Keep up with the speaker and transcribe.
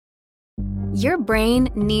Your brain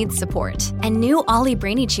needs support, and new Ollie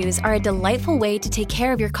Brainy Chews are a delightful way to take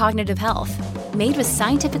care of your cognitive health. Made with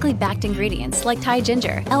scientifically backed ingredients like Thai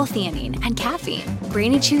ginger, L-theanine, and caffeine,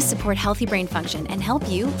 Brainy Chews support healthy brain function and help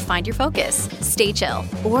you find your focus, stay chill,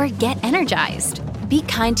 or get energized. Be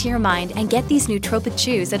kind to your mind and get these nootropic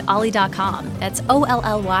chews at ollie.com. That's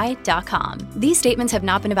OLLY.com. These statements have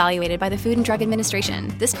not been evaluated by the Food and Drug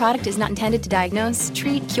Administration. This product is not intended to diagnose,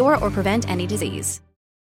 treat, cure, or prevent any disease.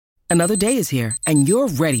 Another day is here, and you're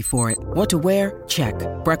ready for it. What to wear? Check.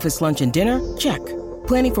 Breakfast, lunch, and dinner? Check.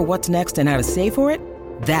 Planning for what's next and how to save for it?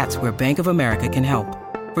 That's where Bank of America can help.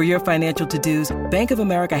 For your financial to-dos, Bank of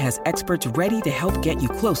America has experts ready to help get you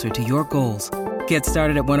closer to your goals. Get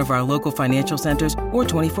started at one of our local financial centers or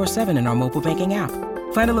 24/7 in our mobile banking app.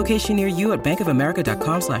 Find a location near you at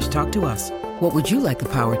bankofamerica.com/talktous. What would you like the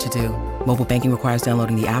power to do? Mobile banking requires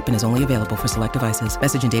downloading the app and is only available for select devices.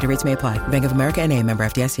 Message and data rates may apply. Bank of America N.A., member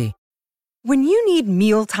FDIC. When you need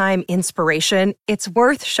mealtime inspiration, it's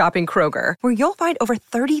worth shopping Kroger, where you'll find over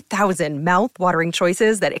 30,000 mouth-watering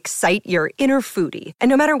choices that excite your inner foodie. And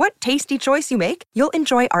no matter what tasty choice you make, you'll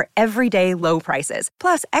enjoy our everyday low prices,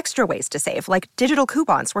 plus extra ways to save, like digital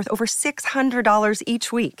coupons worth over $600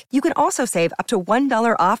 each week. You can also save up to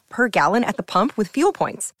 $1 off per gallon at the pump with fuel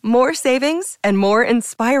points. More savings and more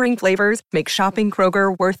inspiring flavors make shopping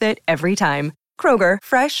Kroger worth it every time. Kroger,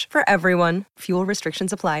 fresh for everyone. Fuel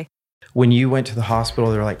restrictions apply. When you went to the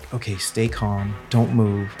hospital, they're like, okay, stay calm, don't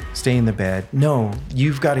move, stay in the bed. No,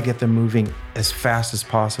 you've got to get them moving as fast as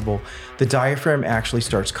possible. The diaphragm actually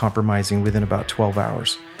starts compromising within about 12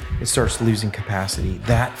 hours. It starts losing capacity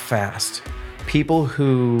that fast. People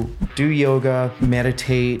who do yoga,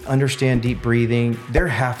 meditate, understand deep breathing, they're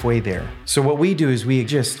halfway there. So what we do is we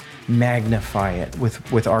just magnify it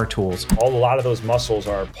with our tools. A lot of those muscles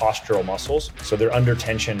are postural muscles, so they're under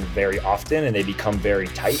tension very often and they become very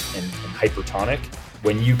tight and hypertonic.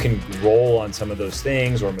 When you can roll on some of those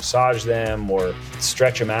things or massage them or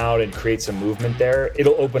stretch them out and create some movement there,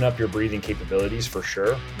 it'll open up your breathing capabilities for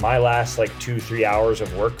sure. My last 2-3 hours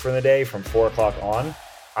of work for the day from 4 o'clock on,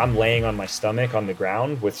 I'm laying on my stomach on the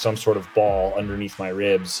ground with some sort of ball underneath my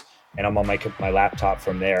ribs, and I'm on my laptop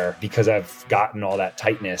from there because I've gotten all that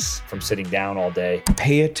tightness from sitting down all day.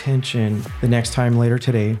 Pay attention the next time later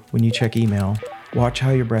today when you check email. Watch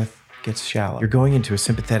how your breath gets shallow. You're going into a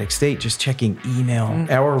sympathetic state just checking email.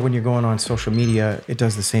 Or when you're going on social media, it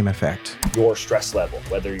does the same effect. Your stress level,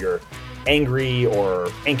 whether you're angry or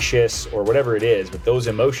anxious or whatever it is, but those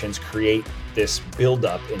emotions create this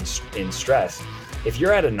buildup in stress. If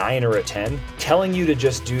you're at a 9 or a 10, telling you to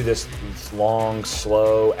just do this long,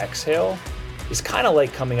 slow exhale is kind of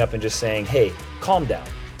like coming up and just saying, hey, calm down.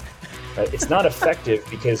 Right? It's not effective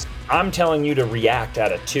because I'm telling you to react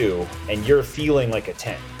at a 2 and you're feeling like a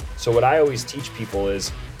 10. So what I always teach people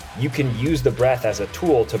is you can use the breath as a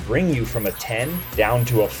tool to bring you from a 10 down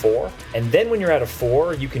to a 4. And then when you're at a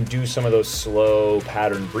 4, you can do some of those slow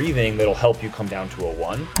pattern breathing that'll help you come down to a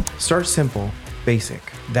 1. Start simple. Basic.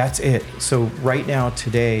 That's it. So right now,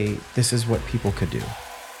 today, this is what people could do.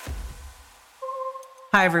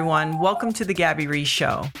 Hi, everyone. Welcome to the Gabby Reese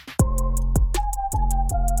Show.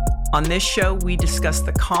 On this show, we discuss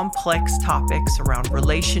the complex topics around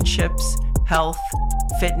relationships, health,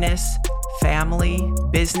 fitness, family,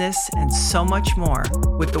 business, and so much more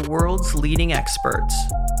with the world's leading experts.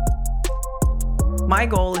 My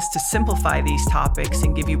goal is to simplify these topics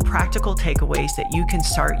and give you practical takeaways that you can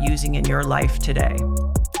start using in your life today.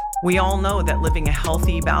 We all know that living a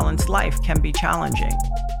healthy, balanced life can be challenging.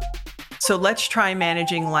 So let's try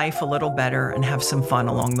managing life a little better and have some fun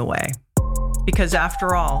along the way. Because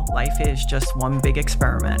after all, life is just one big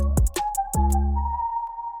experiment.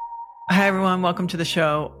 Hi, everyone. Welcome to the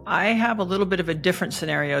show. I have a little bit of a different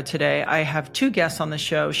scenario today. I have 2 guests on the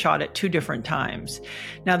show shot at 2 different times.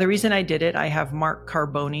 Now, the reason I did it, I have Mark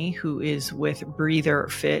Carbone, who is with Breather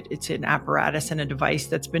Fit. It's an apparatus and a device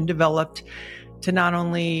that's been developed to not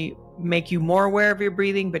only make you more aware of your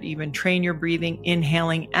breathing, but even train your breathing,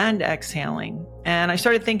 inhaling and exhaling. And I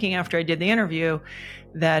started thinking after I did the interview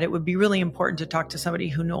that it would be really important to talk to somebody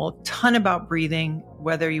who knew a ton about breathing,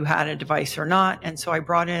 whether you had a device or not. And so I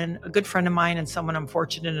brought in a good friend of mine and someone I'm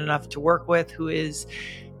fortunate enough to work with, who is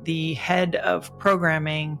the head of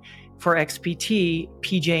programming for XPT,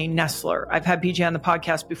 PJ Nestler. I've had PJ on the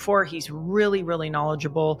podcast before. He's really, really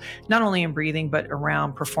knowledgeable, not only in breathing, but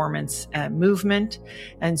around performance and movement.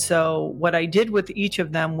 And so what I did with each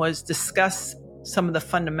of them was discuss some of the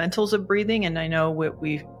fundamentals of breathing. And I know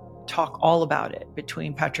we talk all about it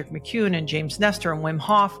between Patrick McCune and James Nestor and Wim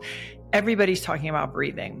Hof. Everybody's talking about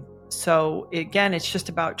breathing. So again, it's just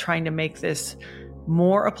about trying to make this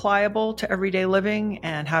more applicable to everyday living,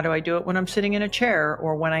 and how do I do it when I'm sitting in a chair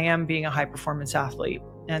or when I am being a high performance athlete.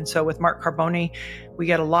 And so with Mark Carbone, we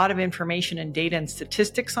get a lot of information and data and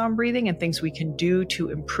statistics on breathing and things we can do to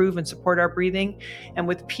improve and support our breathing. And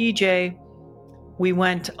with PJ, we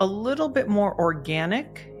went a little bit more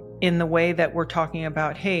organic in the way that we're talking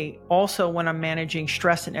about, hey, also when I'm managing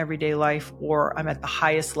stress in everyday life or I'm at the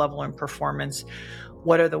highest level in performance,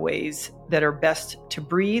 what are the ways that are best to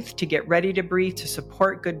breathe, to get ready to breathe, to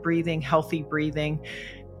support good breathing, healthy breathing,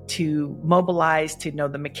 to mobilize, to know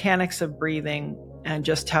the mechanics of breathing, and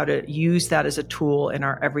just how to use that as a tool in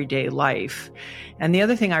our everyday life. And the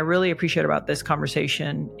other thing I really appreciate about this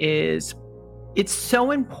conversation is it's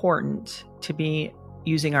so important to be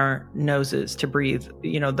using our noses to breathe.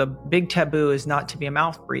 You know, the big taboo is not to be a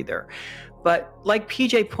mouth breather. But like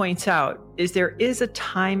PJ points out, there is a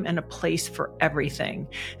time and a place for everything.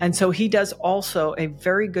 And so he does also a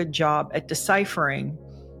very good job at deciphering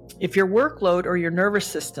if your workload or your nervous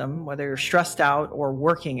system, whether you're stressed out or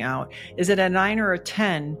working out, is at a 9 or a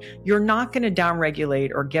 10, you're not going to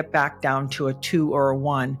downregulate or get back down to a 2 or a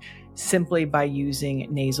 1 simply by using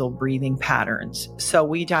nasal breathing patterns. So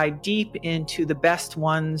we dive deep into the best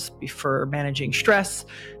ones for managing stress,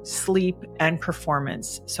 sleep, and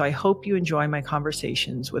performance. So I hope you enjoy my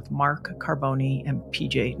conversations with Mark Carbone and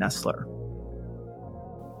PJ Nestler.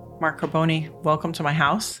 Mark Carbone, welcome to my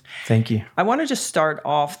house. Thank you. I want to just start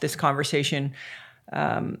off this conversation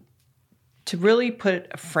to really put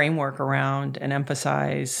a framework around and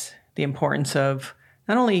emphasize the importance of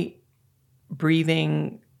not only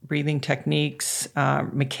breathing techniques,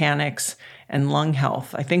 mechanics, and lung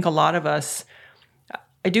health. I think a lot of us,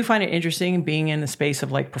 I do find it interesting being in the space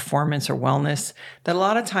of like performance or wellness, that a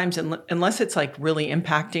lot of times, unless it's like really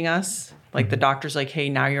impacting us, like the doctor's like, hey,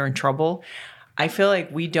 now you're in trouble, I feel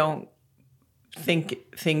like we don't think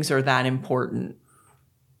things are that important.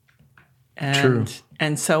 True.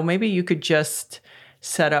 And so maybe you could just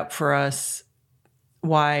set up for us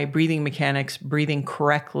why breathing mechanics, breathing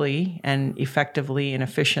correctly and effectively and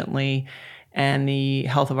efficiently, and the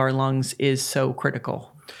health of our lungs is so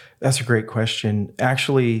critical. That's a great question.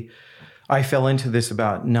 Actually, I fell into this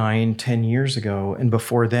about 9-10 years ago. And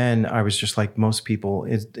before then, I was just like most people,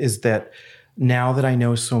 is that now that I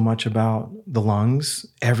know so much about the lungs,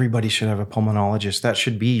 everybody should have a pulmonologist. That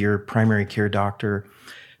should be your primary care doctor,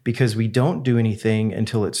 because we don't do anything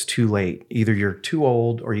until it's too late. Either you're too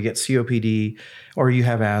old, or you get COPD, or you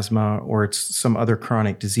have asthma, or it's some other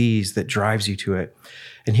chronic disease that drives you to it.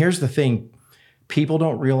 And here's the thing, people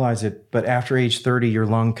don't realize it, but after age 30, your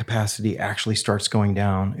lung capacity actually starts going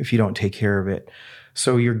down if you don't take care of it.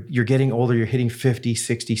 So you're getting older, you're hitting 50,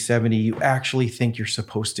 60, 70, you actually think you're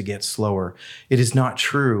supposed to get slower. It is not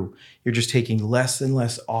true. You're just taking less and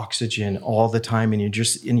less oxygen all the time, and you're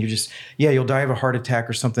just, you'll die of a heart attack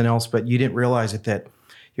or something else, but you didn't realize it, that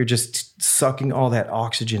you're just sucking all that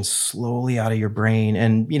oxygen slowly out of your brain.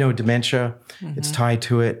 And, dementia, it's tied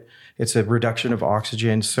to it. It's a reduction of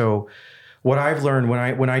oxygen. So what I've learned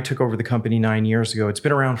when I took over the company 9 years ago, it's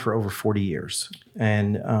been around for over 40 years.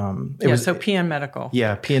 And so PN Medical.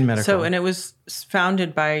 Yeah, PN Medical. So, and it was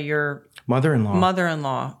founded by your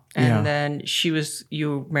mother-in-law. And then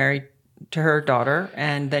you married to her daughter,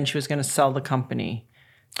 and then she was going to sell the company.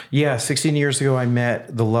 Yeah, 16 years ago, I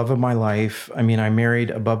met the love of my life. I mean, I married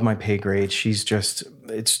above my pay grade.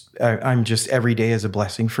 I'm just, every day is a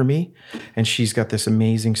blessing for me. And she's got this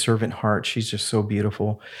amazing servant heart. She's just so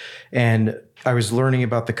beautiful. And I was learning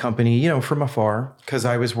about the company, from afar, because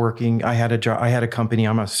I was working. I had a job, I had a company.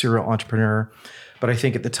 I'm a serial entrepreneur. But I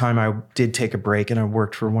think at the time I did take a break, and I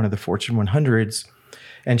worked for one of the Fortune 100s.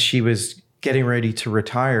 And she was getting ready to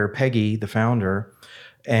retire, Peggy, the founder.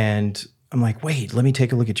 And I'm like, wait, let me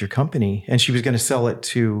take a look at your company. And she was going to sell it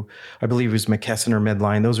to, I believe it was McKesson or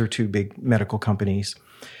Medline. Those are two big medical companies.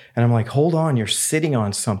 And I'm like, hold on, you're sitting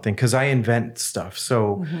on something, because I invent stuff.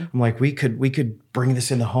 So I'm like, we could bring this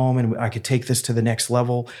in the home, and I could take this to the next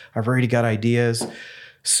level. I've already got ideas.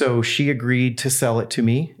 So she agreed to sell it to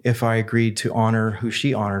me if I agreed to honor who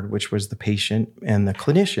she honored, which was the patient and the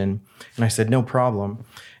clinician. And I said, no problem.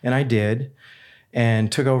 And I did,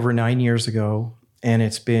 and took over 9 years ago. And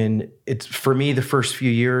it's for me, the first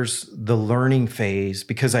few years, the learning phase,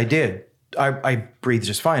 because I breathed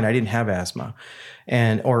just fine. I didn't have asthma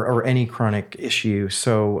or any chronic issue.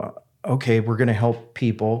 So, okay, we're going to help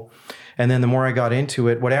people. And then the more I got into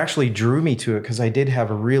it, what actually drew me to it, because I did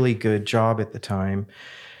have a really good job at the time,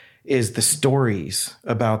 is the stories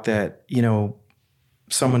about that,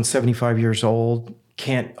 someone 75 years old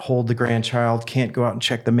can't hold the grandchild, can't go out and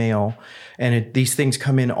check the mail. And these things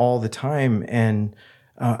come in all the time. And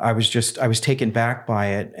I was taken back by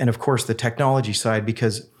it. And of course, the technology side,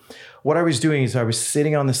 because what I was doing is I was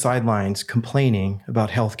sitting on the sidelines complaining about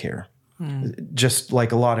healthcare. Just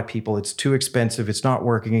like a lot of people, it's too expensive. It's not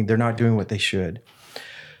working. They're not doing what they should.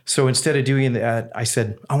 So instead of doing that, I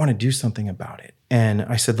said, I want to do something about it. And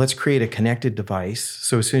I said, let's create a connected device.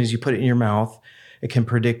 So as soon as you put it in your mouth, it can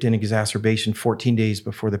predict an exacerbation 14 days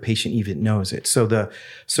before the patient even knows it.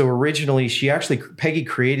 So originally, Peggy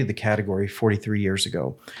created the category 43 years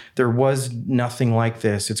ago. There was nothing like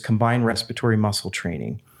this. It's combined respiratory muscle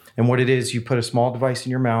training. And what it is, you put a small device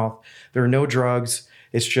in your mouth. There are no drugs.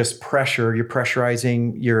 It's just pressure. You're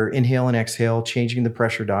pressurizing your inhale and exhale, changing the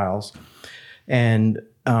pressure dials. And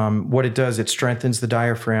what it does, it strengthens the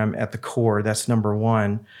diaphragm at the core. That's number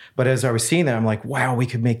one. But as I was seeing that, I'm like, wow, we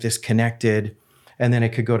could make this connected. And then it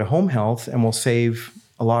could go to home health and we'll save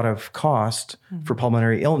a lot of cost for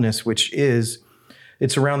pulmonary illness,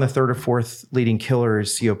 it's around the third or fourth leading killer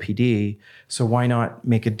is COPD. So why not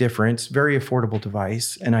make a difference? Very affordable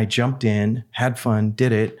device. And I jumped in, had fun,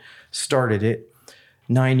 did it, started it.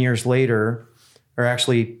 9 years later, or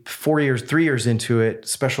actually 3 years into it,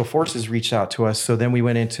 Special Forces reached out to us. So then we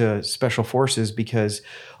went into Special Forces because,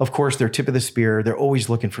 of course, they're tip of the spear. They're always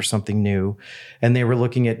looking for something new. And they were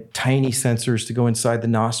looking at tiny sensors to go inside the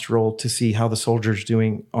nostril to see how the soldier's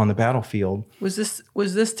doing on the battlefield. Was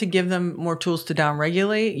this to give them more tools to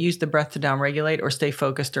downregulate, use the breath to downregulate, or stay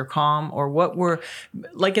focused or calm? Or what were,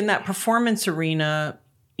 like in that performance arena,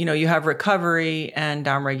 you have recovery and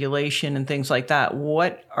downregulation and things like that.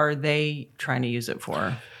 What are they trying to use it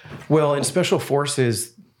for? Well, in Special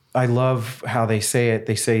Forces, I love how they say it.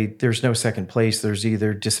 They say there's no second place. There's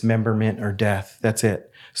either dismemberment or death. That's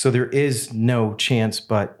it. So there is no chance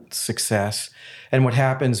but success. And what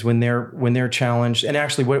happens when they're challenged, and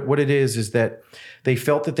actually what it is that they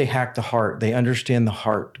felt that they hacked the heart. They understand the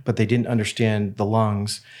heart, but they didn't understand the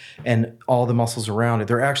lungs and all the muscles around it.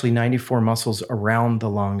 There are actually 94 muscles around the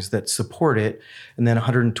lungs that support it, and then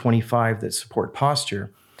 125 that support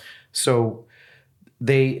posture. So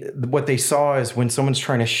what they saw is when someone's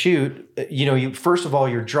trying to shoot, first of all,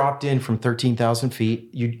 you're dropped in from 13,000 feet.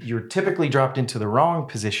 You're typically dropped into the wrong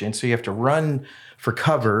position, so you have to run for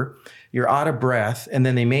cover. You're out of breath, and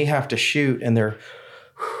then they may have to shoot, and they're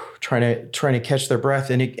trying to catch their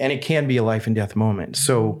breath, and it can be a life and death moment.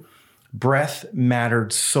 So breath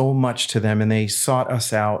mattered so much to them, and they sought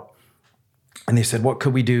us out, and they said, what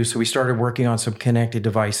could we do? So we started working on some connected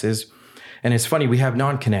devices, and it's funny, we have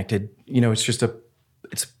non-connected. It's just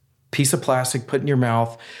it's a piece of plastic put in your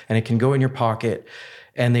mouth, and it can go in your pocket.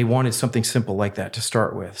 And they wanted something simple like that to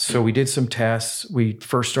start with. So we did some tests. We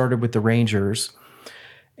first started with the Rangers.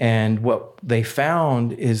 And what they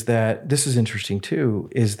found is that, this is interesting too,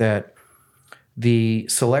 is that the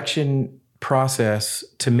selection process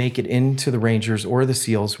to make it into the Rangers or the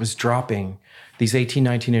SEALs was dropping. These 18,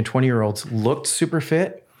 19, and 20-year-olds looked super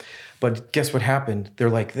fit, but guess what happened? They're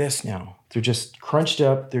like this now. They're just crunched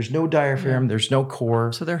up. There's no diaphragm. There's no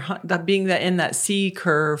core. So they're being in that C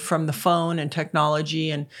curve from the phone and technology,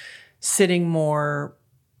 and sitting more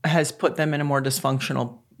has put them in a more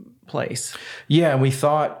dysfunctional place. Yeah, and we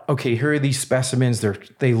thought, okay, here are these specimens.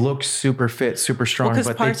 They look super fit, super strong.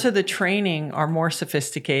 Because parts of the training are more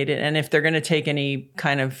sophisticated, and if they're going to take any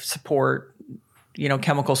kind of support,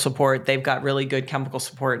 chemical support, they've got really good chemical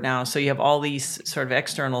support now. So you have all these sort of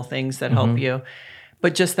external things that help you.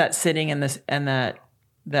 But just that sitting and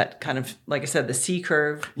that kind of, like I said, the C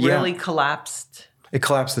curve really collapsed. It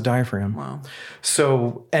collapsed the diaphragm. Wow.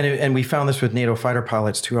 So, and we found this with NATO fighter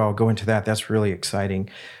pilots too. I'll go into that. That's really exciting.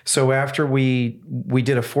 So after we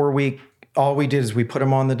did a 4-week, all we did is we put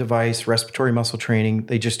them on the device, respiratory muscle training.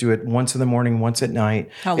 They just do it once in the morning, once at night.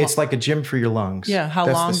 How long? It's like a gym for your lungs. Yeah. How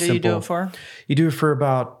long do you do it for? You do it for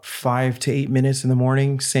about 5 to 8 minutes in the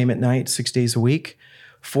morning, same at night, 6 days a week.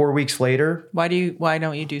 4 weeks later. Why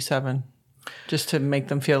don't you do 7? Just to make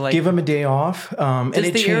them feel like... Give them a day off. Does and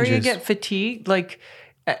it the area changes. get fatigued? Like,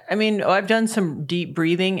 I mean, I've done some deep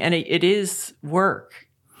breathing, and it is work.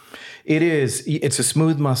 It is. It's a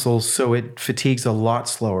smooth muscle, so it fatigues a lot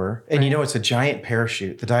slower. And it's a giant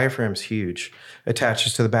parachute. The diaphragm's huge.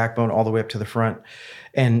 Attaches to the backbone all the way up to the front.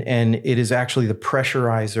 And it is actually the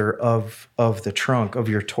pressurizer of the trunk of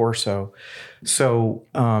your torso. So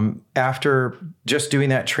after just doing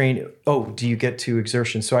that do you get to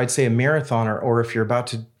exertion? So I'd say a marathoner, or if you're about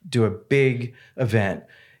to do a big event,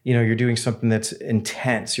 you're doing something that's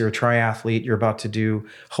intense. You're a triathlete. You're about to do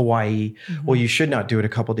Hawaii. Mm-hmm. Well, you should not do it a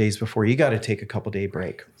couple days before. You got to take a couple day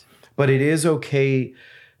break. But it is okay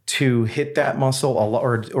to hit that muscle a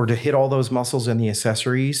lot, or to hit all those muscles and the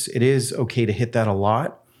accessories. It is okay to hit that a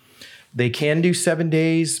lot. They can do 7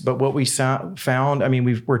 days, but what we found, I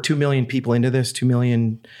mean, we're 2 million people into this, 2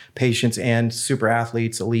 million patients and super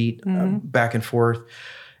athletes, elite, back and forth.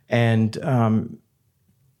 And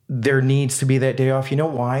there needs to be that day off. You know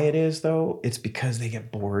why it is, though? It's because they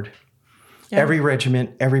get bored. Yeah. Every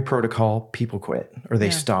regiment, every protocol, people quit or they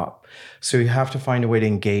stop. So you have to find a way to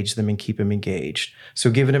engage them and keep them engaged.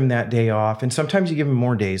 So giving them that day off, and sometimes you give them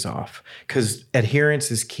more days off because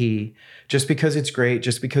adherence is key. Just because it's great,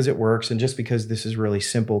 just because it works, and just because this is really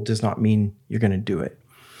simple does not mean you're going to do it.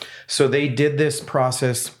 So they did this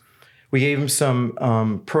process. We gave them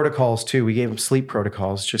some protocols too. We gave them sleep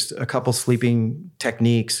protocols, just a couple sleeping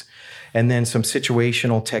techniques, and then some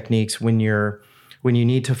situational techniques when you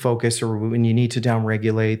need to focus or when you need to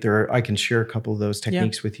downregulate. I can share a couple of those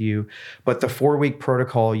techniques with you. But the 4-week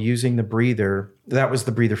protocol using the breather, that was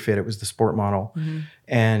the breather fit. It was the sport model.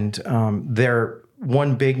 And their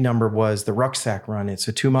one big number was the rucksack run. It's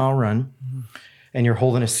a 2-mile run. And you're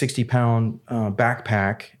holding a 60-pound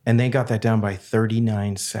backpack, and they got that down by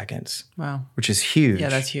 39 seconds. Wow. Which is huge. Yeah,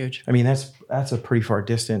 that's huge. I mean, that's a pretty far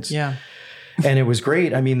distance. Yeah. And it was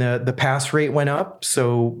great. I mean, the pass rate went up,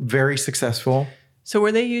 so very successful. So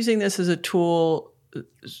were they using this as a tool,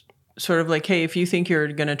 sort of like, hey, if you think you're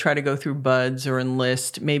going to try to go through BUD/S or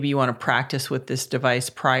enlist, maybe you want to practice with this device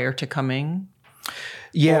prior to coming?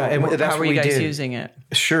 Yeah, and that's how what were we you guys did. using it?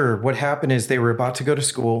 Sure. What happened is they were about to go to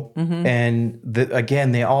school, and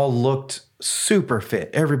again, they all looked super fit.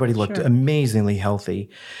 Everybody looked amazingly healthy.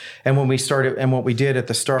 And when we started, and what we did at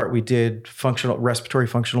the start, we did respiratory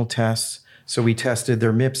functional tests. So we tested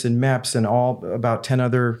their MIPS and MEPS and about 10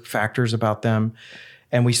 other factors about them,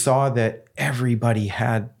 and we saw that everybody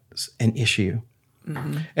had an issue.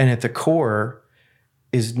 And at the core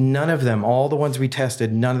is none of them, all the ones we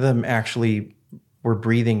tested, none of them actually were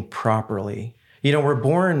breathing properly. You know, we're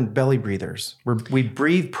born belly breathers. We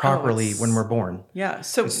breathe properly when we're born. Yeah.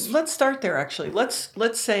 So let's start there. Actually,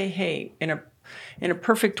 let's say, hey, in a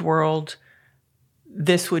perfect world,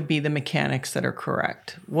 this would be the mechanics that are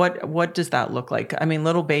correct. What does that look like? I mean,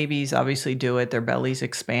 little babies obviously do it. Their bellies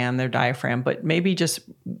expand, their diaphragm, but maybe just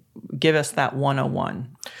give us that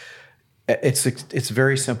 101. It's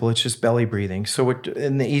very simple. It's just belly breathing.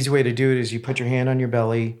 And the easy way to do it is you put your hand on your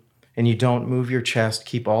belly and you don't move your chest.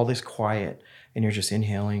 Keep all this quiet, and you're just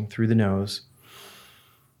inhaling through the nose.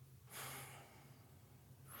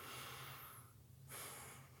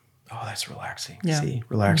 Oh, that's relaxing. Yeah. See,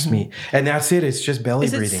 relax me. And that's it. It's just belly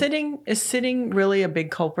breathing. Is sitting really a big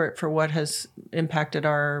culprit for what has impacted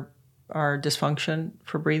our dysfunction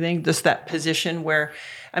for breathing? Just that position where,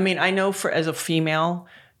 I mean, I know as a female,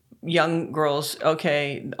 young girls,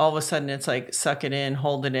 okay, all of a sudden it's like suck it in,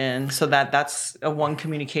 hold it in. So that's a one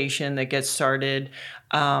communication that gets started.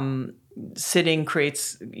 Sitting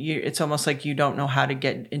creates, it's almost like you don't know how to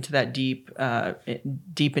get into that deep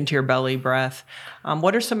into your belly breath.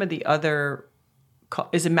 What are some of the other,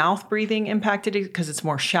 is it mouth breathing impacted because it's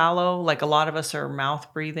more shallow? Like a lot of us are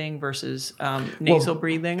mouth breathing versus nasal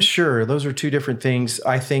breathing. Sure. Those are two different things.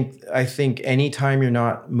 I think anytime you're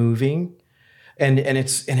not moving, and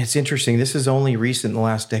it's interesting, this is only recent in the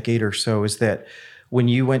last decade or so, is that when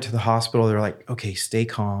you went to the hospital, they're like, okay, stay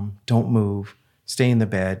calm, don't move, stay in the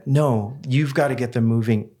bed. No, you've got to get them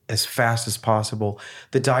moving as fast as possible.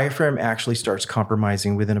 The diaphragm actually starts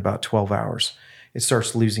compromising within about 12 hours. It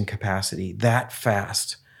starts losing capacity that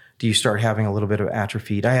fast. Do you start having a little bit of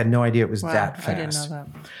atrophy? I had no idea it was that fast. I didn't know that.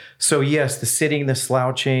 So yes, the sitting, the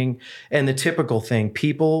slouching, and the typical thing.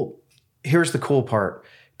 Here's the cool part.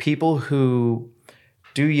 People who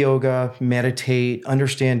do yoga, meditate,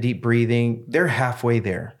 understand deep breathing, they're halfway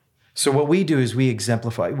there. So what we do is we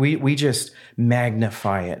exemplify, we just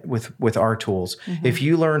magnify it with our tools. If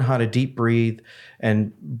you learn how to deep breathe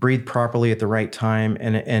and breathe properly at the right time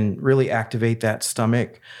and really activate that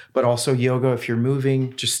stomach, but also yoga, if you're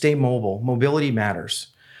moving, just stay mobile. Mobility matters.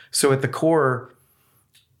 So at the core,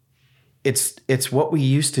 it's what we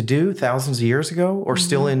used to do thousands of years ago, or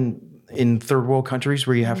still in third world countries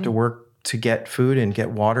where you have to work to get food and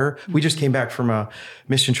get water. We just came back from a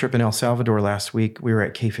mission trip in El Salvador last week. We were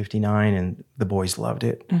at K59 and the boys loved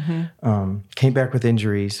it. Came back with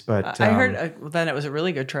injuries, but... I heard then it was a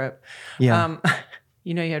really good trip. Yeah.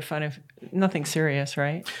 You know, you had nothing serious,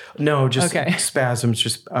 right? No, just spasms,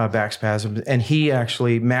 just back spasms. And he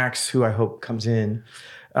actually, Max, who I hope comes in,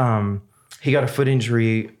 he got a foot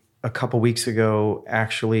injury a couple weeks ago.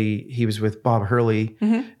 Actually, he was with Bob Hurley,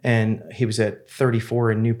 and he was at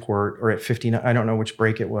 34 in Newport, or at 59. I don't know which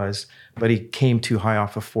break it was, but he came too high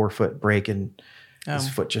off a 4-foot break, and his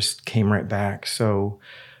foot just came right back. So,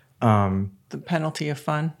 the penalty of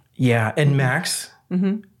fun. Yeah, and Max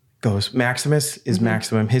goes. Maximus is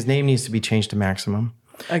Maximum. His name needs to be changed to Maximum.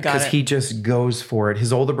 I got it. Because he just goes for it.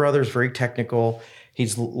 His older brother is very technical.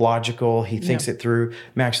 He's logical. He thinks it through.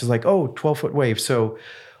 Max is like, 12-foot wave. So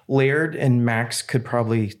Laird and Max could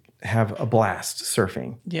probably have a blast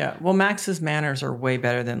surfing. Yeah. Well, Max's manners are way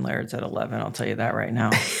better than Laird's at 11. I'll tell you that right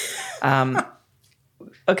now.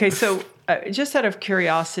 Okay. So just out of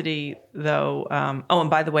curiosity, though, and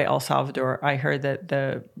by the way, El Salvador, I heard that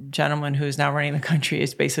the gentleman who's now running the country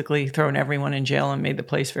has basically thrown everyone in jail and made the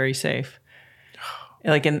place very safe.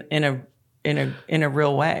 Like in a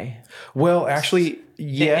real way. Well, actually,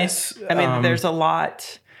 yes. I mean, there's a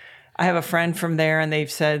lot. I have a friend from there, and they've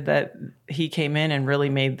said that he came in and really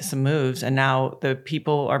made some moves, and now the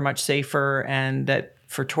people are much safer, and that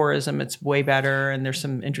for tourism, it's way better, and there's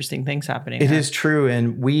some interesting things happening. It is true,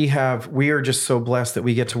 and we are just so blessed that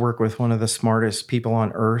we get to work with one of the smartest people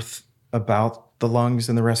on earth about the lungs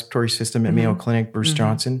and the respiratory system at Mayo Clinic, Bruce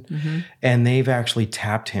Johnson, and they've actually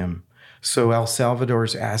tapped him. So El Salvador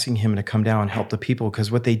is asking him to come down and help the people, because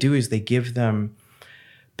what they do is they give them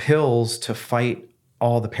pills to fight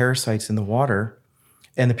all the parasites in the water,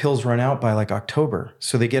 and the pills run out by like October.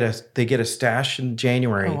 So they get a stash in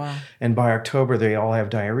January, and by October they all have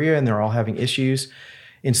diarrhea and they're all having issues.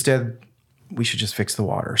 Instead, we should just fix the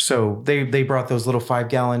water. So they brought those little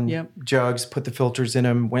 5-gallon jugs, put the filters in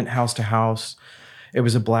them, went house to house. It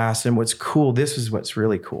was a blast. And this is what's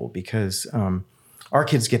really cool, because our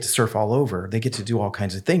kids get to surf all over. They get to do all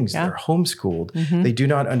kinds of things. They're homeschooled. They do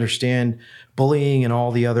not understand bullying and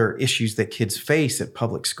all the other issues that kids face at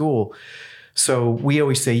public school. So we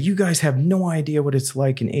always say, you guys have no idea what it's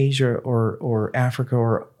like in Asia or Africa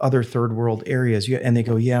or other third world areas. And they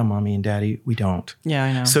go, yeah, Mommy and Daddy, we don't. Yeah,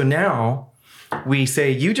 I know. So now we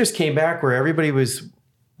say, you just came back where everybody was,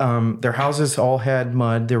 their houses all had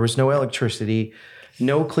mud. There was no electricity,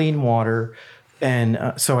 no clean water.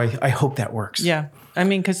 And so I hope that works. Yeah. I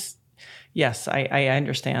mean, because, yes, I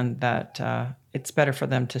understand that it's better for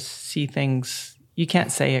them to see things. You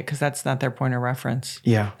can't say it because that's not their point of reference.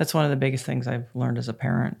 Yeah. That's one of the biggest things I've learned as a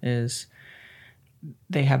parent is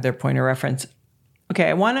they have their point of reference. Okay,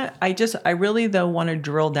 I really, though, want to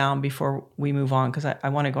drill down before we move on, because I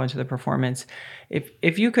want to go into the performance.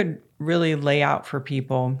 If you could really lay out for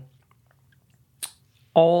people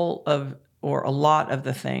all of or a lot of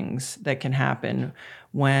the things that can happen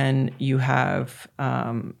when you have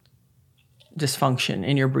dysfunction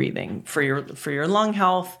in your breathing for your lung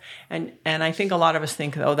health, and I think a lot of us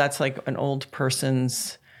think, oh, that's like an old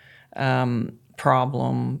person's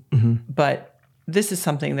problem, but this is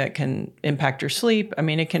something that can impact your sleep. I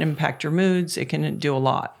mean, it can impact your moods. It can do a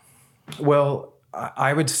lot. Well,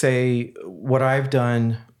 I would say what I've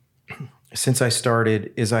done since I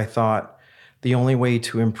started is I thought the only way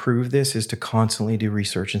to improve this is to constantly do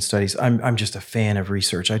research and studies. I'm just a fan of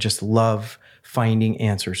research. I just love finding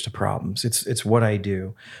answers to problems. It's what I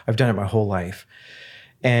do. I've done it my whole life.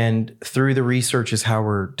 And through the research is how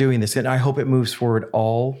we're doing this. And I hope it moves forward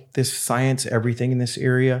all this science, everything in this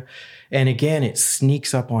area. And again, it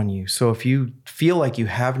sneaks up on you. So if you feel like you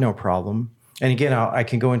have no problem, and again,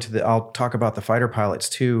 I'll talk about the fighter pilots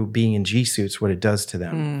too, being in G suits, what it does to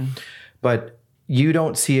them. But you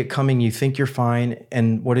don't see it coming. You think you're fine.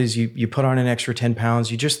 And what is you put on an extra 10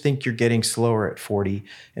 pounds. You just think you're getting slower at 40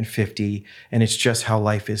 and 50. And it's just how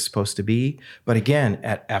life is supposed to be. But again,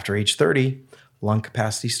 after age 30, lung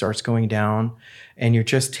capacity starts going down and you're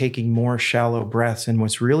just taking more shallow breaths. And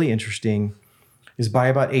what's really interesting is by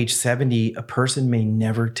about age 70, a person may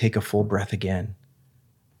never take a full breath again.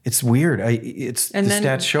 It's weird.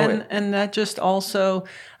 Stats show it. And that just also,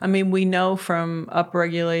 I mean, we know from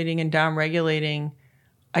upregulating and downregulating,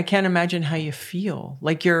 I can't imagine how you feel,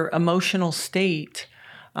 like your emotional state.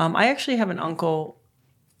 I actually have an uncle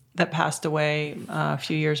that passed away a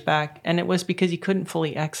few years back, and it was because he couldn't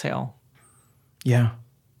fully exhale. Yeah.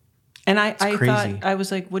 And I thought, I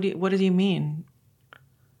was like, what does he mean?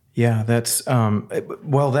 Yeah, that's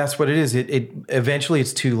what it is. It eventually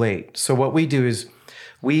it's too late. So what we do is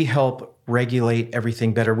we help regulate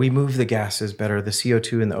everything better. We move the gases better, the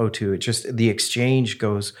CO2 and the O2. It just, the exchange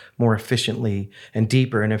goes more efficiently and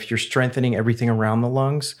deeper. And if you're strengthening everything around the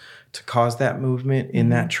lungs to cause that movement in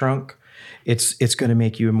that trunk, it's going to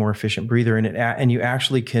make you a more efficient breather. And you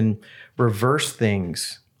actually can reverse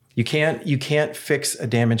things. You can't fix a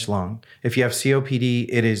damaged lung. If you have COPD,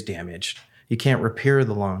 it is damaged. You can't repair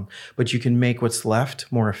the lung, but you can make what's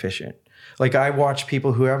left more efficient. Like I watch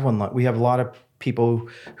people who have one lung. We have a lot of people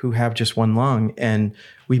who have just one lung, and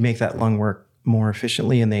we make that lung work more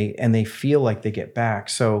efficiently, and they feel like they get back.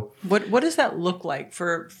 So what does that look like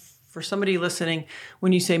for somebody listening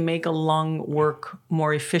when you say make a lung work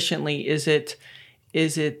more efficiently? Is it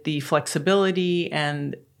Is it the flexibility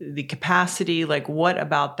and the capacity? Like, what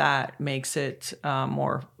about that makes it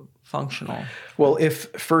more functional? Well,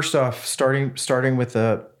 if first off, starting with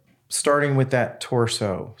that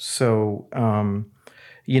torso. So,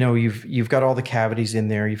 you've got all the cavities in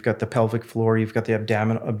there. You've got the pelvic floor. You've got the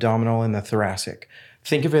abdominal and the thoracic.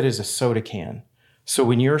 Think of it as a soda can. So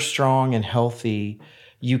when you're strong and healthy,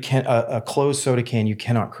 you can a closed soda can, you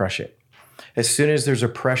cannot crush it. As soon as there's a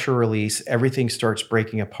pressure release, everything starts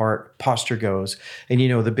breaking apart, posture goes. And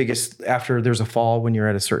the biggest, after there's a fall when you're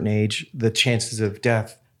at a certain age, the chances of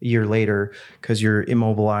death a year later because you're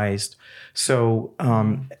immobilized. So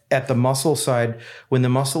at the muscle side, when the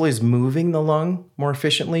muscle is moving the lung more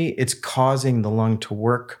efficiently, it's causing the lung to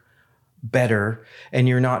work better, and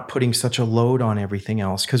you're not putting such a load on everything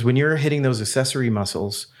else. Because when you're hitting those accessory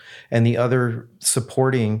muscles and the other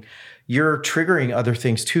supporting, you're triggering other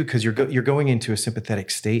things too, because you're going into a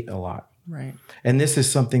sympathetic state a lot. Right. And this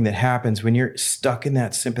is something that happens when you're stuck in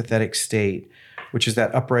that sympathetic state, which is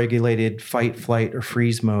that upregulated fight, flight, or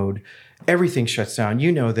freeze mode. Everything shuts down.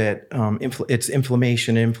 You know that it's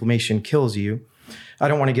inflammation, and inflammation kills you. I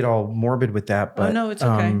don't want to get all morbid with that, but no, it's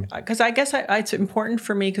okay. Because I guess it's important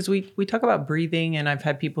for me because we talk about breathing, and I've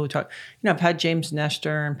had people who talk. I've had James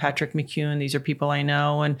Nestler and Patrick McEwen. These are people I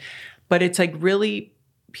know, but it's like really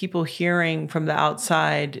people hearing from the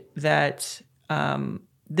outside that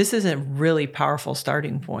this is a really powerful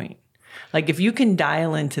starting point. Like if you can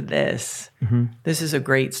dial into this, this is a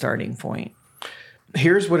great starting point.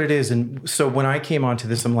 Here's what it is. And so when I came onto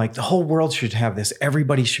this, I'm like, the whole world should have this.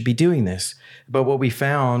 Everybody should be doing this. But what we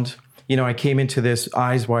found, I came into this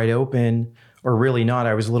eyes wide open, or really not.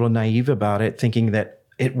 I was a little naive about it, thinking that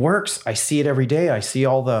it works. I see it every day. I see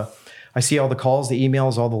all the calls, the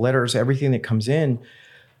emails, all the letters, everything that comes in.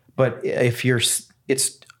 But I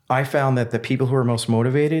found that the people who are most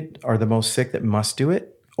motivated are the most sick that must do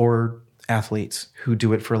it, or athletes who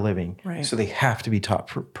do it for a living. Right. So they have to be top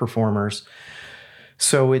performers.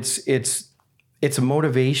 So it's a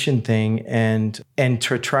motivation thing, and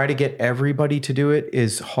to try to get everybody to do it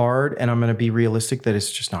is hard. And I'm going to be realistic that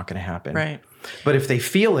it's just not going to happen. Right. But if they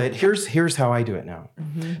feel it, here's how I do it now.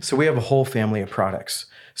 So we have a whole family of products.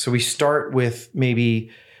 So we start with maybe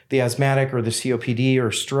the asthmatic or the COPD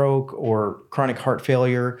or stroke or chronic heart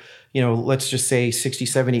failure. Let's just say 60,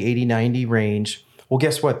 70, 80, 90 range. Well,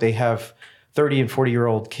 guess what? They have 30 and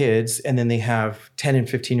 40-year-old kids, and then they have 10 and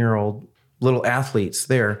 15-year-old little athletes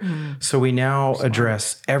there. So we now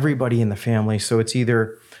address everybody in the family. So it's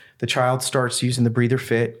either the child starts using the breather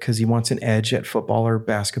fit because he wants an edge at football or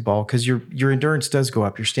basketball, because your endurance does go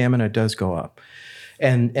up, your stamina does go up.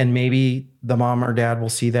 And maybe the mom or dad will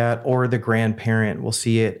see that, or the grandparent will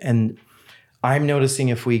see it. And I'm noticing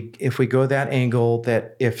if we go that angle,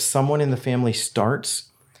 that if someone in the family starts,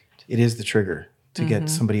 it is the trigger to get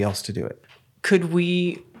somebody else to do it. Could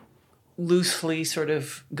we loosely sort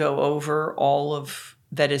of go over all of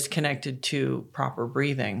that is connected to proper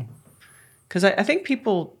breathing? Because I think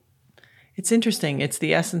people, it's interesting. It's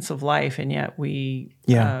the essence of life, and yet we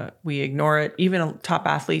ignore it. Even top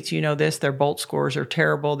athletes, their Bolt scores are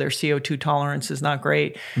terrible. Their CO2 tolerance is not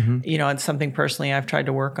great. It's something personally I've tried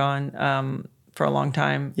to work on for a long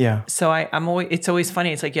time. Yeah. So it's always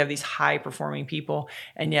funny. It's like you have these high performing people,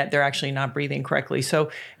 and yet they're actually not breathing correctly. So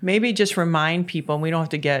maybe just remind people, and we don't have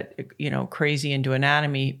to get, crazy into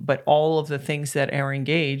anatomy, but all of the things that are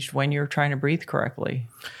engaged when you're trying to breathe correctly.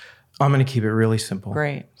 I'm going to keep it really simple.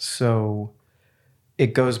 Great. So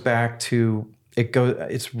it goes back to,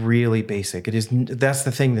 it's really basic. That's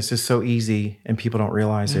the thing. This is so easy and people don't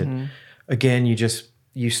realize it. Again,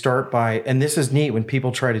 you start by, and this is neat, when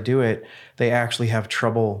people try to do it, they actually have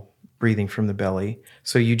trouble breathing from the belly.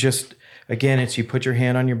 So you put your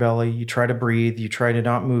hand on your belly, you try to breathe, you try to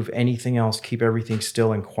not move anything else, keep everything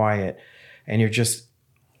still and quiet. And you're just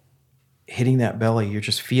hitting that belly. You're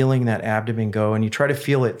just feeling that abdomen go, and you try to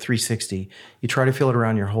feel it 360. You try to feel it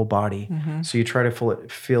around your whole body. So you try to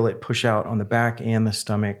feel it push out on the back and the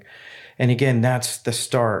stomach. And again, that's the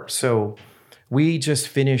start. So we just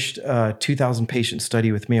finished a 2,000 patient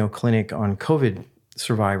study with Mayo Clinic on COVID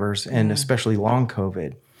survivors, and especially long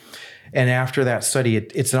COVID. And after that study,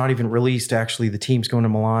 it's not even released. Actually, the team's going to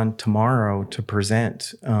Milan tomorrow to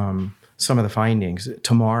present some of the findings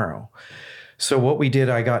tomorrow. So what we did,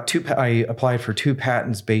 I applied for 2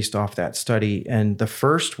 patents based off that study. And the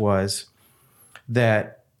first was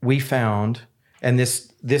that we found, and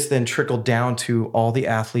this then trickled down to all the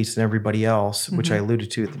athletes and everybody else, which I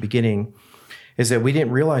alluded to at the beginning, is that we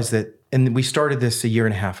didn't realize that, and we started this a year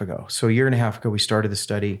and a half ago. So a year and a half ago, we started the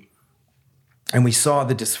study. And we saw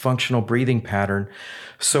the dysfunctional breathing pattern.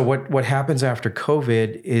 So what happens after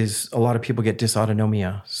COVID is a lot of people get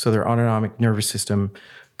dysautonomia. So their autonomic nervous system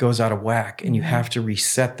goes out of whack, and you have to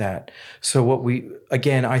reset that. So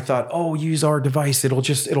I thought, oh, use our device.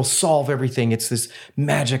 It'll solve everything. It's this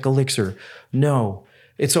magic elixir. No,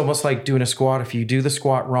 it's almost like doing a squat. If you do the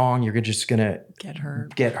squat wrong, you're just going to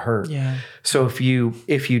get hurt. Yeah. So if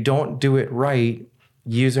you don't do it right,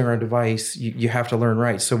 using our device, you have to learn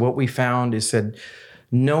right. So what we found is said,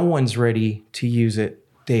 no one's ready to use it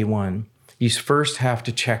day one. You first have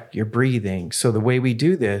to check your breathing. So the way we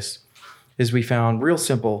do this is we found real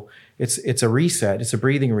simple. It's a reset. It's a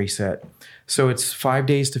breathing reset. So it's 5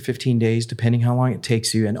 days to 15 days, depending how long it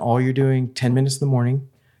takes you. And all you're doing, 10 minutes in the morning,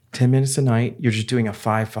 10 minutes at night, you're just doing a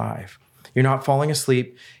 5-5. You're not falling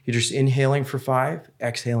asleep. You're just inhaling for 5,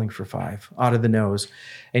 exhaling for 5 out of the nose.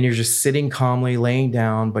 And you're just sitting calmly, laying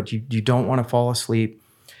down, but you don't want to fall asleep.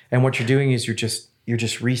 And what you're doing is you're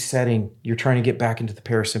just resetting. You're trying to get back into the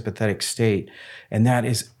parasympathetic state. And that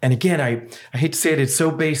is, and again, I hate to say it, it's so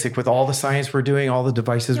basic with all the science we're doing, all the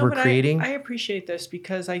devices we're creating. I appreciate this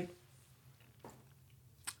because I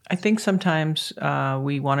think sometimes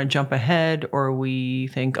we want to jump ahead, or we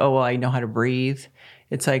think, oh, well, I know how to breathe.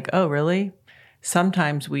 It's like, oh, really?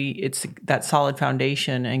 Sometimes it's that solid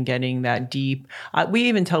foundation and getting that deep. We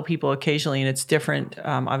even tell people occasionally, and it's different.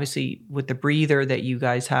 Obviously, with the breather that you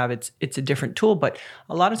guys have, it's a different tool. But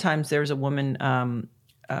a lot of times, there's a woman,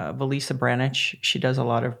 Valisa Branich. She does a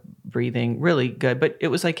lot of breathing, really good. But it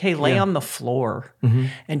was like, hey, lay on the floor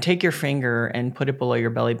and take your finger and put it below your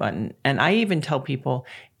belly button. And I even tell people,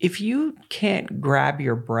 if you can't grab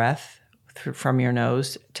your breath from your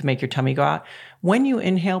nose to make your tummy go out, when you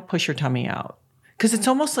inhale, push your tummy out. Because it's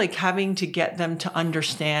almost like having to get them to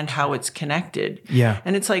understand how it's connected. Yeah.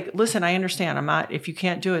 And it's like, listen, I understand. If you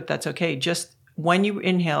can't do it, that's okay. Just when you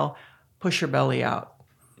inhale, push your belly out.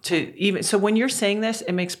 So when you're saying this,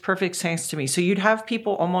 it makes perfect sense to me. So you'd have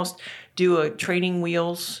people almost do a training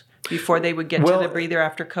wheels before they would get to the breather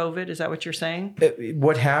after COVID. Is that what you're saying?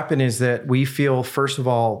 What happened is that we feel, first of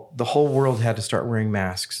all, the whole world had to start wearing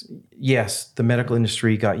masks. Yes, the medical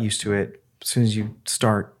industry got used to it. As soon as you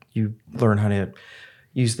start, you learn how to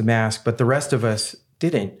use the mask, but the rest of us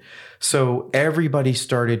didn't. So everybody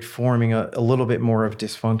started forming a little bit more of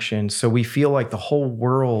dysfunction. So we feel like the whole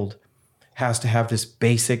world has to have this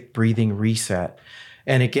basic breathing reset.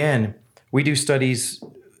 And again, we do studies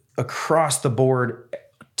across the board,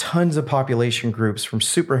 tons of population groups from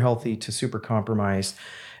super healthy to super compromised.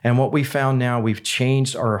 And what we found now, we've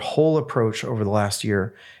changed our whole approach over the last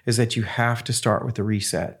year, is that you have to start with a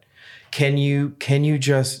reset. Can you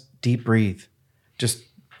just deep breathe? Just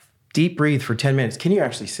deep breathe for 10 minutes. Can you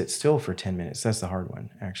actually sit still for 10 minutes? That's the hard one,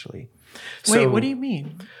 actually. Wait, what do you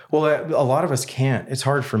mean? Well, a lot of us can't. It's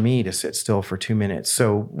hard for me to sit still for 2 minutes.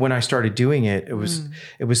 So when I started doing it, it was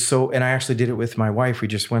so, and I actually did it with my wife. We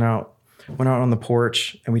just went out on the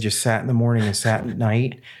porch and we just sat in the morning and sat at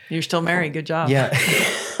night. You're still married. Good job. Yeah.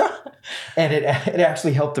 And it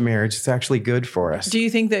actually helped the marriage. It's actually good for us. Do you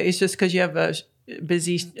think that it's just because you have a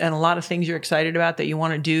busy and a lot of things you're excited about that you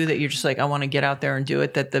want to do, that you're just like, I want to get out there and do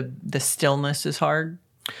it, that the stillness is hard?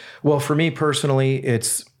 Well, for me personally,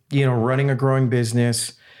 it's, running a growing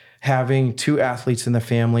business, having 2 athletes in the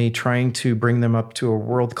family, trying to bring them up to a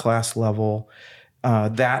world-class level.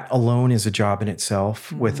 That alone is a job in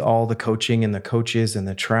itself, with all the coaching and the coaches and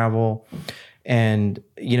the travel and,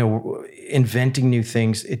 inventing new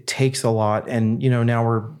things. It takes a lot. And, now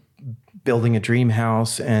we're building a dream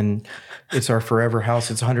house, and it's our forever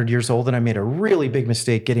house. It's 100 years old, and I made a really big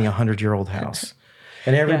mistake getting a 100-year-old house.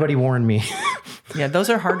 And everybody warned me. Yeah, those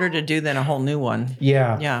are harder to do than a whole new one.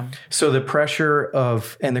 Yeah. Yeah. So the pressure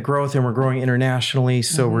and the growth, and we're growing internationally.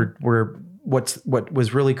 So what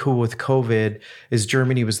was really cool with COVID is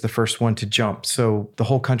Germany was the first one to jump. So the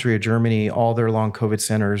whole country of Germany, all their long COVID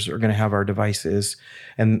centers are going to have our devices,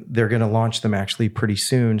 and they're going to launch them actually pretty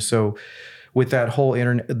soon. So with that whole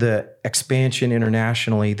the expansion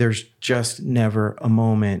internationally, there's just never a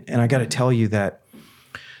moment. And I got to tell you that,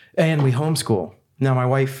 and we homeschool. Now my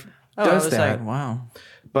wife does that. Like, wow.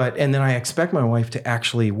 And then I expect my wife to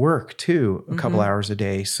actually work too, a couple hours a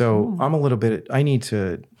day. So I'm a little bit, I need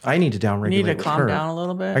to downregulate. You need to calm down a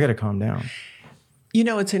little bit. I got to calm down.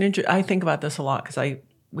 I think about this a lot because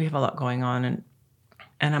we have a lot going on,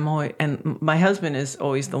 and my husband is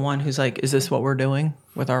always the one who's like, is this what we're doing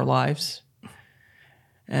with our lives?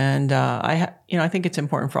 And I think it's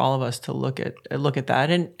important for all of us to look at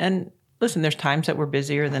that. And listen, there's times that we're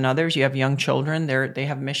busier than others. You have young children, they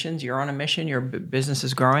have missions, you're on a mission, your business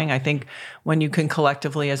is growing. I think when you can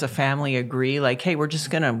collectively as a family agree, like, hey, we're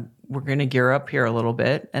going to gear up here a little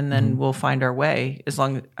bit and then we'll find our way as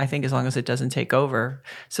long as it doesn't take over.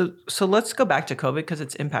 So let's go back to COVID because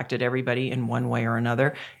it's impacted everybody in one way or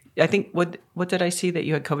another. I think, what did I see that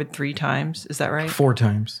you had COVID 3 times? Is that right? 4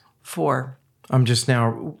 times. 4. I'm just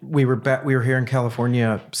now, we were here in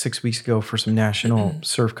California 6 weeks ago for some national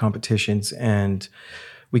surf competitions, and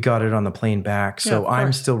we got it on the plane back. So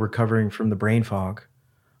I'm still recovering from the brain fog.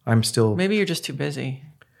 Maybe you're just too busy.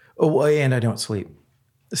 Oh, and I don't sleep.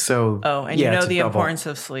 So, you know the importance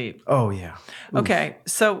of sleep. Oh, yeah. Oof. Okay.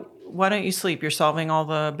 So why don't you sleep? You're solving all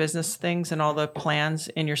the business things and all the plans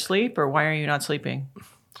in your sleep, or why are you not sleeping?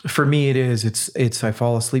 For me, it is. It's I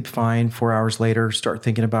fall asleep fine. 4 hours later, start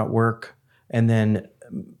thinking about work. And then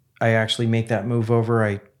I actually make that move over.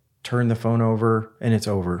 I turn the phone over and it's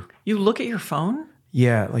over. You look at your phone?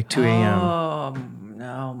 Yeah, like 2 a.m. Oh,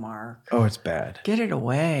 no, Mark. Oh, it's bad. Get it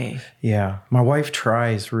away. Yeah. My wife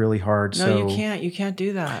tries really hard. No, so you can't. You can't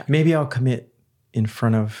do that. Maybe I'll commit in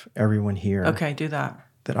front of everyone here. Okay, do that.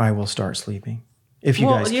 That I will start sleeping. If you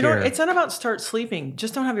guys care. It's not about start sleeping.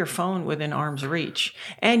 Just don't have your phone within arm's reach.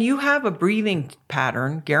 And you have a breathing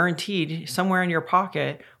pattern guaranteed somewhere in your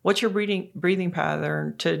pocket. What's your breathing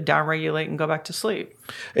pattern to downregulate and go back to sleep?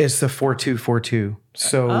 It's the 4-2-4-2.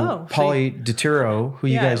 So Polly DeTiro, who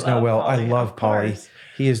you guys know well, I love Polly.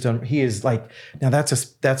 He is like, now that's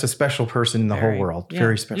a special person in the whole world. Yeah.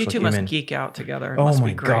 Very special human. You two must geek out together. Oh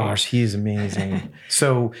my gosh, he's amazing.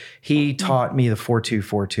 So he taught me the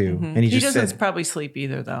 4-2-4-2. And he doesn't probably sleep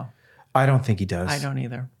either though. I don't think he does. I don't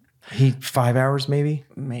either. 5 hours maybe?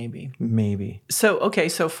 Maybe. So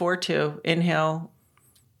 4-2, inhale,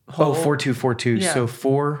 hold. 4-2-4-2. Yeah. So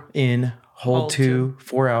 4 in, hold 2,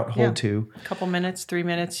 4 out, hold 2. A couple minutes, 3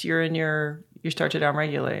 minutes, you start to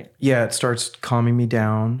downregulate. Yeah, it starts calming me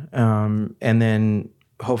down, and then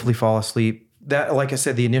hopefully fall asleep. That, like I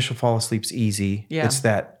said, the initial fall asleep's easy. Yeah. It's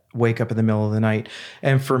that wake up in the middle of the night.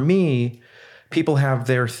 And for me, people have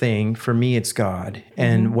their thing. For me, it's God.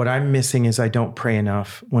 And what I'm missing is I don't pray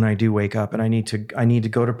enough when I do wake up, and I need to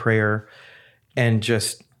go to prayer and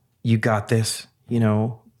just, you got this,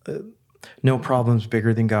 no problems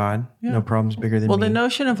bigger than God. Yeah. No problems bigger than me. Well, the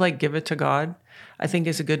notion of like give it to God, I think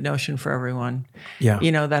is a good notion for everyone. Yeah.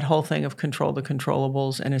 That whole thing of control the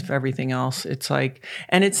controllables, and if everything else, it's like,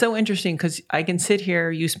 and it's so interesting because I can sit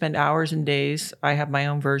here, you spend hours and days, I have my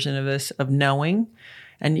own version of this, of knowing,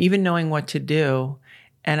 and even knowing what to do.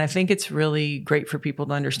 And I think it's really great for people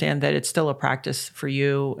to understand that it's still a practice for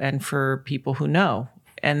you and for people who know,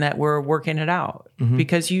 and that we're working it out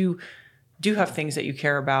because you do have things that you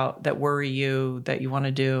care about that worry you, that you want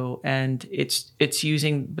to do. And it's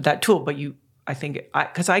using that tool, but I think,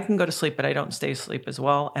 because I can go to sleep, but I don't stay asleep as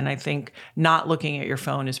well. And I think not looking at your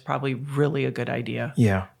phone is probably really a good idea.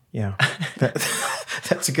 Yeah.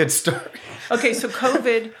 That's a good start. Okay, so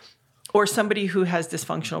COVID, or somebody who has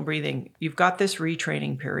dysfunctional breathing, you've got this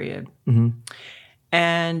retraining period.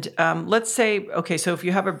 And let's say, okay, so if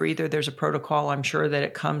you have a breather, there's a protocol. I'm sure that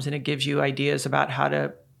it comes and it gives you ideas about how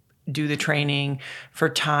to do the training for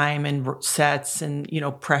time and sets and,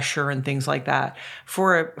 pressure and things like that.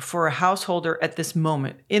 For a householder at this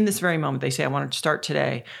moment, in this very moment, they say, I want to start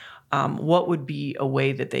today. What would be a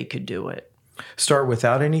way that they could do it? Start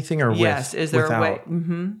without anything or with? Yes. Is there a way?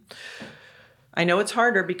 I know it's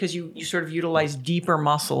harder because you sort of utilize deeper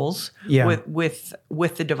muscles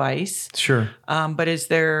with the device. Sure. But is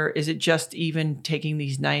it just even taking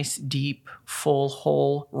these nice, deep, full,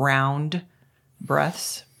 whole, round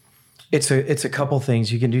breaths? It's a couple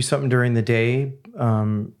things. You can do something during the day,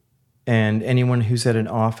 and anyone who's at an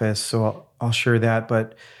office, so I'll share that.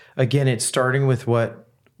 But again, it's starting with what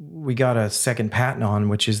we got a second patent on,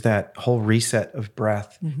 which is that whole reset of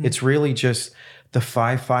breath. It's really just the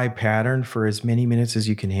 5-5 pattern for as many minutes as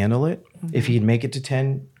you can handle it. If you can make it to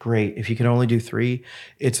 10, great. If you can only do 3,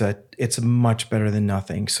 it's much better than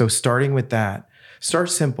nothing. So starting with that, start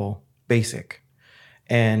simple, basic.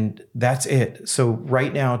 And that's it. So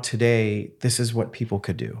right now, today, this is what people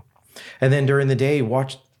could do. And then during the day,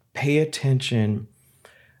 pay attention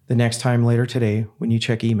the next time later today when you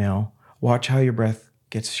check email, watch how your breath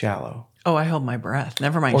gets shallow. Oh, I hold my breath.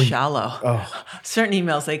 Never mind shallow. Certain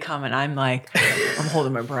emails, they come and I'm like, I'm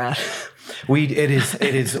holding my breath. It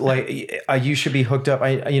is like, you should be hooked up.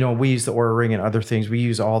 We use the Aura Ring and other things. We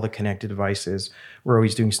use all the connected devices. We're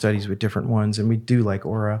always doing studies with different ones, and we do like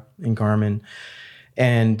Aura and Garmin.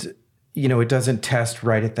 And, it doesn't test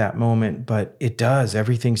right at that moment, but it does.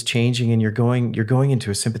 Everything's changing, and you're going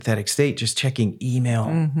into a sympathetic state, just checking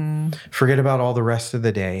email. Forget about all the rest of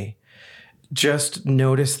the day. just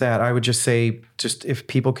notice that. I would just say, just if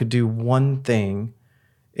people could do one thing,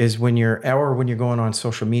 is when you're going on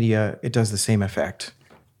social media, it does the same effect.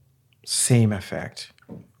 Same effect.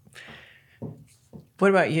 What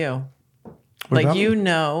about you?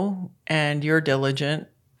 And you're diligent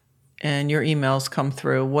and your emails come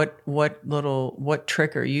through. What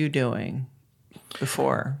trick are you doing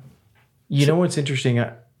before? You know what's interesting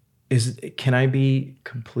is, can I be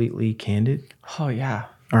completely candid? Oh yeah.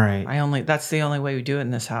 All right. That's the only way we do it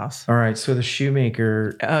in this house. All right. So the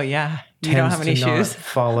shoemaker. Oh yeah. You don't have any shoes?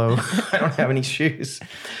 Follow. I don't have any shoes.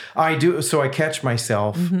 I do. So I catch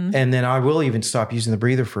myself, and then I will even stop using the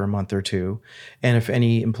breather for a month or two. And if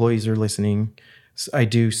any employees are listening, I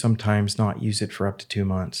do sometimes not use it for up to 2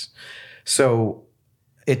 months. So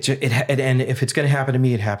and if it's going to happen to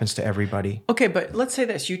me, it happens to everybody. Okay, but let's say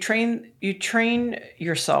this: you train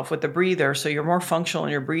yourself with the breather, so you're more functional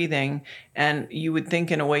in your breathing, and you would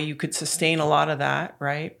think in a way you could sustain a lot of that,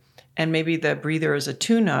 right? And maybe the breather is a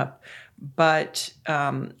tune-up, but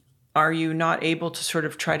are you not able to sort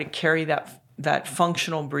of try to carry that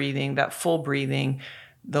functional breathing, that full breathing,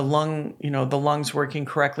 the lungs working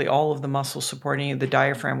correctly, all of the muscles supporting you, the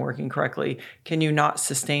diaphragm working correctly? Can you not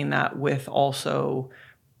sustain that with also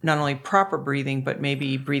not only proper breathing, but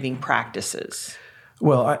maybe breathing practices?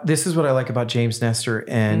 Well, this is what I like about James Nestler.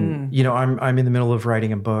 And, I'm in the middle of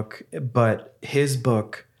writing a book, but his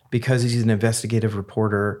book, because he's an investigative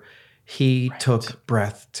reporter, he took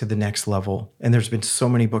breath to the next level. And there's been so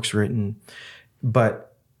many books written,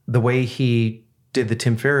 but the way he did the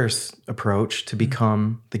Tim Ferriss approach to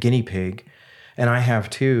become the guinea pig, and I have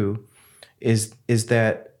too, is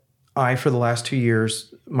that for the last 2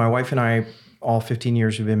 years, my wife and I, all 15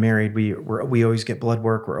 years we've been married, we always get blood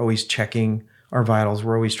work. We're always checking our vitals.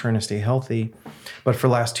 We're always trying to stay healthy. But for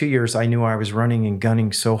the last 2 years, I knew I was running and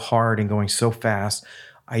gunning so hard and going so fast.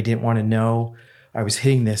 I didn't want to know. I was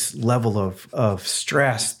hitting this level of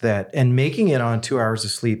stress and making it on 2 hours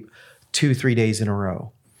of sleep 2-3 days in a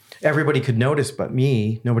row. Everybody could notice but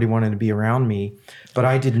me. Nobody wanted to be around me. But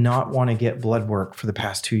I did not want to get blood work for the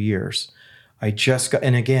past 2 years. I just got,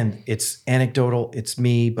 and again, it's anecdotal, it's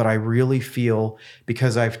me, but I really feel,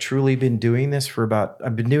 because I've truly been doing this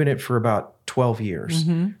I've been doing it for about 12 years,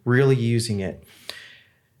 really using it.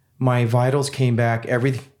 My vitals came back,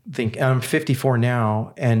 everything, I'm 54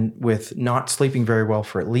 now, and with not sleeping very well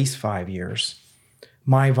for at least 5 years,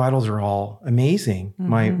 my vitals are all amazing.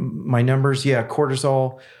 My numbers,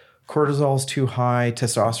 cortisol's too high,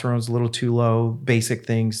 testosterone's a little too low, basic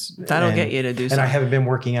things. That'll get you to do something. And I haven't been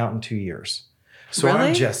working out in 2 years. So really?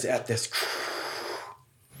 I'm just at this,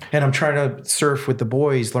 and I'm trying to surf with the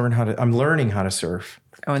boys, I'm learning how to surf.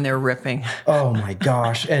 Oh, and they're ripping. Oh my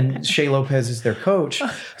gosh. And Shea Lopez is their coach.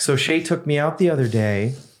 So Shea took me out the other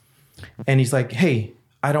day and he's like, hey,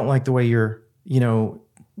 I don't like the way you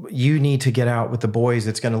need to get out with the boys.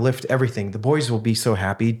 It's going to lift everything. The boys will be so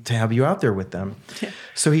happy to have you out there with them. Yeah.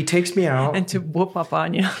 So he takes me out. And to whoop up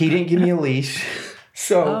on you. He didn't give me a leash.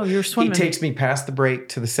 So you're swimming. He takes me past the break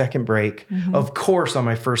to the second break. Of course, on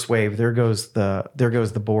my first wave, there goes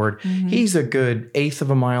the board. He's a good 1/8 of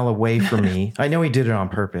a mile away from me. I know he did it on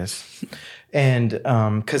purpose. And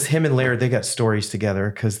because him and Laird, they got stories together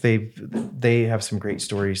because they have some great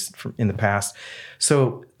stories in the past.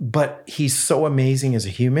 So, but he's so amazing as a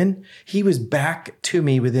human. He was back to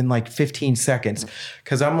me within like 15 seconds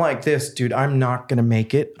because I'm like this, dude, I'm not going to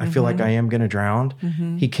make it. I feel like I am going to drown.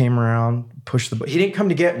 He came around, pushed the board. He didn't come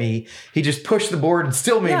to get me. He just pushed the board and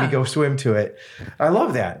still made me go swim to it. I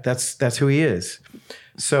love that. That's who he is.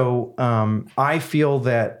 So I feel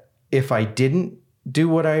that if I didn't do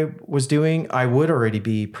what I was doing, I would already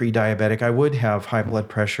be pre-diabetic. I would have high blood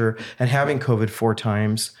pressure, and having COVID 4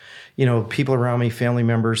 times, people around me, family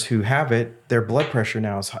members who have it, their blood pressure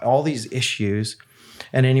now is high, all these issues.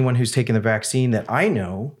 And anyone who's taken the vaccine that I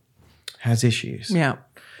know has issues. Yeah.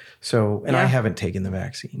 So, and I haven't taken the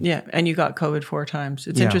vaccine. Yeah. And you got COVID 4 times.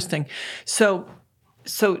 It's interesting. So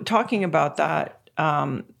talking about that,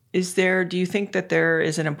 do you think that there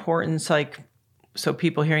is an importance, so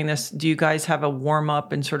people hearing this, do you guys have a warm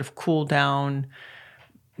up and sort of cool down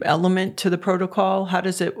element to the protocol? How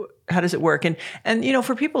does it work? And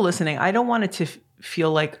for people listening, I don't want it to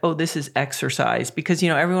feel like, oh, this is exercise, because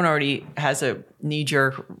everyone already has a knee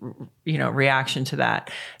jerk reaction to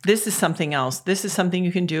that. This is something else. This is something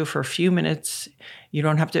you can do for a few minutes. You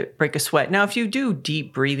don't have to break a sweat. Now, if you do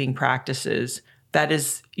deep breathing practices,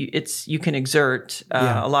 you can exert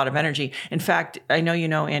a lot of energy. In fact, I know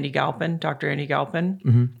Andy Galpin, Dr. Andy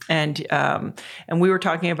Galpin, and we were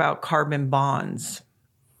talking about carbon bonds.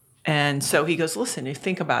 And so he goes, listen, you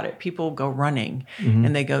think about it. People go running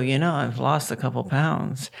and they go, I've lost a couple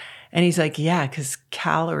pounds. And he's like, yeah, because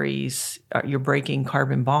calories, you're breaking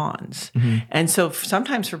carbon bonds. And so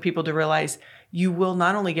sometimes for people to realize you will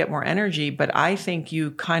not only get more energy, but I think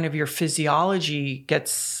you kind of, your physiology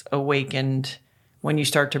gets awakened when you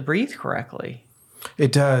start to breathe correctly.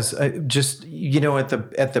 It does. Just, at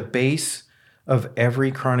the base of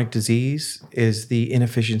every chronic disease is the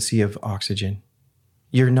inefficiency of oxygen.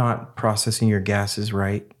 You're not processing your gases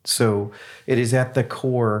right. So it is at the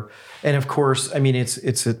core. And of course, I mean, it's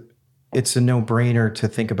a no-brainer to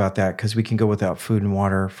think about that, because we can go without food and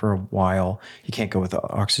water for a while. You can't go without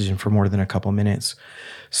oxygen for more than a couple minutes.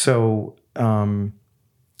 So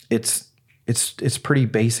it's pretty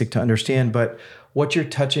basic to understand. But what you're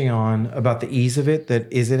touching on about the ease of it,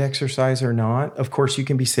 that is it exercise or not? Of course, you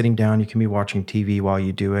can be sitting down, you can be watching TV while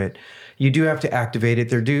you do it. You do have to activate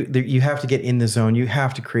it. You have to get in the zone. You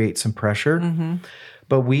have to create some pressure.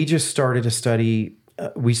 But we just started a study.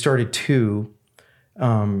 We started two.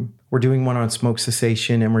 We're doing one on smoke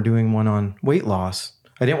cessation and we're doing one on weight loss.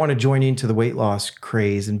 I didn't want to join into the weight loss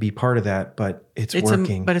craze and be part of that, but it's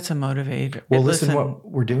working. But it's a motivator. Well, listen what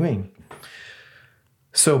we're doing.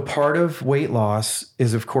 So part of weight loss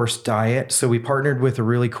is, of course, diet. So we partnered with a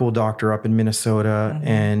really cool doctor up in Minnesota,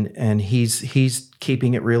 and he's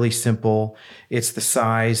keeping it really simple. It's the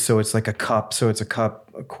size, so it's like a cup. So it's a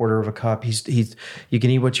quarter of a cup. You can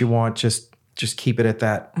eat what you want, just keep it at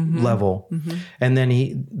that level. And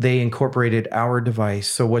then they incorporated our device.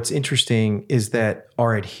 So what's interesting is that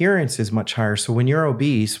our adherence is much higher. So when you're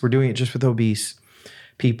obese, we're doing it just with obese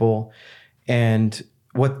people, and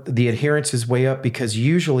what the adherence is way up, because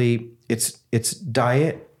usually it's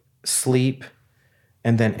diet, sleep,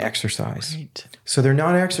 and then exercise. Right. So they're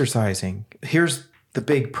not exercising. Here's the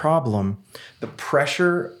big problem. The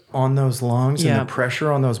pressure on those lungs and the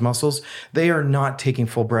pressure on those muscles, they are not taking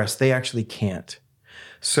full breaths. They actually can't.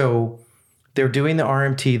 So they're doing the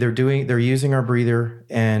RMT, they're using our breather,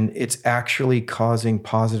 and it's actually causing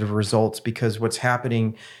positive results, because what's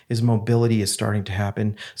happening is mobility is starting to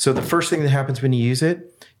happen. So the first thing that happens when you use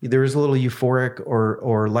it, there is a little euphoric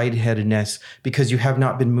or lightheadedness, because you have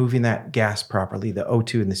not been moving that gas properly, the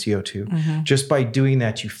O2 and the CO2. Just by doing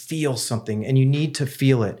that, you feel something, and you need to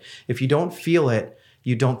feel it. If you don't feel it,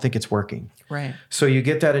 you don't think it's working. Right. So you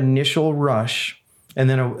get that initial rush, and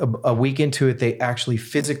then a week into it, they actually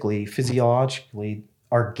physiologically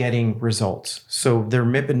are getting results. So their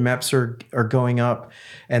MIP and MEPs are going up,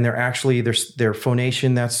 and they're actually, their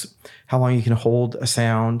phonation, that's how long you can hold a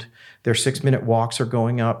sound. Their 6-minute walks are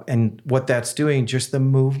going up. And what that's doing, just the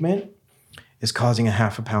movement, is causing a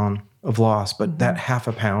half a pound of loss. But that half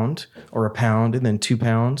a pound or a pound and then 2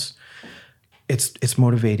 pounds, it's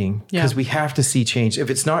motivating, because we have to see change. If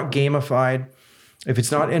it's not gamified, if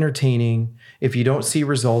it's not entertaining, if you don't see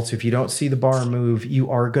results, if you don't see the bar move,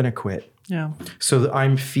 you are going to quit. Yeah. So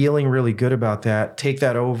I'm feeling really good about that. Take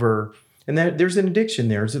that over. And there's an addiction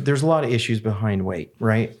there. There's a lot of issues behind weight,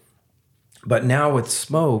 right? But now with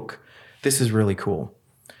smoke, this is really cool.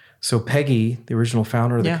 So Peggy, the original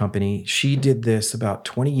founder of the company, she did this about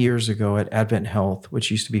 20 years ago at Advent Health,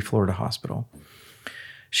 which used to be Florida Hospital.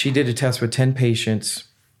 She did a test with 10 patients,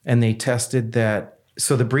 and they tested that.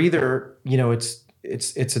 So the breather,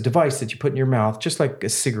 it's a device that you put in your mouth, just like a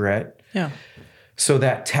cigarette. Yeah. So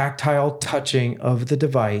that tactile touching of the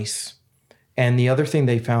device. And the other thing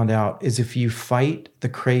they found out is if you fight the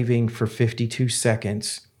craving for 52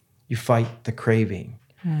 seconds, you fight the craving.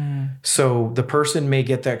 So the person may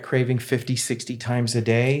get that craving 50, 60 times a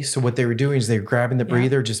day. So what they were doing is they were grabbing the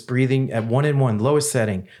breather, just breathing at 1 in 1, lowest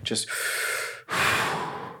setting, just...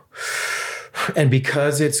 And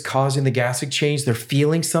because it's causing the gas exchange, they're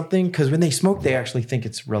feeling something. Because when they smoke, they actually think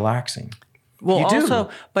it's relaxing. Well,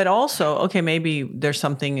 also, okay, maybe there's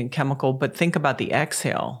something chemical, but think about the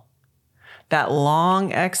exhale. That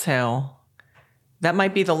long exhale, that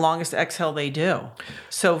might be the longest exhale they do.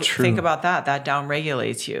 So think about that. That down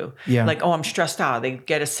regulates you. Yeah. Like, I'm stressed out. They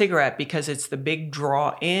get a cigarette because it's the big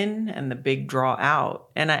draw in and the big draw out.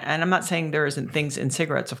 And I'm not saying there isn't things in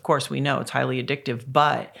cigarettes. Of course, we know it's highly addictive,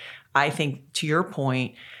 but I think, to your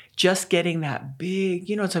point, just getting that big,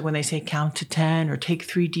 it's like when they say count to 10 or take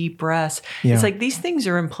 3 deep breaths. Yeah. It's like these things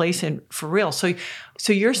are in place and for real. So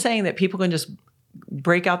you're saying that people can just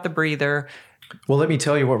break out the breather. Well, let me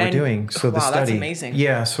tell you what we're doing. So the study, that's amazing.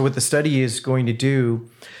 Yeah. So what the study is going to do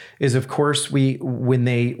is, of course, when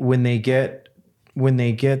they get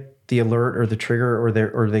the alert or the trigger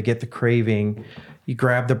or they get the craving, you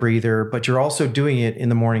grab the breather, but you're also doing it in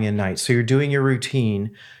the morning and night. So you're doing your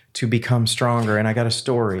routine to become stronger. And I got a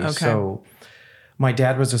story. Okay. So my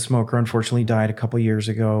dad was a smoker, unfortunately died a couple years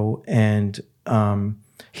ago. And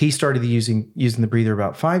He started using the breather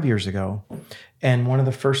about 5 years ago. And one of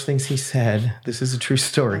the first things he said, this is a true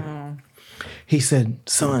story. He said,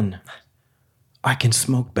 "Son, I can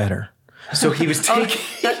smoke better." So he was taking.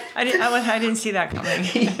 I didn't see that coming.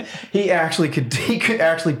 he could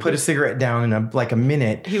actually put a cigarette down in a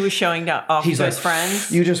minute. He was showing off to his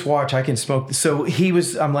friends. "You just watch, I can smoke." So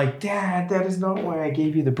I'm like, "Dad, that is not why I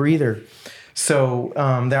gave you the breather." So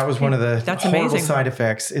that was one of the horrible side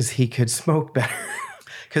effects, is he could smoke better.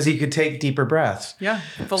 Because he could take deeper breaths. Yeah,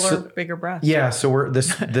 fuller, bigger breaths. Yeah, so we're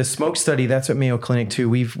the smoke study, that's at Mayo Clinic too.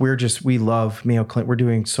 We love Mayo Clinic. We're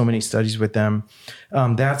doing so many studies with them.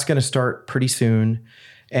 That's going to start pretty soon.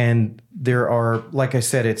 And there are, like I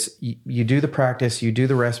said, it's you do the practice, you do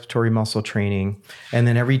the respiratory muscle training, and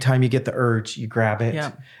then every time you get the urge, you grab it.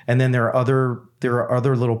 Yeah. And then there are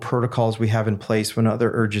other little protocols we have in place when other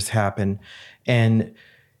urges happen. And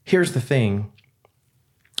here's the thing.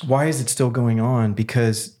 Why is it still going on?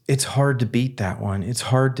 Because it's hard to beat that one. It's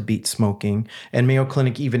hard to beat smoking. And Mayo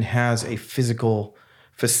Clinic even has a physical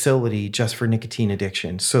facility just for nicotine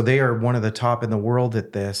addiction. So they are one of the top in the world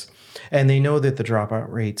at this. And they know that the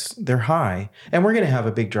dropout rates, they're high. And we're going to have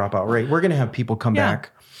a big dropout rate. We're going to have people come back.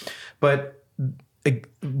 But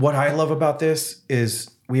what I love about this is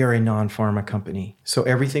we are a non-pharma company. So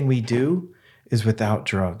everything we do is without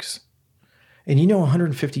drugs. And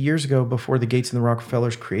 150 years ago, before the Gates and the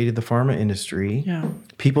Rockefellers created the pharma industry,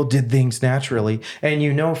 people did things naturally. And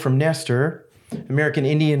from Nestler, American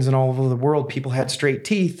Indians and all over the world, people had straight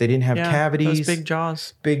teeth. They didn't have cavities. Those big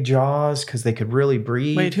jaws. Big jaws, because they could really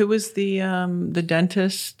breathe. Wait, who was the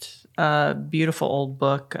dentist? Beautiful old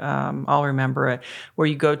book. I'll remember it, where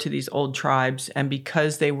you go to these old tribes, and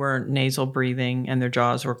because they were nasal breathing and their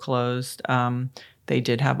jaws were closed, they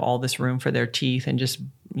did have all this room for their teeth, and just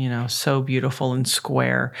so beautiful and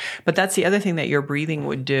square. But that's the other thing that your breathing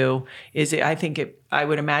would do, is I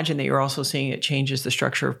would imagine that you're also seeing it changes the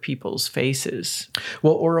structure of people's faces.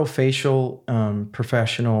 Well, orofacial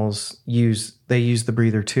professionals use the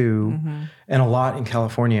breather too. Mm-hmm. And a lot in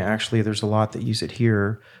California, actually, there's a lot that use it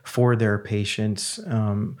here for their patients.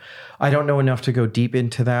 I don't know enough to go deep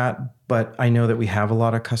into that, but I know that we have a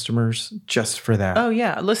lot of customers just for that. Oh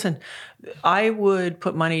yeah. Listen, I would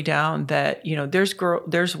put money down that,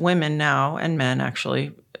 there's women now, and men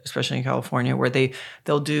actually, especially in California, where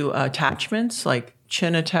they'll do attachments, like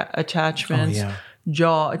chin attachments,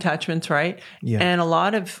 jaw attachments, right? Yeah. And a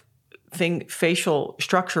lot of facial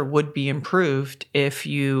structure would be improved if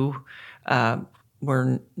you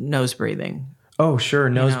were nose breathing. Oh, sure.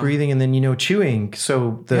 Nose breathing, and then, chewing.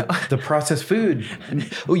 So the processed food.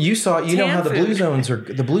 Oh, how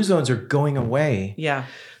the blue zones are going away. Yeah.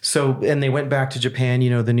 So, and they went back to Japan,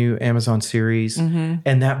 the new Amazon series,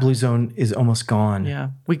 and that blue zone is almost gone. Yeah.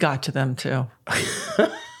 We got to them too.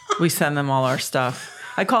 We send them all our stuff.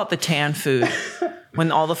 I call it the tan food.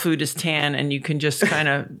 When all the food is tan and you can just kind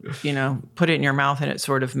of, put it in your mouth and it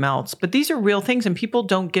sort of melts. But these are real things, and people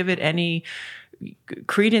don't give it any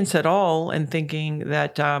credence at all, and thinking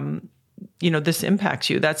that, this impacts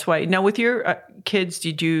you. That's why. Now with your kids,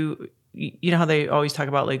 did you how they always talk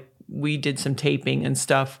about, like, we did some taping and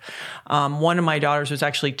stuff. One of my daughters was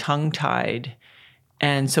actually tongue-tied.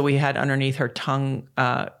 And so we had underneath her tongue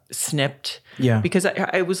snipped. Yeah. Because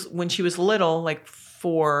I was, when she was little, like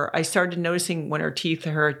 4, I started noticing when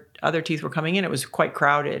her other teeth were coming in, it was quite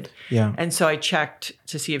crowded. Yeah. And so I checked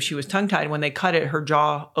to see if she was tongue-tied. When they cut it, her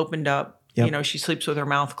jaw opened up. Yep. She sleeps with her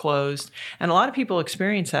mouth closed. And a lot of people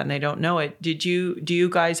experience that and they don't know it. Do you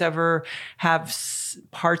guys ever have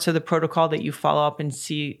parts of the protocol that you follow up and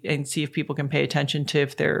see if people can pay attention to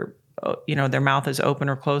if their mouth is open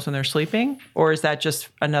or closed when they're sleeping? Or is that just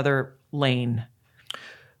another lane?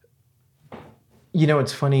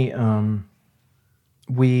 It's funny.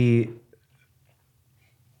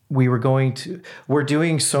 We're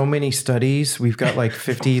doing so many studies. We've got like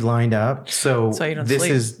 50 lined up. So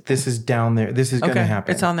this is down there. This is going to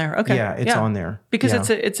happen. It's on there. Okay. Yeah, it's on there. Because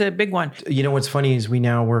it's a big one. What's funny is we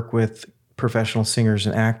now work with professional singers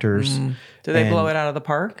and actors. Do they blow it out of the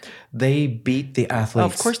park? They beat the athletes.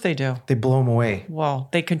 Oh, of course they do. They blow them away. Well,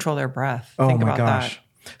 they control their breath. Oh, Think my about gosh. That.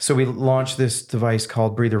 So we launched this device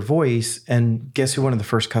called Breather Voice, and guess who one of the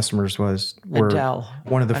first customers was? Adele.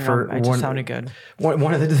 One of the first. It just sounded good.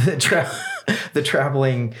 One of the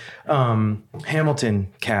traveling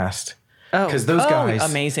Hamilton cast. Oh, because those guys,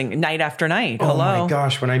 amazing, night after night. Oh Hello. My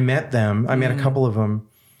gosh! When I met them, I met a couple of them.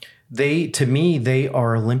 To me, they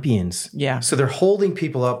are Olympians. Yeah. So they're holding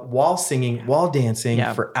people up while singing, while dancing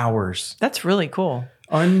for hours. That's really cool.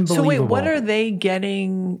 Unbelievable. So wait, what are they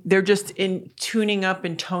getting? They're just tuning up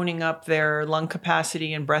and toning up their lung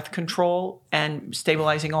capacity and breath control and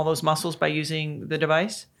stabilizing all those muscles by using the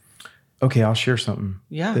device? Okay, I'll share something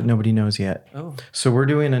that nobody knows yet. Oh. So we're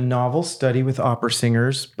doing a novel study with opera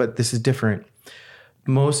singers, but this is different.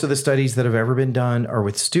 Most of the studies that have ever been done are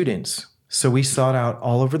with students. So we sought out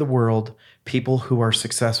all over the world people who are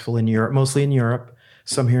successful in Europe, mostly in Europe,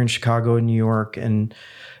 some here in Chicago and New York, and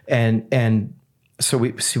so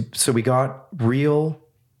we got real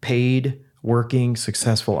paid working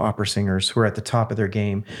successful opera singers who are at the top of their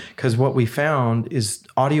game. Because what we found is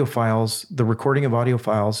audio files, the recording of audio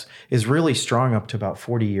files is really strong up to about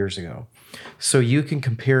 40 years ago. So you can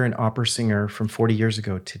compare an opera singer from 40 years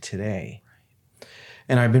ago to today.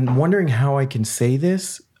 And I've been wondering how I can say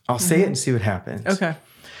this. I'll say it and see what happens. Okay.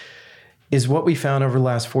 Is what we found over the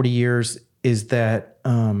last 40 years is that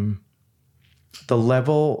the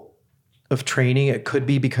level of training, it could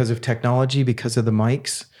be because of technology, because of the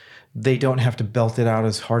mics, they don't have to belt it out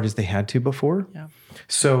as hard as they had to before. Yeah.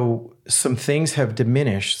 So some things have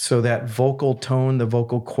diminished. So that vocal tone, the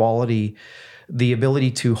vocal quality, the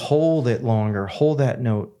ability to hold it longer, hold that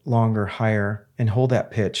note longer, higher, and hold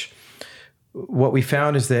that pitch. What we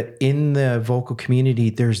found is that in the vocal community,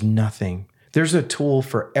 there's nothing. There's a tool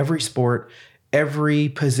for every sport, every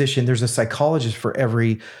position. There's a psychologist for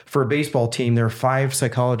a baseball team, there are 5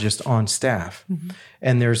 psychologists on staff.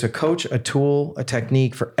 And there's a coach, a tool, a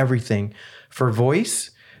technique for everything. For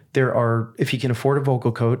voice, there are, if you can afford a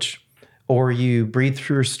vocal coach, or you breathe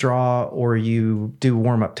through a straw, or you do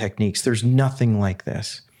warm-up techniques, there's nothing like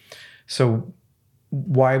this. So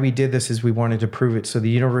why we did this is we wanted to prove it. So the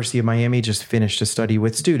University of Miami just finished a study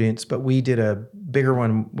with students, but we did a bigger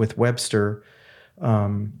one with Webster.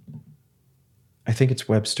 I think it's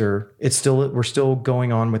Webster. We're still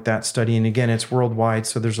going on with that study. And again, it's worldwide.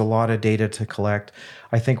 So there's a lot of data to collect.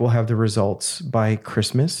 I think we'll have the results by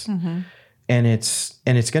Christmas. And it's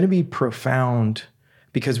going to be profound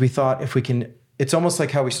because we thought if we can, it's almost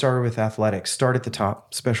like how we started with athletics, start at the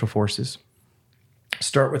top, special forces,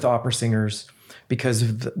 start with opera singers because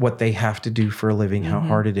of what they have to do for a living, how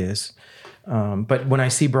hard it is. But when I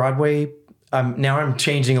see Broadway, now I'm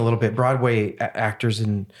changing a little bit. Broadway actors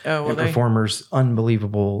and performers,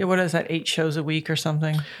 unbelievable. Yeah, what is that? 8 shows a week or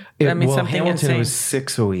something? Something Hamilton insane. Was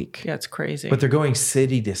 6 a week. Yeah, it's crazy. But they're going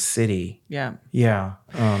city to city. Yeah. Yeah.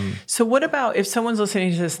 So what about if someone's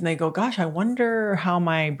listening to this and they go, gosh, I wonder how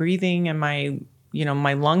my breathing and my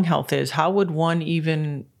lung health is. How would one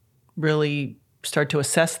even really start to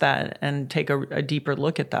assess that and take a deeper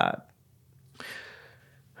look at that?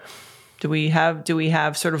 Do we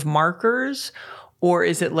have sort of markers, or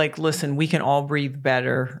is it like, listen, we can all breathe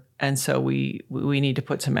better, and so we need to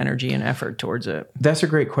put some energy and effort towards it? That's a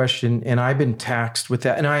great question, and I've been taxed with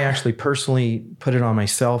that, and I actually personally put it on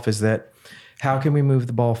myself, is that how can we move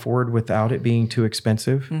the ball forward without it being too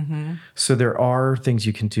expensive? So there are things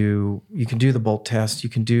you can do. You can do the Bolt test. You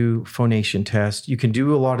can do phonation test. You can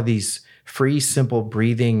do a lot of these free, simple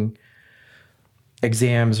breathing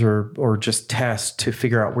exams or just tests to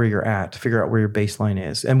figure out where you're at, to figure out where your baseline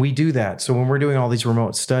is. And we do that. So when we're doing all these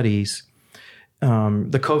remote studies,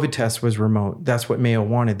 the COVID test was remote. That's what Mayo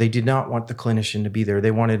wanted. They did not want the clinician to be there.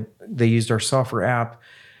 They used our software app,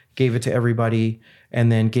 gave it to everybody,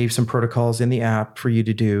 and then gave some protocols in the app for you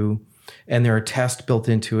to do. And there are tests built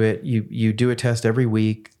into it. You do a test every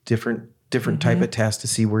week, different type of test to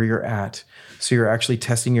see where you're at. So you're actually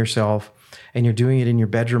testing yourself, and you're doing it in your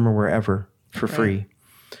bedroom or wherever for free.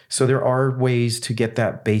 So there are ways to get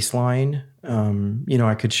that baseline.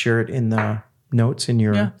 I could share it in the notes in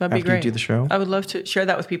your that'd be after great. You do the show. I would love to share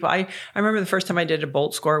that with people. I remember the first time I did a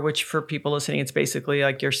Bolt score, which for people listening, it's basically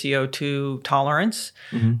like your CO2 tolerance.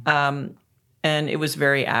 And it was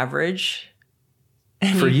very average.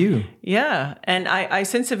 For you. Yeah. And I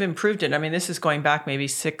since have improved it. I mean, this is going back maybe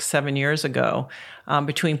 6-7 years ago.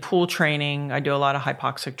 Between pool training, I do a lot of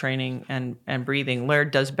hypoxic training and breathing.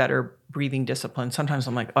 Laird does better breathing discipline. Sometimes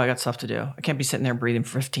I'm like, I got stuff to do. I can't be sitting there breathing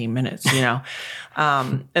for 15 minutes,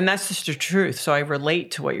 and that's just the truth. So I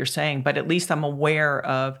relate to what you're saying, but at least I'm aware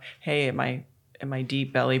of, hey, am I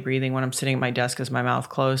deep belly breathing when I'm sitting at my desk? Is my mouth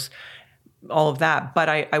closed? All of that. But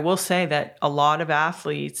I will say that a lot of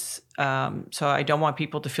athletes, so I don't want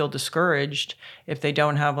people to feel discouraged if they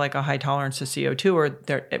don't have like a high tolerance to CO2 or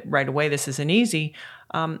they're right away, this isn't easy.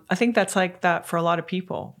 I think that's like that for a lot of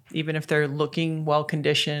people, even if they're looking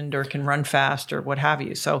well-conditioned or can run fast or what have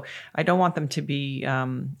you. So I don't want them to be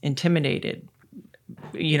intimidated,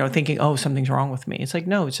 thinking, oh, something's wrong with me. It's like,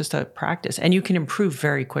 no, it's just a practice. And you can improve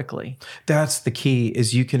very quickly. That's the key,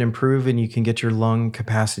 is you can improve and you can get your lung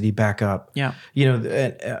capacity back up. Yeah.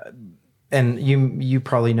 and you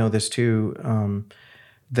probably know this too,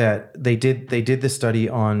 that they did the study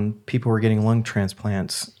on people who are getting lung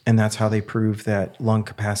transplants, and that's how they proved that lung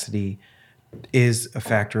capacity is a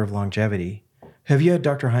factor of longevity. Have you had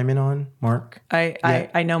Dr. Hyman on, Mark?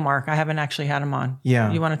 I know Mark. I haven't actually had him on.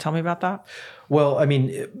 Yeah. You want to tell me about that? Well, I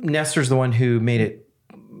mean, Nestler's the one who made it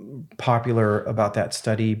popular about that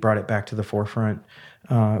study, brought it back to the forefront.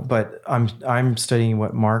 But I'm studying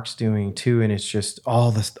what Mark's doing too, and it's just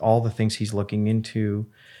all the things he's looking into,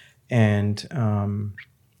 and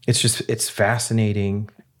it's fascinating.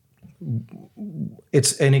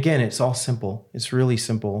 It's all simple. It's really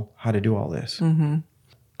simple how to do all this. Mm-hmm.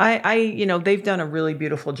 They've done a really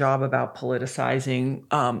beautiful job about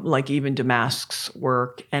politicizing, like even Damask's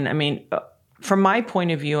work. And I mean, from my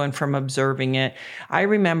point of view and from observing it, I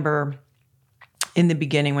remember in the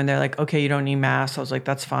beginning when they're like, okay, you don't need masks. I was like,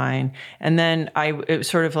 that's fine. And then it was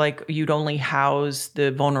sort of like, you'd only house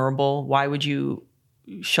the vulnerable. Why would you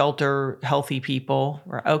shelter healthy people?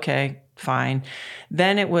 Okay, fine.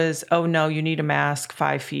 Then it was, oh no, you need a mask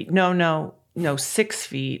 5 feet. No, 6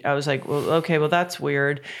 feet. I was like, well, okay, well, that's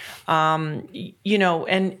weird. And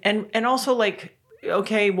also like,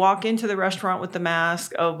 okay, walk into the restaurant with the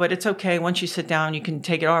mask. Oh, but it's okay. Once you sit down, you can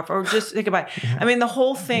take it off or just think about it. I mean, the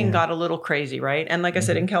whole thing got a little crazy, right? And like I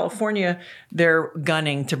said, in California, they're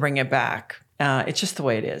gunning to bring it back. It's just the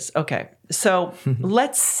way it is. Okay. So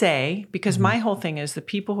let's say, because my whole thing is the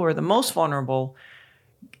people who are the most vulnerable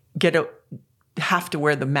have to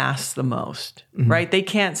wear the mask the most, right? They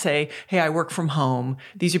can't say, hey, I work from home.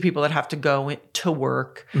 These are people that have to go to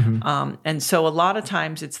work. And so a lot of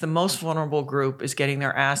times it's the most vulnerable group is getting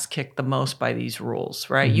their ass kicked the most by these rules,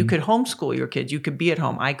 right? You could homeschool your kids. You could be at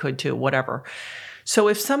home. I could too, whatever. So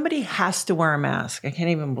if somebody has to wear a mask, I can't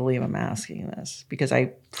even believe I'm asking this because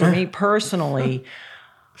for me personally,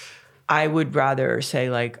 I would rather say,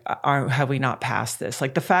 like, have we not passed this?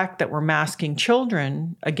 Like the fact that we're masking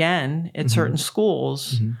children again at certain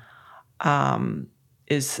schools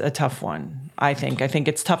is a tough one, I think. I think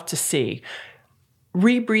it's tough to see.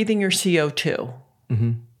 Rebreathing your CO2,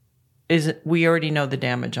 we already know the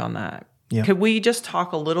damage on that. Yeah. Could we just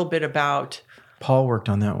talk a little bit about... Paul worked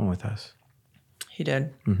on that one with us. He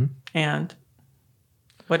did. And...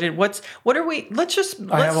 What are we?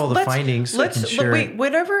 I have all the findings.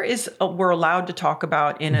 Whatever is we're allowed to talk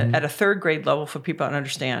about at a third grade level for people to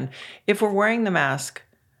understand. If we're wearing the mask,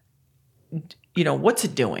 what's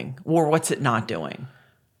it doing or what's it not doing?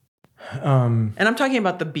 And I'm talking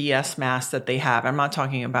about the BS mask that they have. I'm not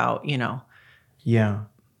talking about Yeah,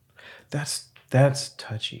 that's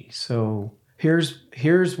touchy. So here's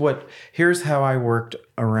how I worked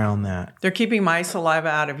around that. They're keeping my saliva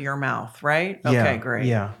out of your mouth, right? Okay, great.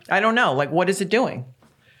 Yeah. I don't know. Like, what is it doing?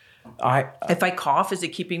 If I cough, is it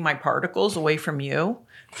keeping my particles away from you?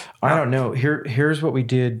 I don't know. Here's what we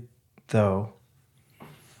did, though.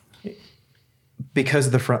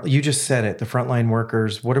 Because you just said it, the frontline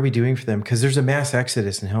workers, what are we doing for them? Because there's a mass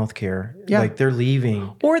exodus in healthcare. Yeah. Like, they're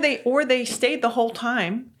leaving. Or they stayed the whole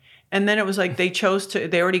time. And then it was like they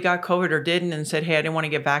already got COVID or didn't and said, hey, I didn't want to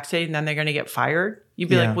get vaccinated, and then they're going to get fired. You'd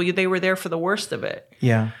be like, well, they were there for the worst of it.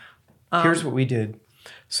 Yeah. Here's what we did.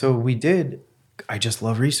 I just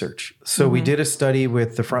love research. So we did a study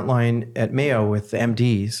with the frontline at Mayo with the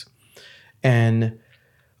MDs. And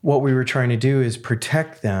what we were trying to do is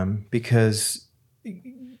protect them because,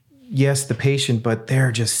 yes, the patient, but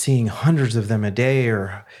they're just seeing hundreds of them a day,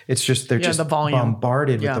 or it's just they're just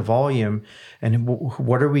bombarded with the volume. And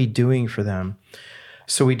what are we doing for them?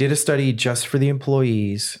 So we did a study just for the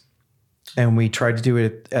employees, and we tried to do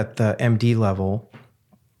it at the MD level,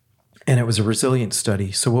 and it was a resilience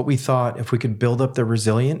study. So what we thought, if we could build up the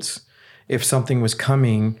resilience, if something was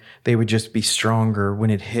coming, they would just be stronger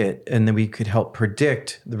when it hit, and then we could help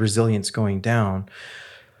predict the resilience going down.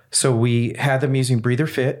 So we had them using Breather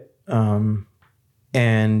Fit,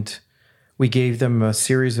 and we gave them a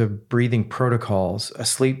series of breathing protocols, a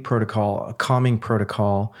sleep protocol, a calming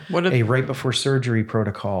protocol, a right before surgery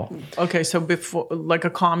protocol. Okay, so before, like a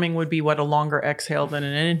calming would be what, a longer exhale than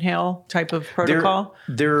an inhale type of protocol?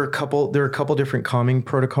 There are a couple different calming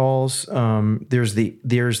protocols. There's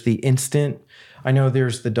the instant. I know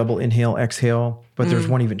there's the double inhale exhale, but there's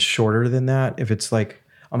one even shorter than that. If it's like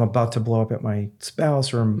I'm about to blow up at my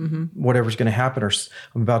spouse or whatever's going to happen, or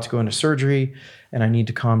I'm about to go into surgery and I need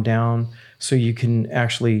to calm down. So you can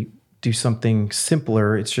actually do something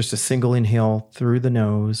simpler. It's just a single inhale through the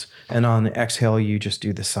nose, and on the exhale, you just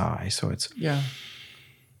do the sigh. So it's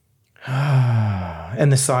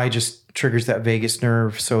and the sigh just triggers that vagus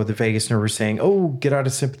nerve. So the vagus nerve is saying, oh, get out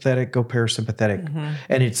of sympathetic, go parasympathetic.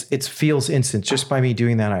 And it feels instant. Just by me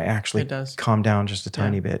doing that, I actually calm down just a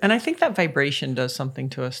tiny bit. And I think that vibration does something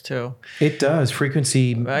to us too. It does.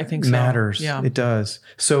 Frequency I think so. matters. Yeah. It does.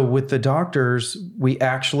 So with the doctors, we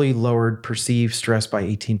actually lowered perceived stress by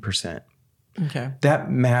 18%. Okay.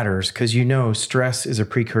 That matters because stress is a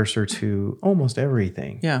precursor to almost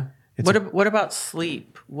everything. Yeah. What about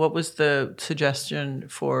sleep? What was the suggestion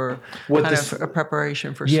for a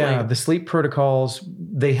preparation for sleep? Yeah, the sleep protocols,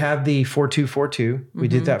 they had the 4242. We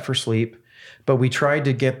did that for sleep. But we tried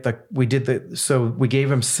to so we gave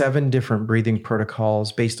them 7 different breathing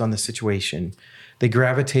protocols based on the situation. They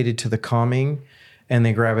gravitated to the calming and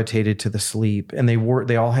they gravitated to the sleep. And they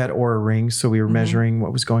all had aura rings. So we were measuring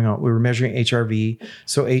what was going on. We were measuring HRV.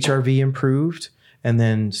 So HRV improved and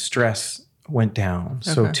then stress went down.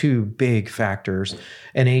 Okay. So 2 big factors.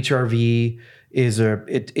 And HRV is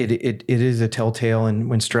it is a telltale and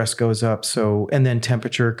when stress goes up. So, and then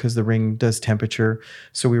temperature, because the ring does temperature.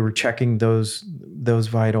 So we were checking those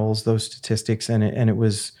vitals, those statistics, and it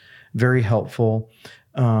was very helpful.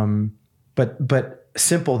 But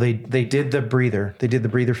simple, they did the breather. They did the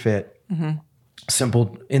breather fit.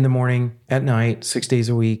 Simple in the morning, at night, 6 days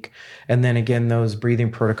a week. And then again, those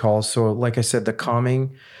breathing protocols. So like I said, the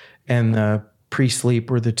calming and the pre-sleep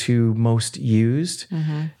were the 2 most used.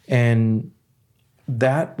 And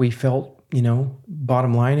that we felt,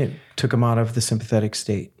 bottom line, it took them out of the sympathetic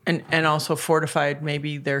state. And also fortified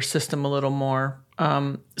maybe their system a little more.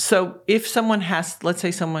 So if someone let's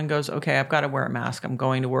say someone goes, okay, I've got to wear a mask. I'm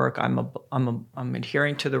going to work. I'm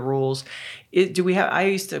adhering to the rules. I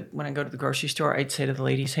used to, when I go to the grocery store, I'd say to the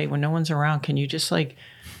ladies, hey, when no one's around, can you just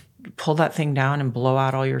pull that thing down and blow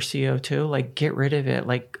out all your CO2, get rid of it.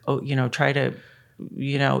 Try to,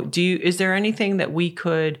 is there anything that we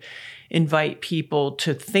could invite people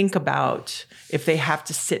to think about if they have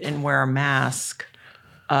to sit and wear a mask,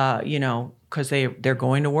 because they're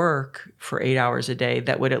going to work for 8 hours a day,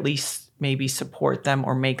 that would at least maybe support them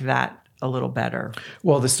or make that a little better?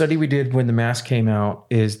 Well, the study we did when the mask came out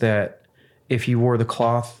is that if you wore the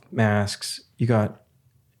cloth masks, if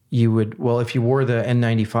you wore the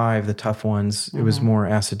N95, the tough ones, it was more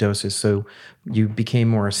acidosis. So you became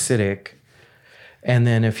more acidic. And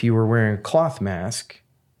then if you were wearing a cloth mask,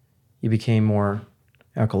 you became more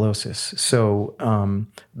alkalosis. So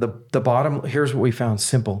the bottom, here's what we found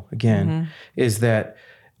simple again, is that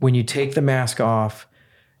when you take the mask off,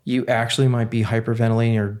 you actually might be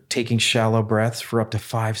hyperventilating or taking shallow breaths for up to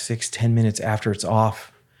 5, 6, 10 minutes after it's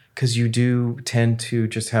off. Because you do tend to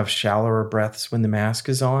just have shallower breaths when the mask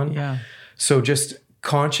is on. Yeah. So just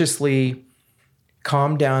consciously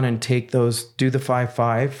calm down and take those, do the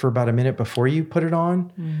 5-5 for about a minute before you put it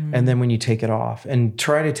on. And then when you take it off, and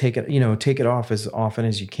try to take it off as often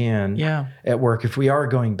as you can at work, if we are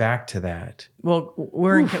going back to that. Well,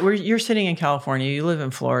 you're sitting in California, you live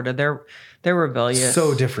in Florida. They're rebellious.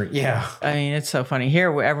 So different. Yeah. I mean, it's so funny.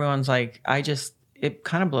 Here, where everyone's like, it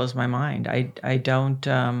kind of blows my mind. I don't.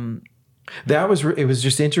 It was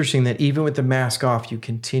just interesting that even with the mask off, you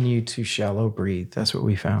continue to shallow breathe. That's what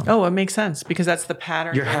we found. Oh, it makes sense because that's the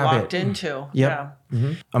pattern you're locked into. Yep.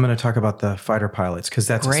 Yeah. I'm going to talk about the fighter pilots because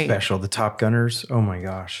that's special. The Top Gunners. Oh my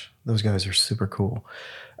gosh, those guys are super cool.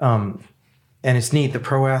 And it's neat. The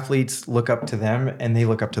pro athletes look up to them, and they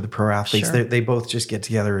look up to the pro athletes. Sure. They both just get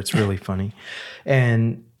together. It's really funny.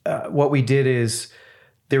 And what we did is,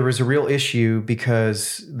 there was a real issue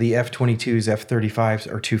because the F-22s, F-35s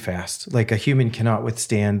are too fast. Like a human cannot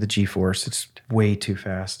withstand the G-force. It's way too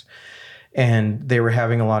fast. And they were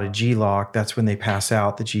having a lot of G-lock. That's when they pass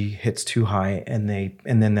out. The G hits too high, and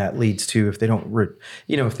then that leads to, if they don't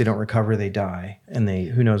recover, they die. And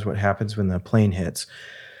who knows what happens when the plane hits.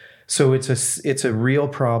 So it's a real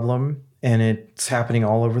problem, and it's happening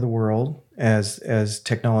all over the world as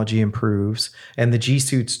technology improves, and the G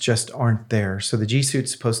suits just aren't there. So the G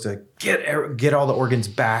suit's supposed to get all the organs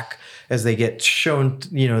back as they get shown.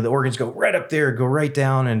 The organs go right up there, go right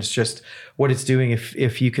down, and it's just what it's doing.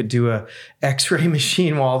 If you could do a X-ray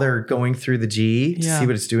machine while they're going through the G to see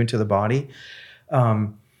what it's doing to the body.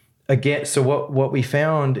 Again, so what we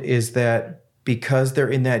found is that, because they're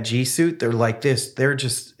in that G suit, they're like this. They're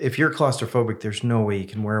just, if you're claustrophobic, there's no way you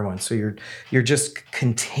can wear one. So you're just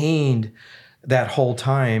contained that whole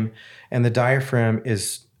time, and the diaphragm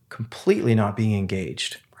is completely not being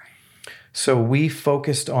engaged. Right. So we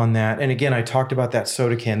focused on that. And again, I talked about that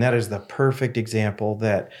soda can. That is the perfect example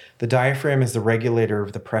that the diaphragm is the regulator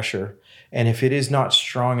of the pressure. And if it is not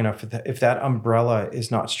strong enough, if that umbrella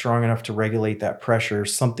is not strong enough to regulate that pressure,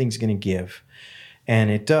 something's going to give.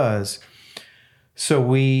 And it does. So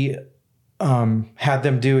we had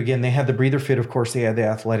them do, again, they had the breather fit, of course, they had the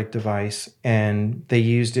athletic device, and they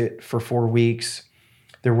used it for 4 weeks.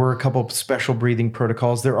 There were a couple of special breathing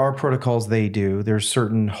protocols. There are protocols they do. There's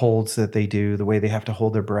certain holds that they do, the way they have to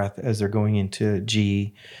hold their breath as they're going into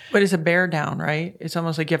G. But it's a bear down, right? It's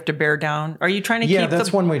almost like you have to bear down. Are you trying to keep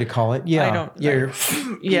that's one way to call it. Yeah. I don't.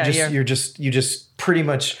 You're just pretty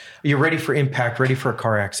much, you're ready for impact, ready for a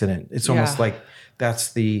car accident. It's almost like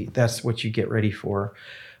that's what you get ready for.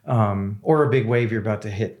 Or a big wave you're about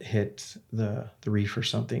to hit the reef or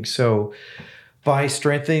something. So by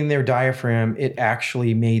strengthening their diaphragm, it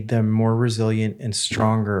actually made them more resilient and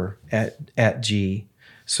stronger at G.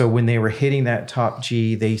 So when they were hitting that top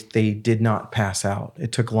G, they did not pass out.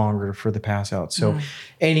 It took longer for the pass out. So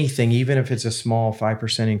anything, even if it's a small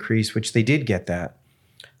 5% increase, which they did get that,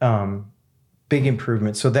 big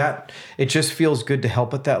improvement. So that it just feels good to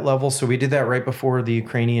help at that level. So we did that right before the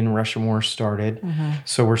Ukrainian-Russian war started.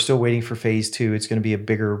 So we're still waiting for phase 2. It's going to be a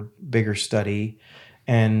bigger study.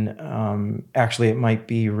 And actually, it might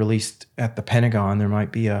be released at the Pentagon. There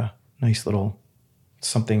might be a nice little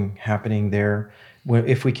something happening there.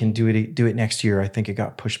 If we can do it next year. I think it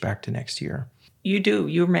got pushed back to next year.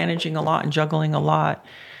 You're managing a lot and juggling a lot.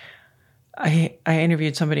 I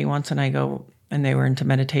interviewed somebody once, and they were into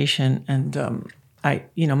meditation, and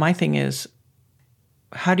my thing is,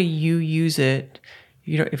 how do you use it?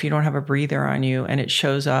 If you don't have a breather on you and it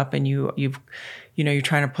shows up, and you're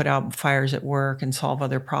trying to put out fires at work and solve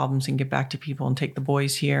other problems and get back to people and take the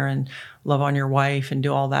boys here and love on your wife and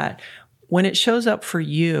do all that. When it shows up for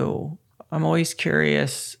you, I'm always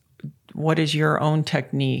curious, what is your own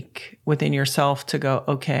technique within yourself to go,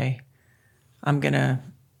 okay, I'm going to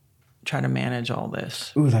try to manage all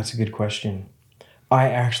this? Ooh, that's a good question. I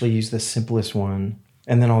actually use the simplest one,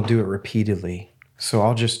 and then I'll do it repeatedly. So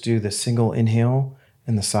I'll just do the single inhale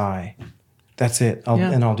and the sigh. That's it.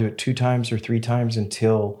 And I'll do it 2 times or 3 times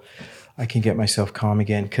until I can get myself calm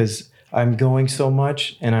again. Because I'm going so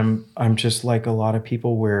much, and I'm just like a lot of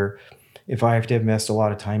people where if I have to invest a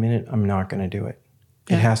lot of time in it, I'm not going to do it.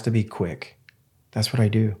 It has to be quick. That's what I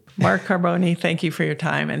do. Mark Carbone, thank you for your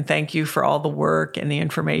time, and thank you for all the work and the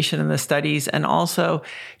information and the studies, and also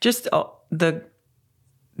just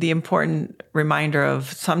the important reminder of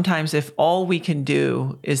sometimes if all we can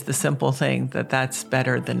do is the simple thing, that's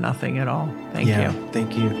better than nothing at all. Thank you.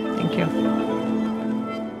 Thank you. Thank you.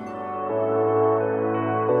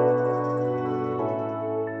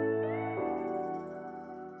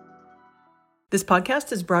 This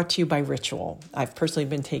podcast is brought to you by Ritual. I've personally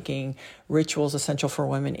been taking Ritual's Essential for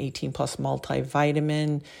Women 18 Plus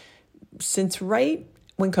multivitamin since right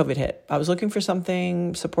when COVID hit. I was looking for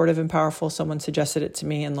something supportive and powerful. Someone suggested it to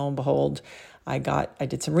me, and lo and behold, I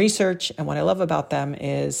did some research. And what I love about them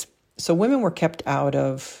is, so women were kept out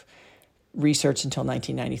of research until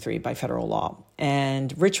 1993 by federal law.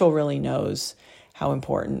 And Ritual really knows how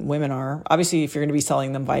important women are. Obviously, if you're going to be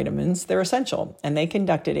selling them vitamins, they're essential. And they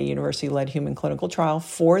conducted a university-led human clinical trial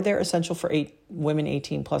for their Essential for Women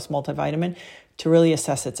 18 Plus multivitamin to really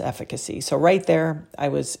assess its efficacy. So right there, I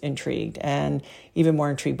was intrigued, and even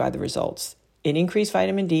more intrigued by the results. It increased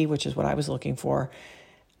vitamin D, which is what I was looking for,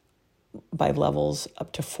 by levels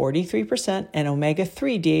up to 43%, and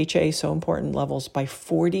omega-3 DHA, so important, levels by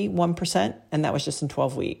 41%, and that was just in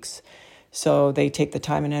 12 weeks. So they take the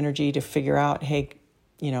time and energy to figure out, hey,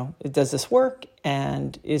 does this work?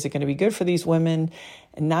 And is it going to be good for these women?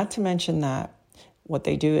 And not to mention that what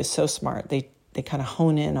they do is so smart. They kind of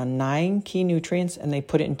hone in on 9 key nutrients, and they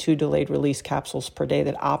put it in 2 delayed release capsules per day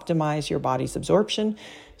that optimize your body's absorption.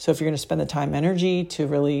 So if you're going to spend the time and energy to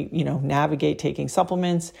really, navigate taking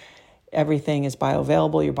supplements, everything is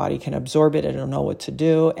bioavailable. Your body can absorb it. It'll know what to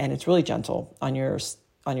do. And it's really gentle on your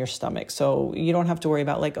stomach. So you don't have to worry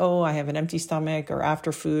about I have an empty stomach, or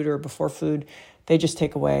after food or before food. They just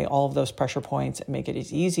take away all of those pressure points and make it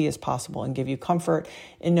as easy as possible and give you comfort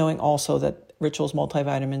in knowing also that Ritual's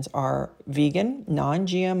multivitamins are vegan,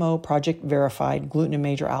 non-GMO, project verified, gluten and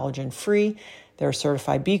major allergen free. They're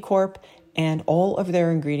certified B Corp, and all of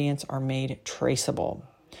their ingredients are made traceable.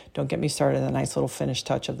 Don't get me started on the nice little finish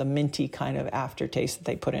touch of the minty kind of aftertaste that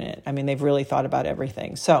they put in it. I mean, they've really thought about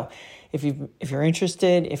everything. So if you're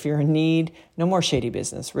interested, if you're in need, no more shady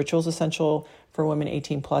business. Ritual's Essential for Women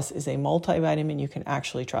 18 Plus is a multivitamin you can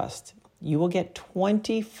actually trust. You will get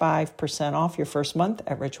 25% off your first month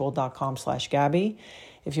at ritual.com/Gabby.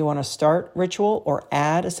 If you want to start Ritual or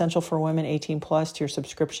add Essential for Women 18 Plus to your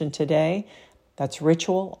subscription today, that's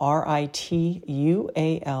Ritual,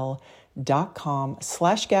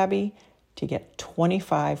 RITUAL.com/Gabby to get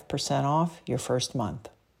 25% off your first month.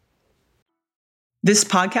 This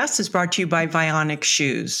podcast is brought to you by Vionic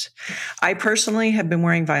Shoes. I personally have been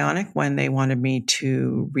wearing Vionic when they wanted me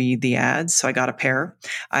to read the ads, so I got a pair.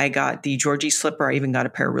 I got the Georgie slipper. I even got a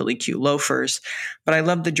pair of really cute loafers, but I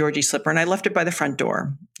love the Georgie slipper, and I left it by the front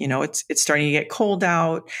door. You know, it's starting to get cold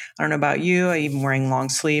out. I don't know about you. I'm even wearing long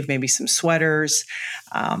sleeve, maybe some sweaters.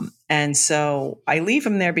 And so I leave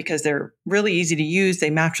them there because they're really easy to use.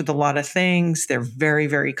 They match with a lot of things. They're very,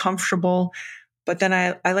 very comfortable. But then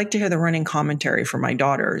I like to hear the running commentary from my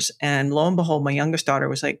daughters. And lo and behold, my youngest daughter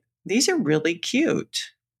was like, these are really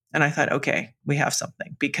cute. And I thought, okay, we have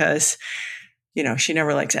something because, you know, she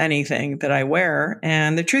never likes anything that I wear.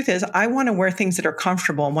 And the truth is, I want to wear things that are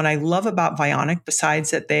comfortable. And what I love about Vionic, besides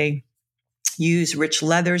that they use rich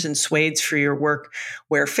leathers and suedes for your work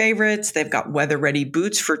wear favorites. They've got weather ready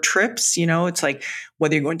boots for trips. You know, it's like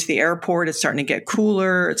whether you're going to the airport, it's starting to get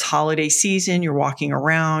cooler. It's holiday season. You're walking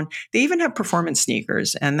around. They even have performance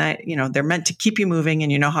sneakers and that, you know, they're meant to keep you moving.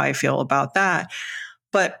 And you know how I feel about that.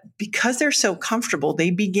 But because they're so comfortable,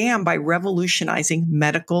 they began by revolutionizing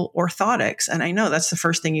medical orthotics. And I know that's the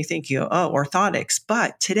first thing you think, orthotics.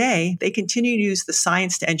 But today, they continue to use the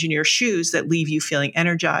science to engineer shoes that leave you feeling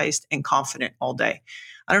energized and confident all day.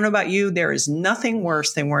 I don't know about you, there is nothing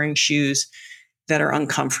worse than wearing shoes that are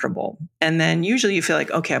uncomfortable. And then usually you feel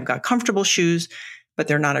like, okay, I've got comfortable shoes, but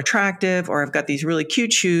they're not attractive, or I've got these really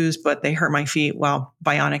cute shoes, but they hurt my feet. Well,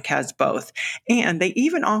 Vionic has both. And they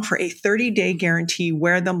even offer a 30-day guarantee,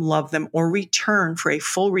 wear them, love them, or return for a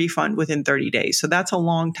full refund within 30 days. So that's a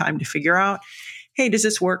long time to figure out, hey, does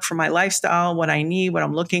this work for my lifestyle, what I need, what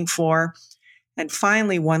I'm looking for? And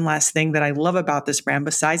finally, one last thing that I love about this brand,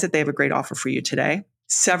 besides that they have a great offer for you today.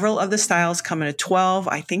 Several of the styles come in a 12.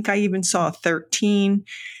 I think I even saw a 13,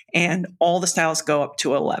 and all the styles go up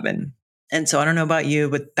to 11. And so I don't know about you,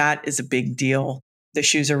 but that is a big deal. The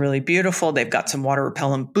shoes are really beautiful. They've got some water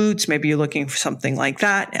repellent boots. Maybe you're looking for something like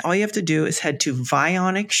that. All you have to do is head to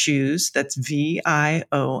Vionic Shoes. That's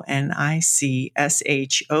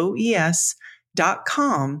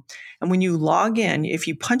VIONICSHOES.com. And when you log in, if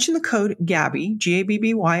you punch in the code GABBY,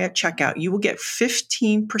 GABBY at checkout, you will get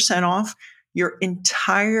 15% off your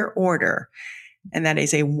entire order. And that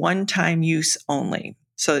is a one-time use only.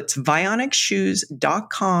 So it's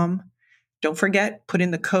VionicShoes.com. Don't forget, put in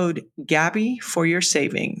the code GABBY for your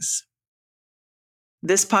savings.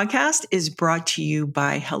 This podcast is brought to you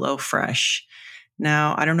by HelloFresh.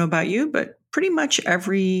 Now, I don't know about you, but pretty much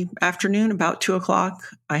every afternoon about 2:00,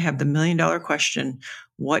 I have the $1 million question,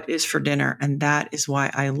 what is for dinner? And that is why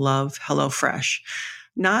I love HelloFresh.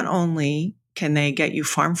 Not only can they get you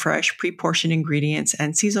farm fresh, pre-portioned ingredients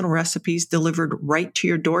and seasonal recipes delivered right to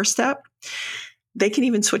your doorstep, they can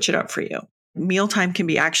even switch it up for you. Mealtime can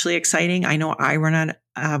be actually exciting. I know I run out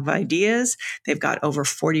of ideas. They've got over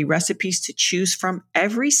 40 recipes to choose from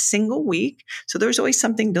every single week. So there's always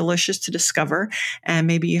something delicious to discover. And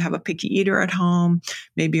maybe you have a picky eater at home.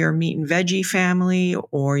 Maybe you're a meat and veggie family,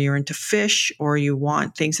 or you're into fish, or you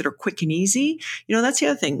want things that are quick and easy. You know, that's the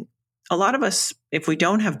other thing. A lot of us, if we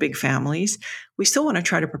don't have big families, we still want to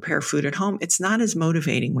try to prepare food at home. It's not as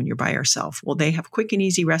motivating when you're by yourself. Well, they have quick and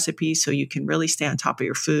easy recipes so you can really stay on top of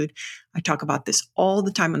your food. I talk about this all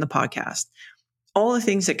the time on the podcast. All the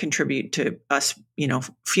things that contribute to us, you know,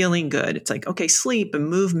 feeling good. It's like, okay, sleep and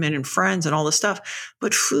movement and friends and all this stuff.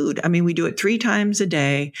 But food, I mean, we do it 3 times a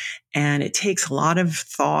day and it takes a lot of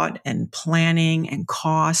thought and planning and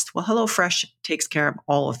cost. Well, HelloFresh takes care of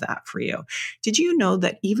all of that for you. Did you know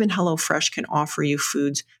that even HelloFresh can offer you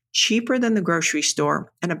foods cheaper than the grocery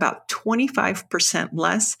store and about 25%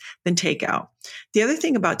 less than takeout? The other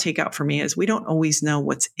thing about takeout for me is we don't always know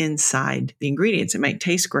what's inside the ingredients. It might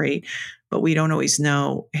taste great, but we don't always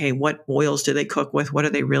know, hey, what oils do they cook with? What are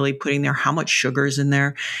they really putting there? How much sugar is in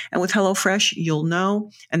there? And with HelloFresh, you'll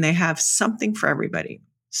know, and they have something for everybody.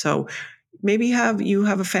 So maybe you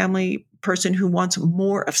have a family person who wants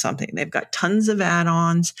more of something. They've got tons of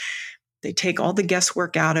add-ons. They take all the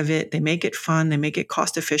guesswork out of it. They make it fun. They make it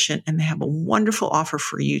cost efficient, and they have a wonderful offer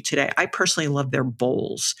for you today. I personally love their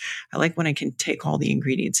bowls. I like when I can take all the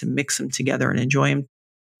ingredients and mix them together and enjoy them.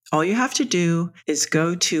 All you have to do is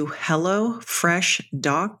go to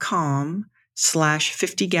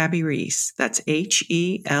hellofresh.com/50GabbyReese. That's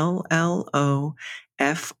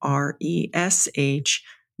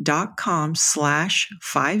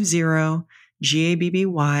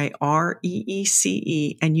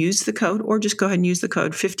and use the code, or just go ahead and use the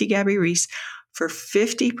code 50GabbyReese for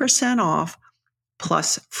 50% off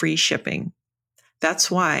plus free shipping.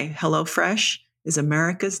 That's why HelloFresh is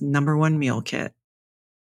America's #1 meal kit.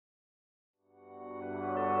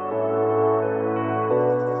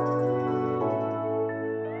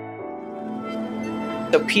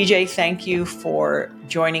 So PJ, thank you for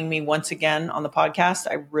joining me once again on the podcast.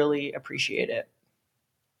 I really appreciate it.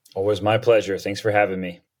 Always my pleasure. Thanks for having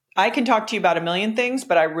me. I can talk to you about a million things,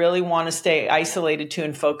 but I really want to stay isolated to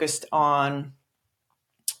and focused on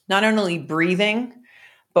not only breathing,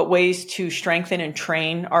 but ways to strengthen and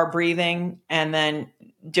train our breathing, and then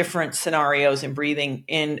different scenarios in breathing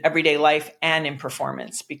in everyday life and in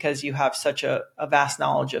performance, because you have such a vast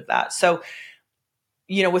knowledge of that. So,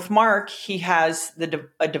 with Mark, he has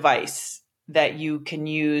a device that you can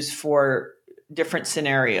use for different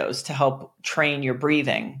scenarios to help train your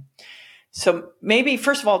breathing. So maybe,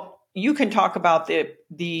 first of all, you can talk about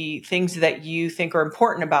the things that you think are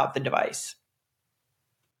important about the device.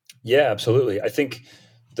 Yeah, absolutely. I think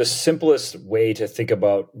the simplest way to think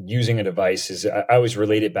about using a device is I always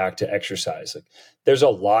relate it back to exercise. Like, there's a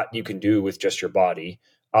lot you can do with just your body.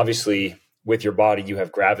 Obviously, with your body, you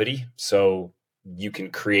have gravity. So you can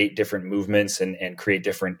create different movements and create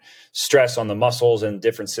different stress on the muscles and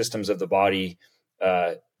different systems of the body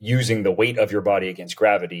using the weight of your body against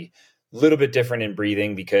gravity. A little bit different in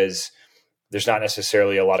breathing because there's not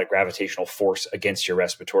necessarily a lot of gravitational force against your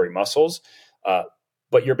respiratory muscles.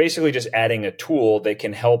 But you're basically just adding a tool that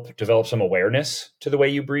can help develop some awareness to the way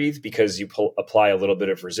you breathe, because you apply a little bit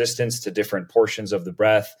of resistance to different portions of the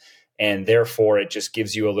breath. And therefore, it just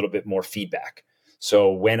gives you a little bit more feedback.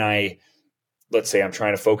 So when let's say I'm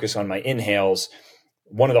trying to focus on my inhales,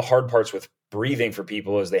 one of the hard parts with breathing for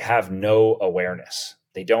people is they have no awareness.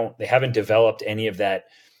 They haven't developed any of that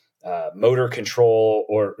motor control,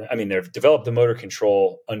 they've developed the motor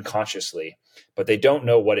control unconsciously, but they don't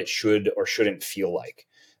know what it should or shouldn't feel like.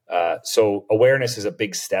 So awareness is a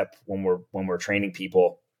big step when we're training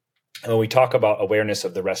people. And when we talk about awareness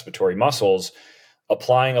of the respiratory muscles,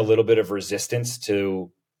 applying a little bit of resistance to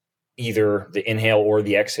either the inhale or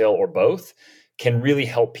the exhale or both can really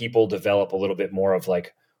help people develop a little bit more of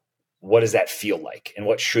like, what does that feel like? And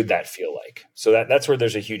what should that feel like? So that's where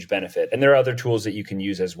there's a huge benefit. And there are other tools that you can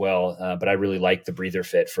use as well. But I really like the Breather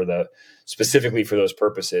Fit specifically for those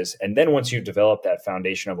purposes. And then once you develop that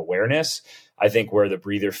foundation of awareness, I think where the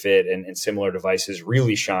Breather Fit and similar devices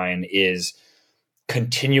really shine is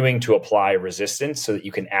continuing to apply resistance so that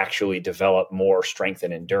you can actually develop more strength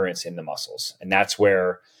and endurance in the muscles. And that's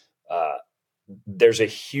where there's a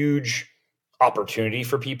huge opportunity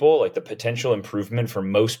for people. Like, the potential improvement for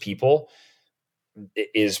most people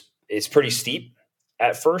is pretty steep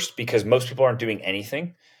at first, because most people aren't doing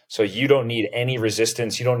anything. So you don't need any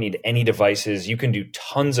resistance. You don't need any devices. You can do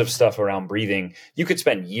tons of stuff around breathing. You could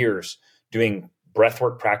spend years doing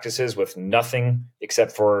breathwork practices with nothing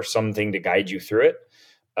except for something to guide you through it,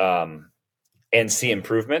 and see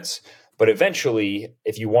improvements. But eventually,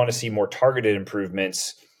 if you want to see more targeted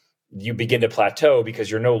improvements, you begin to plateau because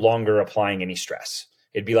you're no longer applying any stress.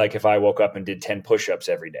 It'd be like if I woke up and did 10 push-ups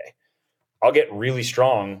every day. I'll get really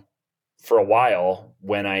strong for a while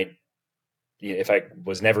if I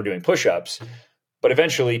was never doing push-ups, but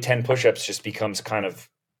eventually 10 push-ups just becomes kind of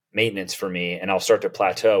maintenance for me, and I'll start to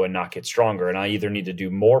plateau and not get stronger. And I either need to do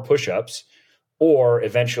more push-ups, or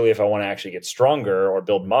eventually, if I want to actually get stronger or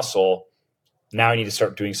build muscle, now I need to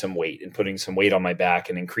start doing some weight and putting some weight on my back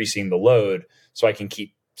and increasing the load so I can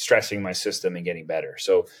keep stressing my system and getting better.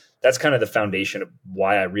 So that's kind of the foundation of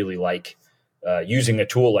why I really like using a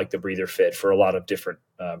tool like the Breather Fit for a lot of different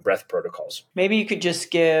breath protocols. Maybe you could just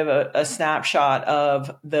give a snapshot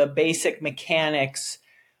of the basic mechanics,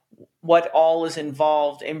 what all is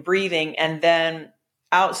involved in breathing, and then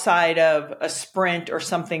outside of a sprint or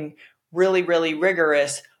something really, really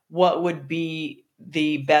rigorous, what would be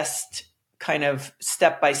the best kind of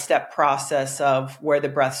step-by-step process of where the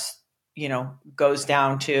breath, goes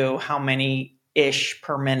down to how many ish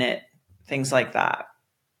per minute, things like that.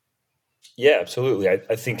 Yeah, absolutely.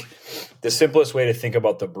 I think the simplest way to think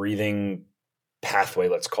about the breathing pathway,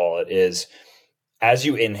 let's call it, is as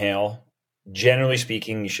you inhale, generally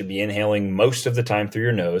speaking, you should be inhaling most of the time through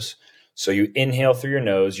your nose. So you inhale through your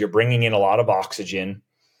nose, you're bringing in a lot of oxygen.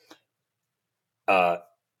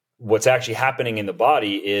 What's actually happening in the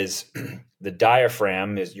body is the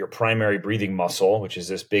diaphragm is your primary breathing muscle, which is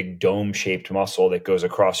this big dome-shaped muscle that goes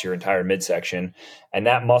across your entire midsection. And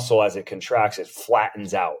that muscle, as it contracts, it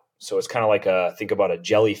flattens out. So it's kind of like think about a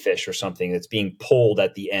jellyfish or something that's being pulled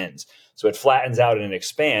at the ends. So it flattens out and it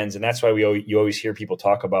expands. And that's why you always hear people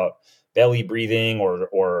talk about belly breathing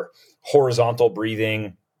or horizontal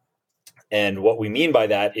breathing. And what we mean by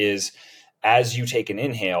that is, as you take an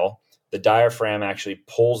inhale, the diaphragm actually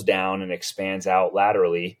pulls down and expands out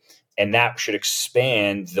laterally, and that should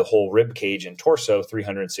expand the whole rib cage and torso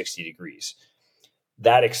 360 degrees.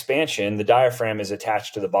 That expansion, the diaphragm is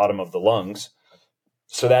attached to the bottom of the lungs.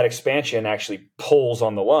 So that expansion actually pulls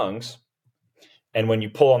on the lungs. And when you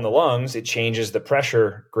pull on the lungs, it changes the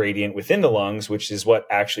pressure gradient within the lungs, which is what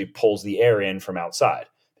actually pulls the air in from outside,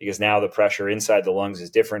 because now the pressure inside the lungs is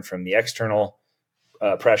different from the external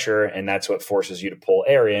pressure. And that's what forces you to pull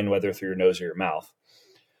air in, whether through your nose or your mouth.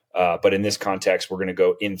 But in this context, we're going to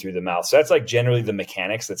go in through the mouth. So that's like generally the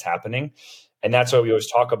mechanics that's happening. And that's what we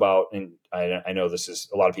always talk about. And I know this is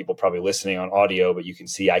a lot of people probably listening on audio, but you can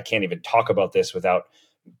see I can't even talk about this without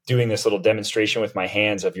doing this little demonstration with my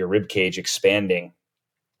hands of your rib cage expanding.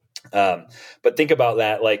 But think about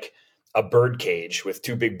that like a bird cage with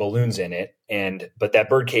two big balloons in it. But that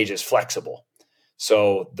bird cage is flexible.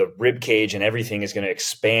 So the rib cage and everything is going to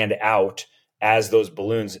expand out as those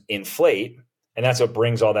balloons inflate. And that's what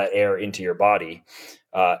brings all that air into your body.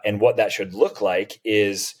 And what that should look like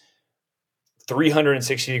is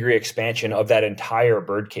 360-degree expansion of that entire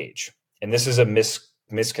bird cage. And this is a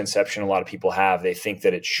misconception a lot of people have. They think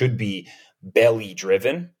that it should be belly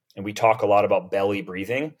driven. And we talk a lot about belly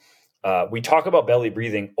breathing. We talk about belly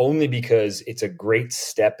breathing only because it's a great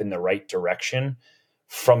step in the right direction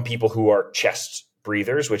from people who are chest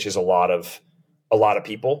breathers, which is a lot of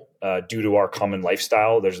people due to our common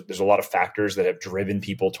lifestyle. There's a lot of factors that have driven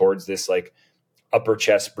people towards this like upper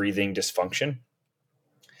chest breathing dysfunction.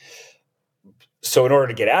 So in order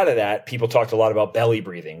to get out of that, people talked a lot about belly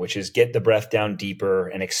breathing, which is get the breath down deeper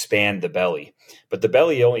and expand the belly. But the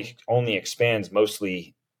belly only expands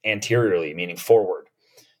mostly anteriorly, meaning forward.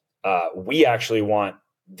 We actually want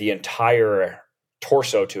the entire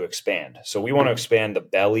torso to expand. So we want to expand the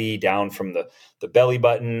belly down from the belly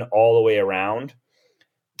button all the way around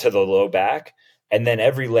to the low back, and then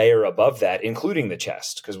every layer above that, including the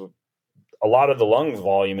chest, because a lot of the lung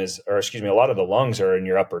volume a lot of the lungs are in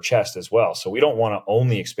your upper chest as well. So we don't want to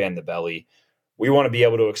only expand the belly. We want to be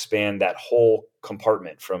able to expand that whole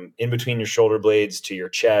compartment from in between your shoulder blades to your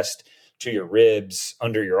chest, to your ribs,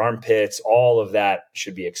 under your armpits. All of that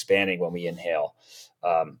should be expanding when we inhale.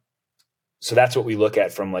 So that's what we look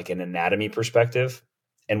at from like an anatomy perspective.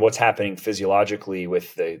 And what's happening physiologically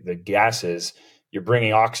with the gases, you're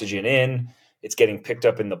bringing oxygen in, it's getting picked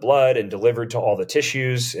up in the blood and delivered to all the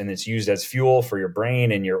tissues, and it's used as fuel for your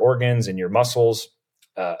brain and your organs and your muscles.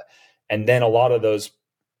 And then all of those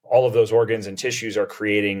organs and tissues are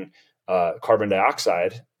creating carbon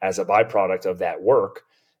dioxide as a byproduct of that work.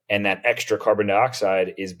 And that extra carbon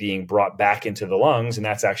dioxide is being brought back into the lungs. And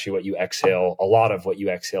that's actually what you exhale, a lot of what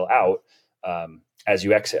you exhale out as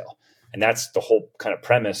you exhale. And that's the whole kind of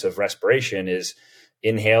premise of respiration is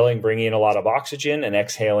inhaling, bringing in a lot of oxygen, and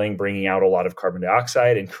exhaling, bringing out a lot of carbon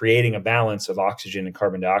dioxide, and creating a balance of oxygen and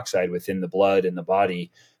carbon dioxide within the blood and the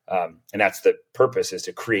body. And that's the purpose, is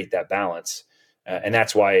to create that balance. And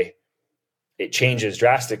that's why it changes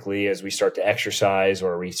drastically as we start to exercise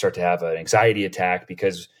or we start to have an anxiety attack,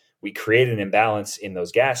 because we create an imbalance in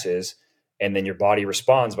those gases. And then your body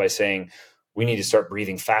responds by saying, we need to start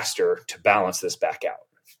breathing faster to balance this back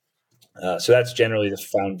out. So that's generally the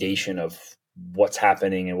foundation of what's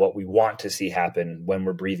happening and what we want to see happen when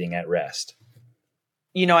we're breathing at rest.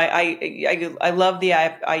 You know, I love the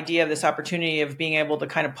idea of this opportunity of being able to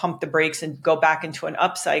kind of pump the brakes and go back into an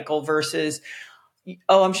upcycle versus,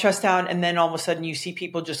 oh, I'm stressed out. And then all of a sudden you see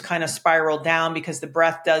people just kind of spiral down because the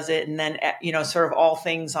breath does it. And then, you know, sort of all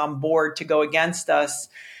things on board to go against us.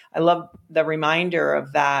 I love the reminder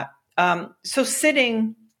of that. So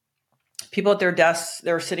sitting, people at their desks,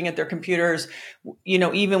 they're sitting at their computers, you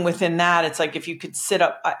know, even within that, it's like if you could sit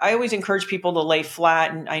up, I always encourage people to lay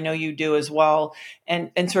flat, and I know you do as well, and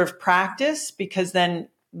sort of practice, because then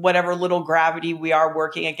whatever little gravity we are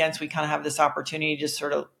working against, we kind of have this opportunity to just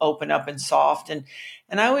sort of open up and soft. And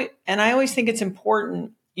I always think it's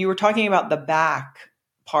important. You were talking about the back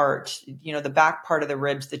part, you know, the back part of the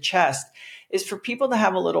ribs, the chest, is for people to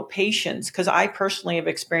have a little patience, because I personally have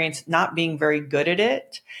experienced not being very good at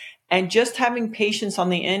it. And just having patience on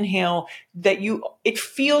the inhale, that it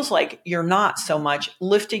feels like you're not so much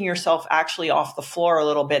lifting yourself actually off the floor a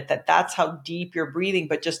little bit, that's how deep you're breathing,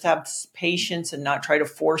 but just have patience and not try to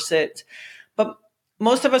force it. But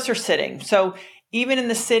most of us are sitting. So even in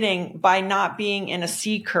the sitting, by not being in a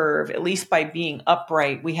C curve, at least by being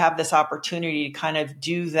upright, we have this opportunity to kind of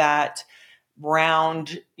do that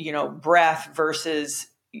round, you know, breath versus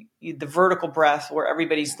the vertical breath where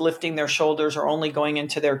everybody's lifting their shoulders or only going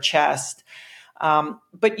into their chest.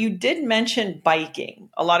 But you did mention biking.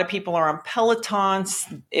 A lot of people are on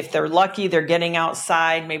Pelotons. If they're lucky, they're getting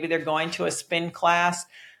outside. Maybe they're going to a spin class.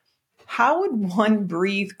 How would one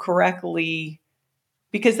breathe correctly?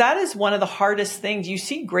 Because that is one of the hardest things. You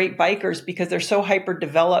see great bikers because they're so hyper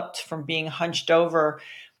developed from being hunched over,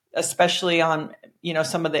 especially on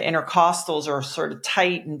some of the intercostals are sort of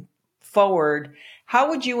tight and forward. How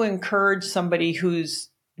would you encourage somebody who's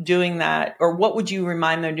doing that, or what would you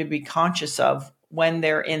remind them to be conscious of when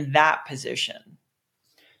they're in that position?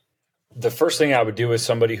 The first thing I would do with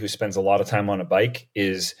somebody who spends a lot of time on a bike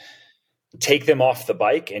is take them off the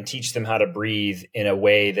bike and teach them how to breathe in a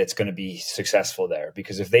way that's going to be successful there.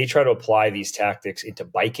 Because if they try to apply these tactics into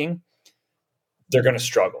biking, they're going to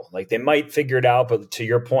struggle. Like, they might figure it out, but to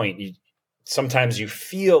your point, sometimes you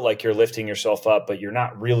feel like you're lifting yourself up, but you're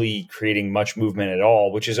not really creating much movement at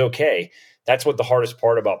all, which is okay. That's what the hardest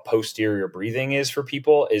part about posterior breathing is for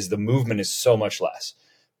people, is the movement is so much less.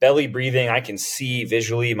 Belly breathing, I can see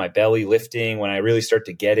visually my belly lifting when I really start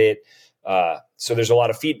to get it. So there's a lot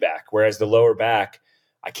of feedback, whereas the lower back,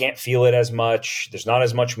 I can't feel it as much. There's not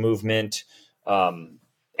as much movement. And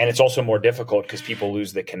it's also more difficult because people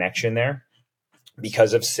lose the connection there.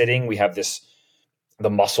 Because of sitting, we have the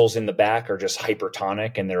muscles in the back are just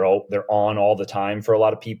hypertonic, and they're on all the time for a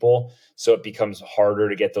lot of people. So it becomes harder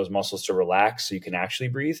to get those muscles to relax so you can actually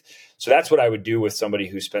breathe. So that's what I would do with somebody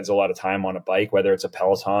who spends a lot of time on a bike, whether it's a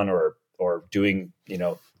Peloton or doing,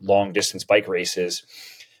 long distance bike races.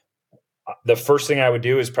 The first thing I would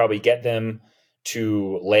do is probably get them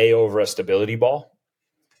to lay over a stability ball,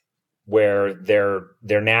 where they're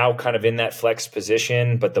now kind of in that flexed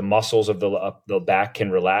position, but the muscles of the back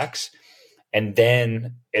can relax. And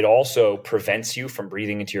then it also prevents you from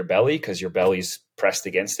breathing into your belly because your belly's pressed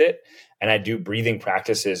against it. And I do breathing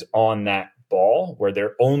practices on that ball where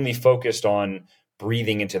they're only focused on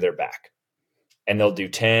breathing into their back. And they'll do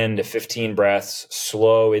 10 to 15 breaths,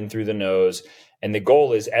 slow in through the nose. And the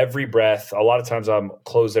goal is every breath, a lot of times I'll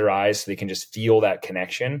close their eyes so they can just feel that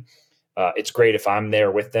connection. It's great if I'm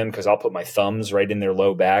there with them because I'll put my thumbs right in their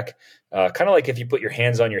low back. Kind of like if you put your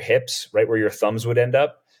hands on your hips, right where your thumbs would end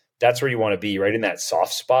up. That's where you want to be, right in that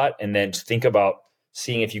soft spot. And then think about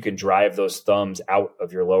seeing if you can drive those thumbs out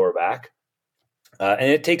of your lower back. And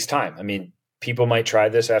it takes time. I mean, people might try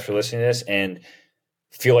this after listening to this and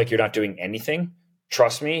feel like you're not doing anything.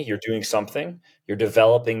 Trust me, you're doing something. You're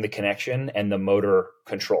developing the connection and the motor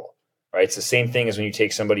control, right? It's the same thing as when you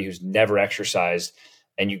take somebody who's never exercised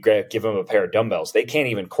and you give them a pair of dumbbells. They can't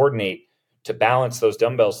even coordinate to balance those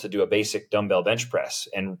dumbbells to do a basic dumbbell bench press.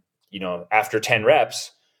 And, after 10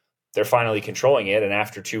 reps, they're finally controlling it. And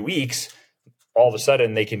after 2 weeks, all of a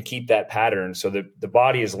sudden they can keep that pattern. So the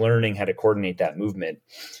body is learning how to coordinate that movement.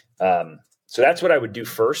 So that's what I would do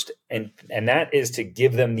first. And that is to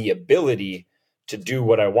give them the ability to do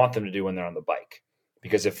what I want them to do when they're on the bike.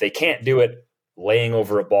 Because if they can't do it laying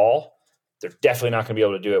over a ball, they're definitely not going to be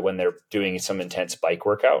able to do it when they're doing some intense bike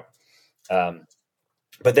workout.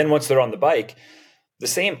 But then once they're on the bike,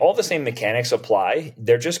 all the same mechanics apply.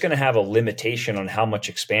 They're just going to have a limitation on how much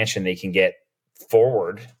expansion they can get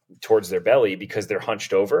forward towards their belly because they're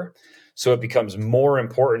hunched over. So it becomes more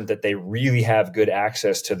important that they really have good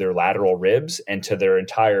access to their lateral ribs and to their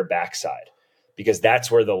entire backside, because that's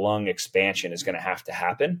where the lung expansion is going to have to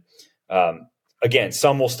happen. Again,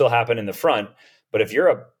 some will still happen in the front, but if you're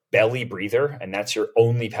a belly breather and that's your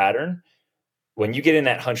only pattern, when you get in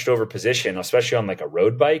that hunched over position, especially on like a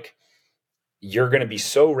road bike, you're going to be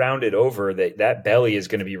so rounded over that belly is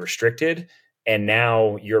going to be restricted. And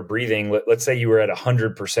now you're breathing. Let's say you were at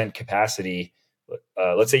 100% capacity.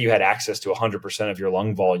 Let's say you had access to 100% of your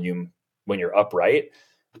lung volume when you're upright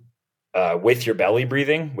with your belly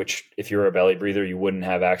breathing, which if you're a belly breather, you wouldn't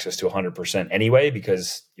have access to 100% anyway,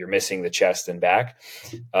 because you're missing the chest and back.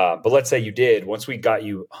 But let's say you did. Once we got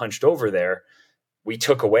you hunched over there, we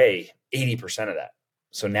took away 80% of that.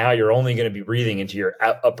 So now you're only going to be breathing into your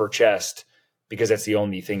upper chest because that's the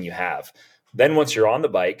only thing you have. Then once you're on the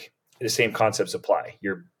bike, the same concepts apply.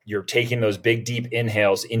 You're taking those big, deep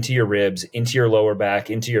inhales into your ribs, into your lower back,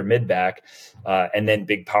 into your mid back, and then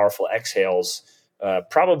big, powerful exhales,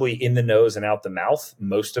 probably in the nose and out the mouth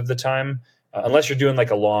most of the time. Unless you're doing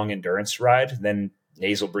like a long endurance ride, then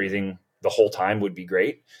nasal breathing the whole time would be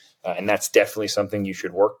great. And that's definitely something you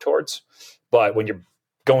should work towards. But when you're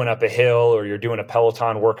going up a hill or you're doing a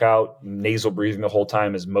Peloton workout, nasal breathing the whole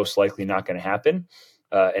time is most likely not going to happen.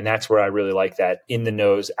 And that's where I really like that in the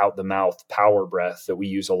nose, out the mouth power breath that we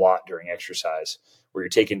use a lot during exercise, where you're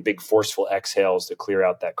taking big forceful exhales to clear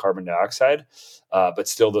out that carbon dioxide, but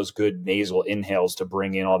still those good nasal inhales to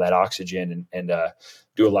bring in all that oxygen and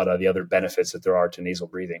do a lot of the other benefits that there are to nasal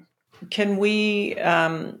breathing. Can we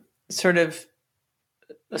sort of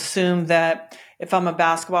assume that if I'm a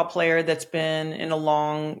basketball player that's been in a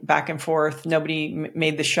long back and forth, nobody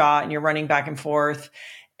made the shot and you're running back and forth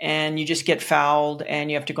and you just get fouled and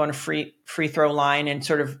you have to go on a free throw line and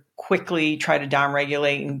sort of quickly try to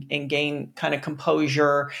downregulate and gain kind of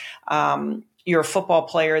composure. you're a football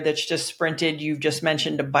player that's just sprinted. You've just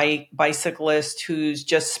mentioned a bicyclist who's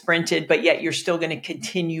just sprinted, but yet you're still going to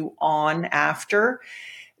continue on after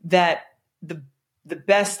that. The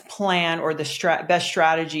best plan or the best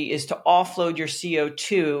strategy is to offload your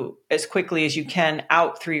CO2 as quickly as you can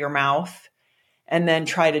out through your mouth, and then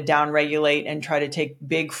try to downregulate and try to take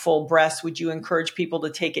big full breaths. Would you encourage people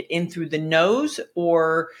to take it in through the nose,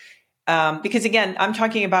 or because again, I'm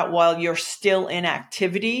talking about while you're still in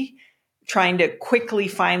activity, trying to quickly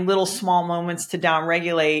find little small moments to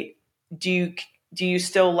downregulate. Do you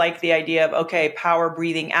still like the idea of, okay, power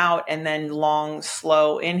breathing out and then long,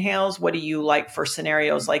 slow inhales? What do you like for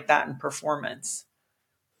scenarios like that in performance?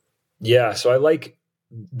 Yeah. So I like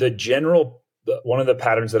one of the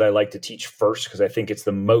patterns that I like to teach first, because I think it's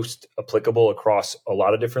the most applicable across a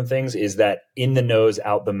lot of different things, is that in the nose,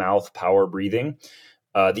 out the mouth, power breathing.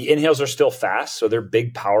 The inhales are still fast. So they're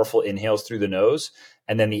big, powerful inhales through the nose.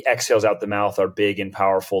 And then the exhales out the mouth are big and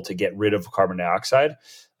powerful to get rid of carbon dioxide.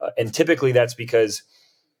 And typically that's because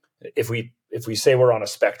if we say we're on a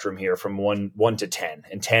spectrum here from 1 to 10,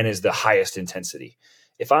 and 10 is the highest intensity.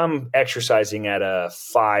 If I'm exercising at a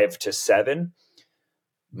 5 to 7,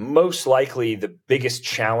 most likely the biggest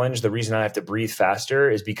challenge, the reason I have to breathe faster,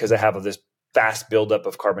 is because I have this fast buildup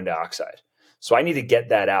of carbon dioxide. So I need to get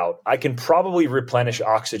that out. I can probably replenish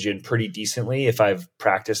oxygen pretty decently if I've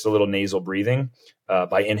practiced a little nasal breathing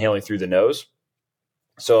by inhaling through the nose.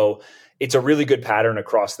 So it's a really good pattern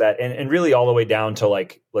across that, and really all the way down to,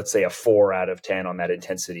 like, let's say a 4 out of 10 on that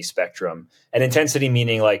intensity spectrum. And intensity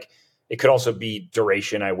meaning, like, it could also be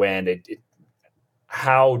duration I went,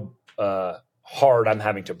 how hard I'm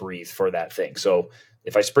having to breathe for that thing. So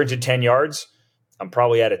if I sprinted 10 yards, I'm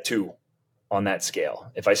probably at a 2 on that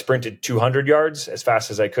scale. If I sprinted 200 yards as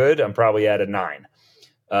fast as I could, I'm probably at a 9.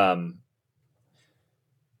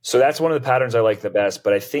 So that's one of the patterns I like the best.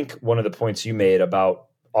 But I think one of the points you made about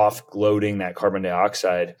offloading that carbon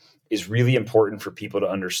dioxide is really important for people to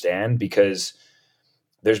understand, because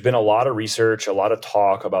there's been a lot of research, a lot of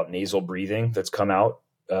talk about nasal breathing that's come out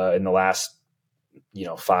in the last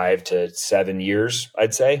 5 to 7 years,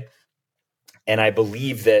 I'd say. And I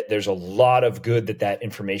believe that there's a lot of good that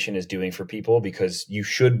information is doing for people, because you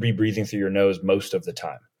should be breathing through your nose most of the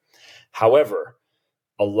time. However,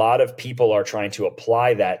 a lot of people are trying to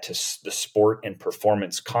apply that to the sport and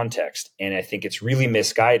performance context. And I think it's really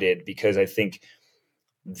misguided, because I think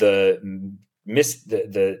it's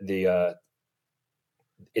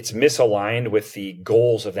misaligned with the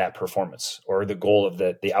goals of that performance, or the goal of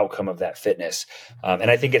the outcome of that fitness.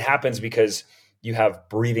 And I think it happens because you have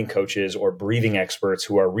breathing coaches or breathing experts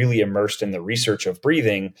who are really immersed in the research of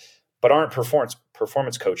breathing, but aren't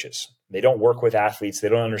performance coaches. They don't work with athletes. They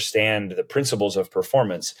don't understand the principles of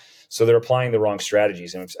performance. So they're applying the wrong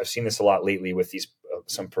strategies. And I've seen this a lot lately with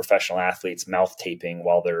some professional athletes mouth taping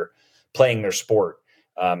while they're playing their sport.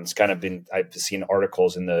 It's kind of been, I've seen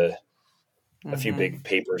articles in a few big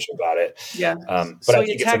papers about it. Yeah. But I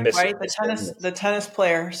think it's right? The tennis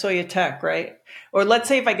player, Swiatek, right? Or let's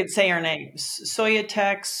say, if I could say her name,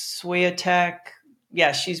 Swiatek.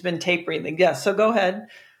 Yeah, she's been tape breathing. Yeah. So go ahead.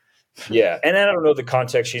 Yeah. And I don't know the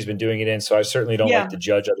context she's been doing it in, so I certainly don't like to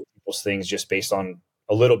judge other people's things just based on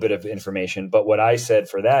a little bit of information. But what I said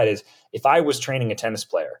for that is, if I was training a tennis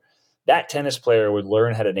player, that tennis player would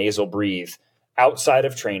learn how to nasal breathe outside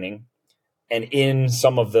of training and in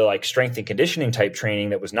some of the strength and conditioning type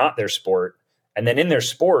training that was not their sport. And then in their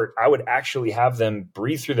sport, I would actually have them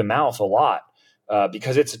breathe through the mouth a lot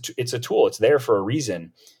because it's a tool. It's there for a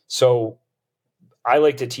reason. So I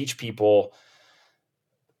like to teach people,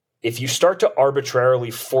 if you start to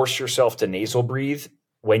arbitrarily force yourself to nasal breathe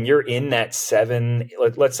when you're in that 7,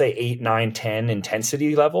 let's say 8, 9, 10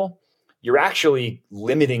 intensity level, you're actually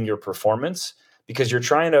limiting your performance, because you're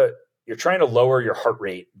trying to lower your heart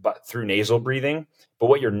rate but through nasal breathing. But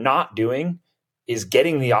what you're not doing is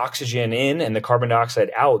getting the oxygen in and the carbon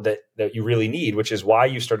dioxide out that you really need, which is why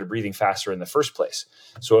you started breathing faster in the first place.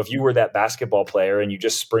 So if you were that basketball player and you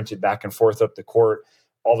just sprinted back and forth up the court,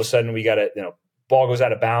 all of a sudden ball goes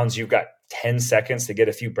out of bounds. You've got 10 seconds to get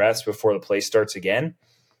a few breaths before the play starts again.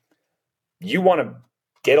 You want to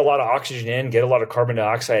get a lot of oxygen in, get a lot of carbon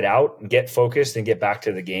dioxide out, and get focused and get back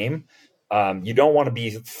to the game. You don't want to be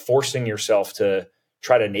forcing yourself to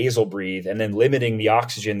try to nasal breathe and then limiting the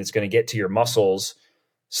oxygen that's going to get to your muscles,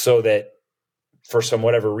 so that for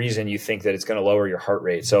whatever reason you think that it's going to lower your heart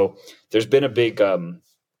rate. So there's been a big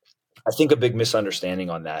misunderstanding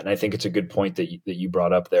on that. And I think it's a good point that you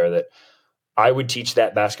brought up there, that I would teach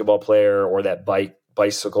that basketball player or that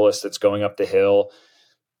bicyclist that's going up the hill,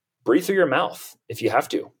 breathe through your mouth if you have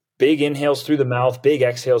to, big inhales through the mouth, big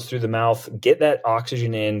exhales through the mouth, get that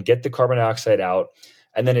oxygen in, get the carbon dioxide out.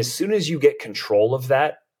 And then as soon as you get control of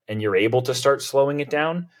that and you're able to start slowing it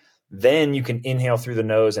down, then you can inhale through the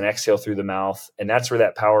nose and exhale through the mouth. And that's where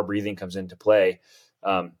that power breathing comes into play.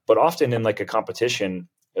 But often in like a competition,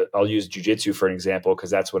 I'll use jujitsu for an example,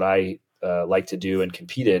 because that's what I like to do and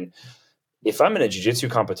compete in. If I'm in a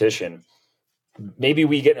jujitsu competition, maybe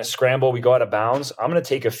we get in a scramble, we go out of bounds. I'm going to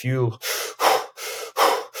take a few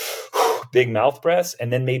big mouth breaths and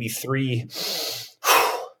then maybe 3.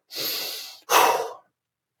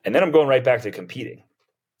 And then I'm going right back to competing.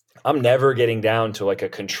 I'm never getting down to like a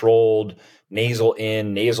controlled nasal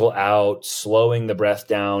in, nasal out, slowing the breath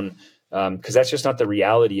down, because that's just not the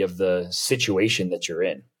reality of the situation that you're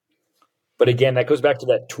in. But again, that goes back to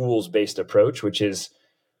that tools-based approach, which is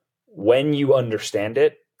when you understand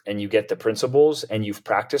it and you get the principles and you've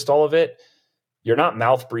practiced all of it, you're not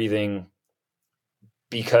mouth breathing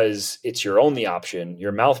because it's your only option.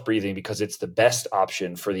 You're mouth breathing because it's the best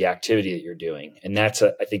option for the activity that you're doing. And that's,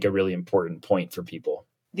 I think, a really important point for people.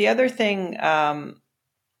 The other thing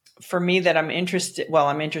for me that I'm interested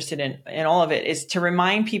in all of it is to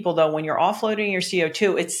remind people, though, when you're offloading your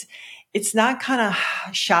CO2, it's not kind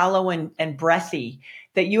of shallow and breathy,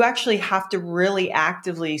 that you actually have to really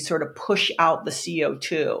actively sort of push out the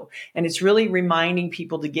CO2. And it's really reminding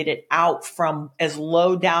people to get it out from as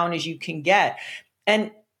low down as you can get.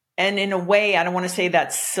 And in a way, I don't want to say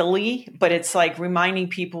that's silly, but it's like reminding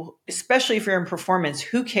people, especially if you're in performance,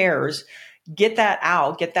 who cares? Get that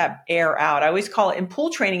out, get that air out. I always call it, in pool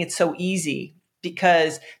training, it's so easy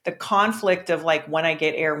because the conflict of like when I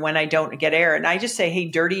get air, when I don't get air. And I just say, hey,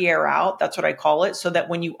 dirty air out. That's what I call it. So that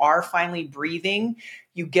when you are finally breathing,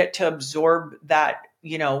 you get to absorb that,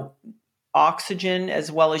 oxygen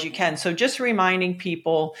as well as you can. So just reminding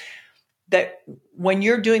people that when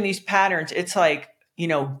you're doing these patterns, it's like,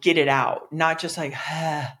 get it out, not just like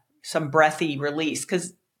some breathy release,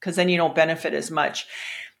 because then you don't benefit as much.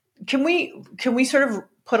 Can we sort of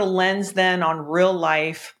put a lens then on real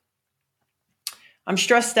life? I'm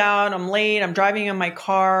stressed out. I'm late. I'm driving in my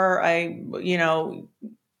car.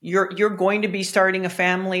 You're going to be starting a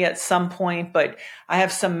family at some point, but I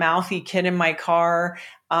have some mouthy kid in my car.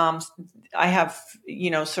 I have,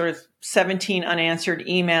 sort of 17 unanswered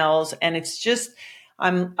emails, and it's just,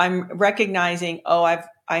 I'm recognizing, I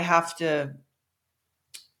have to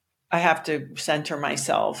center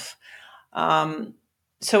myself.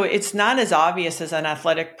 So it's not as obvious as an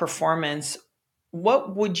athletic performance.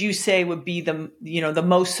 What would you say would be the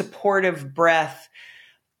most supportive breath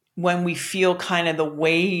when we feel kind of the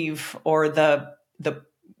wave or the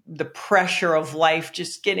pressure of life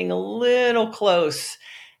just getting a little close?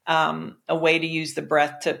 A way to use the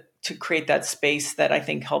breath to create that space that I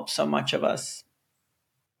think helps so much of us.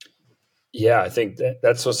 Yeah, I think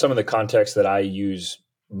that's some of the context that I use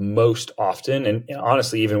most often, and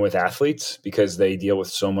honestly, even with athletes, because they deal with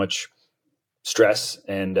so much stress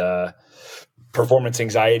and performance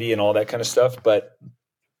anxiety and all that kind of stuff. But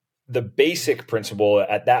the basic principle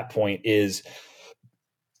at that point is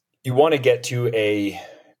you want to get to a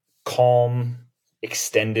calm,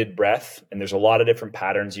 extended breath. And there's a lot of different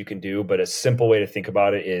patterns you can do, but a simple way to think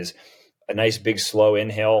about it is a nice big slow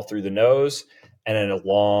inhale through the nose and then a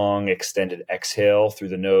long extended exhale through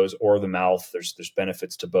the nose or the mouth. There's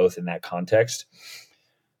benefits to both in that context.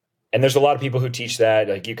 And there's a lot of people who teach that.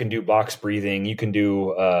 Like you can do box breathing, you can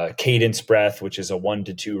do cadence breath, which is a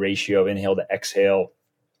 1-to-2 ratio of inhale to exhale.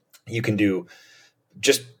 You can do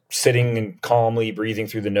just sitting and calmly breathing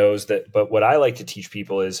through the nose. But what I like to teach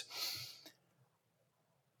people is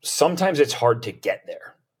sometimes it's hard to get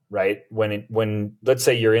there, right? When let's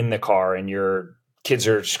say you're in the car and your kids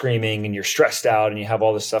are screaming and you're stressed out and you have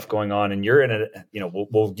all this stuff going on and you're in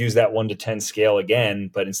we'll use that 1 to 10 scale again,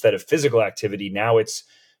 but instead of physical activity, now it's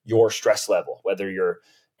your stress level, whether you're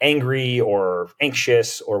angry or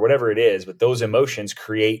anxious or whatever it is, but those emotions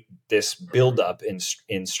create this buildup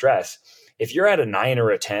in stress. If you're at a 9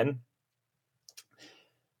 or a 10,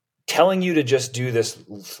 telling you to just do this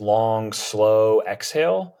long, slow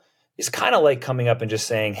exhale is kind of like coming up and just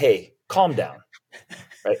saying, hey, calm down.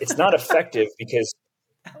 Right? It's not effective because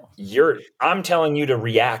I'm telling you to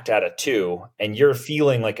react at a 2 and you're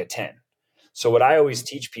feeling like a 10. So what I always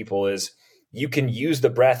teach people is you can use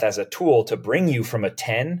the breath as a tool to bring you from a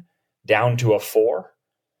 10 down to a 4.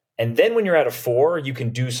 And then when you're at a 4, you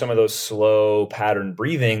can do some of those slow pattern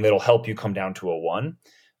breathing that'll help you come down to a 1.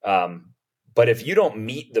 But if you don't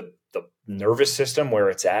meet the nervous system where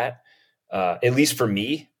it's at least for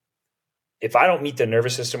me, if I don't meet the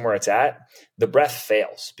nervous system where it's at, the breath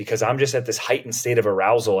fails because I'm just at this heightened state of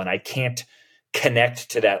arousal and I can't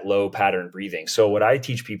connect to that low pattern breathing. So what I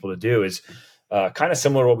teach people to do is kind of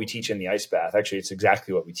similar to what we teach in the ice bath. Actually, it's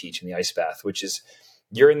exactly what we teach in the ice bath, which is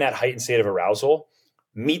you're in that heightened state of arousal.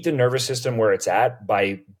 Meet the nervous system where it's at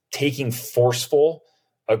by taking forceful,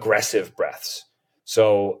 aggressive breaths.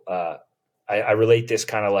 So I relate this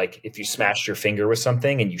kind of like if you smashed your finger with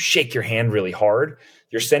something and you shake your hand really hard,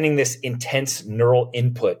 you're sending this intense neural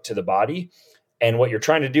input to the body. And what you're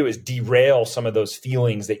trying to do is derail some of those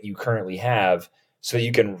feelings that you currently have so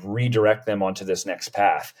you can redirect them onto this next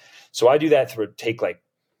path. So I do that through take like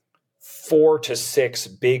 4 to 6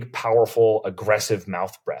 big, powerful, aggressive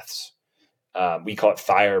mouth breaths. We call it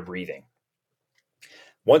fire breathing.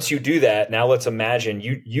 Once you do that, now let's imagine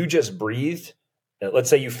you just breathed. Let's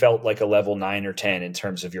say you felt like a level 9 or 10 in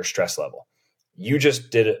terms of your stress level. You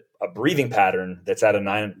just did a breathing pattern that's at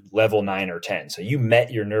a level 9 or 10. So you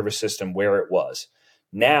met your nervous system where it was.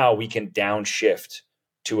 Now we can downshift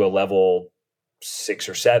to a level 6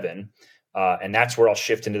 or 7. And that's where I'll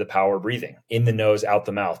shift into the power breathing, in the nose, out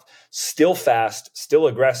the mouth. Still fast, still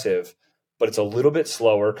aggressive, but it's a little bit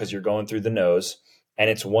slower because you're going through the nose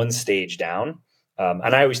and it's one stage down.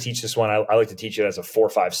 And I always teach this one. I like to teach it as a 4,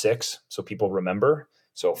 5, 6 so people remember.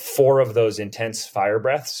 So 4 of those intense fire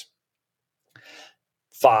breaths,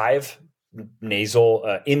 5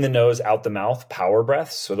 nasal, in the nose, out the mouth, power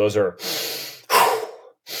breaths. So those are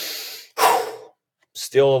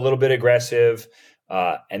still a little bit aggressive.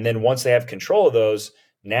 And then once they have control of those,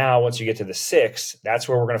 now once you get to the 6, that's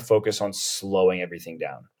where we're going to focus on slowing everything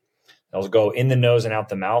down. I'll go in the nose and out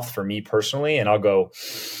the mouth for me personally, and I'll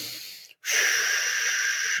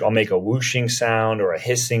make a whooshing sound or a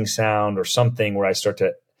hissing sound or something where I start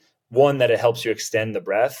to, one, that it helps you extend the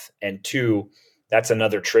breath, and 2, that's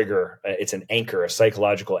another trigger. It's an anchor, a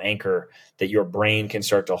psychological anchor that your brain can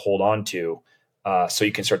start to hold on to. So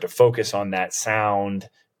you can start to focus on that sound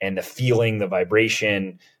and the feeling, the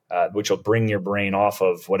vibration, which will bring your brain off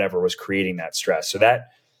of whatever was creating that stress. So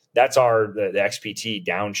that's the XPT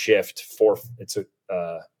downshift 4. It's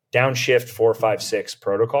a downshift 4, 5, 6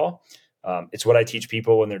 protocol. It's what I teach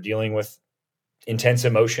people when they're dealing with intense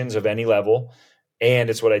emotions of any level. And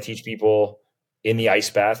it's what I teach people in the ice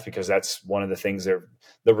bath, because that's one of the things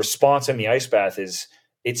the response in the ice bath is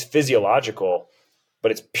it's physiological,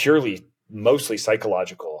 but it's mostly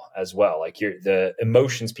psychological as well. Like the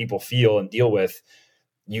emotions people feel and deal with,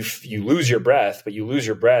 you lose your breath, but you lose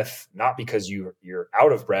your breath not because you're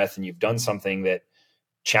out of breath and you've done something that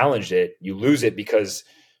challenged it. You lose it because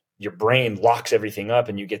your brain locks everything up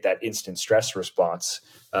and you get that instant stress response.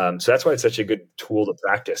 So that's why it's such a good tool to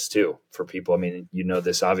practice too for people. I mean,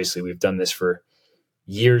 this, obviously we've done this for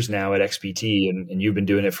years now at XPT, and you've been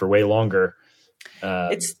doing it for way longer.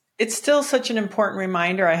 It's still such an important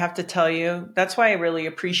reminder, I have to tell you. That's why I really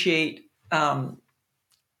appreciate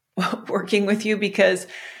working with you, because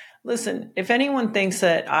listen, if anyone thinks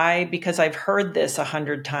that because I've heard this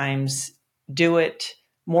 100 times, do it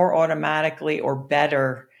more automatically or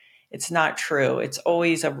better, it's not true. It's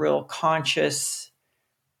always a real conscious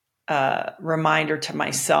reminder to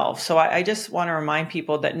myself. So I just want to remind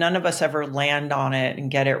people that none of us ever land on it and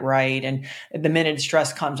get it right. And the minute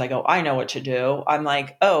stress comes, I go, I know what to do. I'm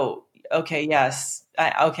like, oh, okay, yes.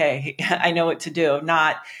 I know what to do.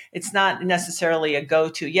 It's not necessarily a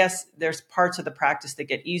go-to. Yes, there's parts of the practice that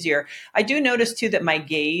get easier. I do notice too that my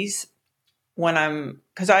gaze, when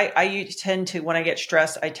I tend to, when I get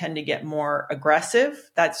stressed, I tend to get more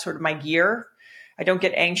aggressive. That's sort of my gear. I don't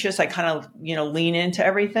get anxious. I kind of, lean into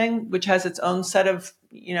everything, which has its own set of,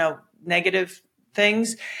 negative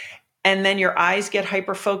things. And then your eyes get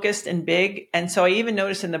hyper-focused and big. And so I even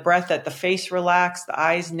notice in the breath that the face relax, the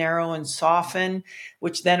eyes narrow and soften,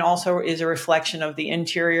 which then also is a reflection of the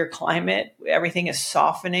interior climate. Everything is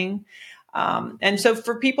softening. And so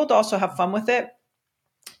for people to also have fun with it,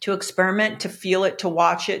 to experiment, to feel it, to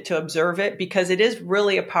watch it, to observe it, because it is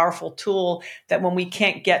really a powerful tool that when we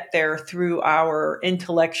can't get there through our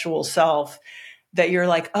intellectual self, that you're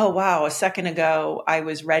like, oh, wow, a second ago I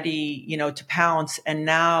was ready, to pounce, and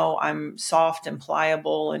now I'm soft and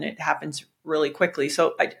pliable, and it happens really quickly.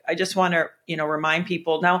 So I just want to, remind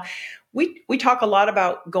people. Now, we talk a lot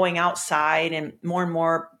about going outside, and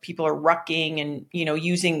more people are rucking and,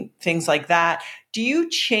 using things like that. Do you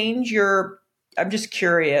change I'm just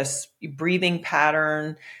curious, breathing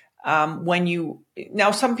pattern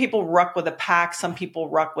now some people ruck with a pack, some people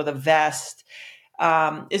ruck with a vest.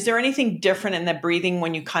 Is there anything different in the breathing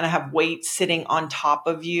when you kind of have weight sitting on top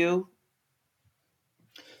of you?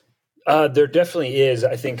 There definitely is.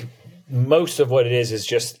 I think most of what it is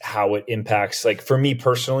just how it impacts. Like for me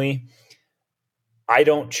personally, I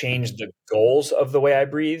don't change the goals of the way I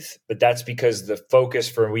breathe, but that's because the focus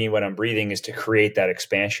for me when I'm breathing is to create that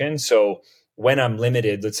expansion. So when I'm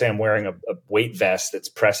limited, let's say I'm wearing a weight vest that's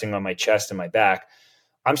pressing on my chest and my back,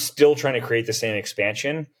 I'm still trying to create the same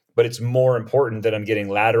expansion, but it's more important that I'm getting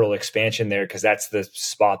lateral expansion there because that's the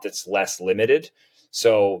spot that's less limited.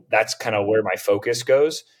 So that's kind of where my focus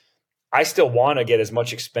goes. I still want to get as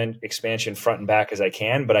much expansion front and back as I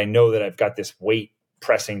can, but I know that I've got this weight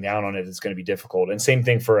pressing down on it. It's going to be difficult. And same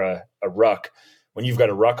thing for a ruck. When you've got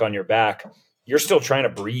a ruck on your back, you're still trying to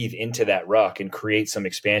breathe into that ruck and create some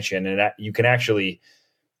expansion. And that you can actually,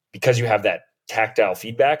 because you have that tactile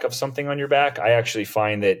feedback of something on your back, I actually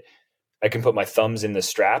find that I can put my thumbs in the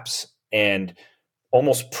straps and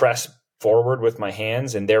almost press forward with my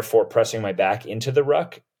hands and therefore pressing my back into the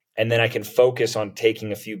ruck. And then I can focus on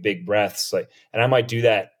taking a few big breaths. And I might do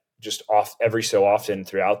that just off every so often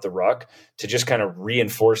throughout the ruck to just kind of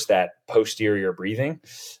reinforce that posterior breathing.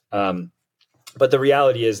 But the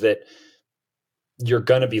reality is that you're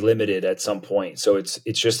going to be limited at some point. So it's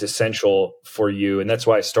just essential for you. And that's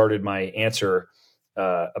why I started my answer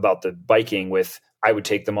about the biking with, I would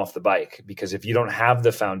take them off the bike, because if you don't have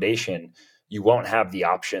the foundation, you won't have the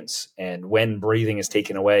options. And when breathing is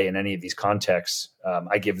taken away in any of these contexts,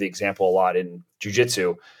 I give the example a lot in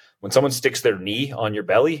jiu-jitsu. When someone sticks their knee on your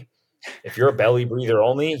belly, if you're a belly breather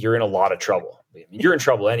only, you're in a lot of trouble. I mean, you're in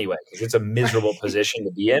trouble anyway, because it's a miserable position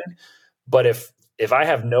to be in. But if I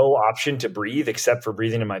have no option to breathe except for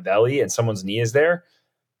breathing in my belly and someone's knee is there,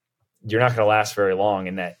 you're not going to last very long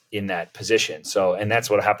in that position. So, and that's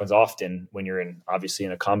what happens often when you're obviously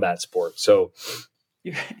in a combat sport. So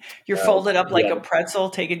you're folded up like a pretzel.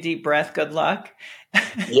 Take a deep breath. Good luck.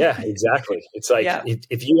 Yeah, exactly. It's like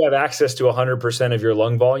if you have access to 100% of your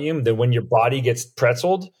lung volume, then when your body gets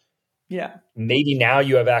pretzeled, maybe now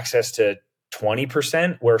you have access to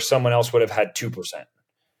 20% where someone else would have had 2%.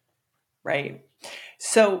 Right.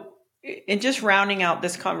 So in just rounding out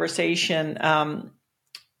this conversation,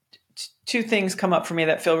 two things come up for me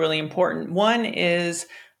that feel really important. One is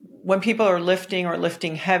when people are lifting or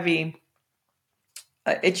lifting heavy,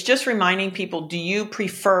 it's just reminding people, do you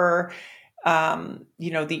prefer,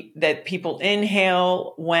 that people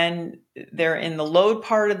inhale when they're in the load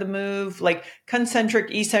part of the move, like concentric,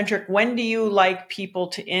 eccentric? When do you like people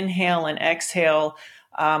to inhale and exhale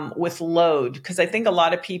with load? Because I think a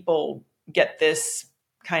lot of people get this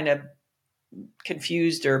kind of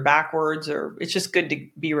confused or backwards, or it's just good to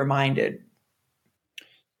be reminded.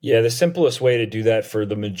 Yeah, the simplest way to do that for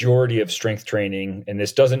the majority of strength training, and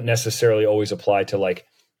this doesn't necessarily always apply to like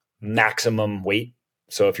maximum weight.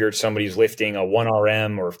 So if you're somebody who's lifting a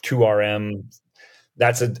 1RM or 2RM,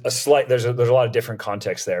 that's a slight, there's a lot of different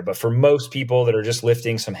contexts there. But for most people that are just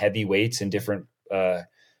lifting some heavy weights in different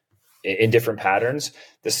patterns,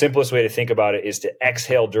 the simplest way to think about it is to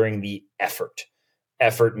exhale during the effort.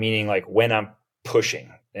 Effort meaning like when I'm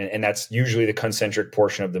pushing, and that's usually the concentric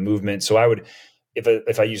portion of the movement. So I would,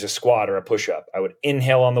 if I use a squat or a push-up, I would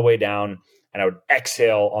inhale on the way down and I would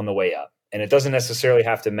exhale on the way up. And it doesn't necessarily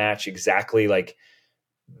have to match exactly like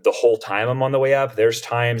the whole time I'm on the way up. There's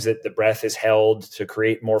times that the breath is held to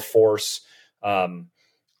create more force.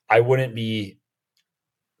 I wouldn't be,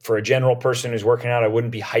 for a general person who's working out, I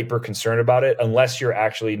wouldn't be hyper concerned about it unless you're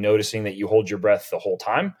actually noticing that you hold your breath the whole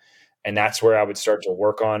time. And that's where I would start to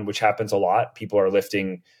work on, which happens a lot. People are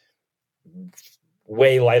lifting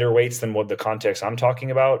way lighter weights than what the context I'm talking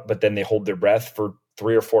about, but then they hold their breath for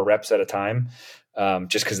 3 or 4 reps at a time,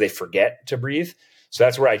 just because they forget to breathe. So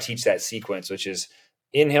that's where I teach that sequence, which is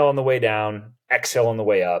inhale on the way down, exhale on the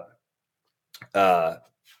way up.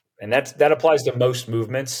 And that applies to most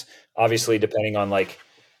movements, obviously, depending on like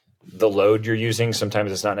the load you're using.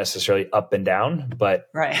 Sometimes it's not necessarily up and down, but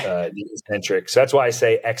the eccentric. So that's why I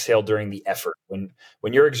say exhale during the effort.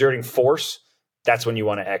 When you're exerting force, that's when you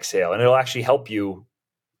want to exhale, and it'll actually help you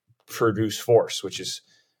produce force, which is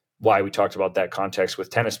why we talked about that context with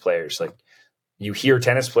tennis players. Like you hear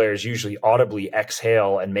tennis players usually audibly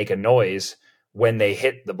exhale and make a noise when they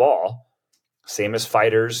hit the ball. Same as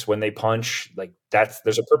fighters when they punch. Like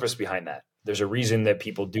there's a purpose behind that. There's a reason that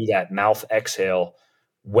people do that mouth exhale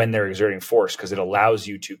when they're exerting force, because it allows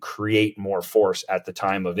you to create more force at the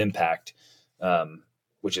time of impact,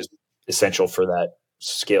 which is essential for that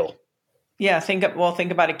skill. Yeah, think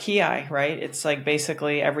about a ki, right? It's like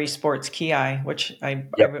basically every sport's ki, which I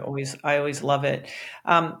always love it.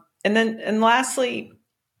 And lastly,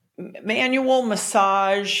 manual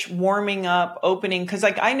massage, warming up, opening, because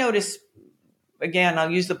like I notice, again, I'll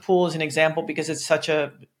use the pool as an example because it's such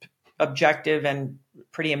a objective and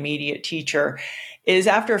pretty immediate teacher, is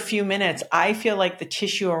after a few minutes, I feel like the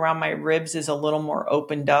tissue around my ribs is a little more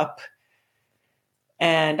opened up.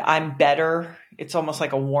 and I'm better. It's almost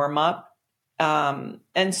like a warm up.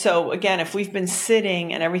 And so again, if we've been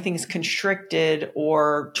sitting and everything's constricted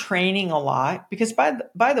or training a lot, because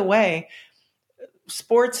by the way,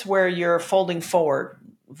 sports where you're folding forward,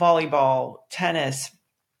 volleyball, tennis,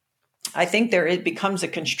 I think it becomes a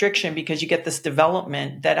constriction because you get this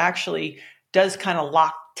development that actually does kind of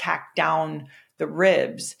tack down the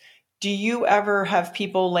ribs. Do you ever have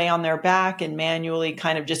people lay on their back and manually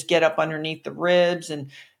kind of just get up underneath the ribs and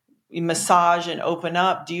massage and open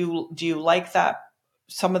up? Do you like that?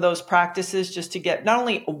 Some of those practices just to get not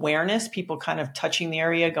only awareness, people kind of touching the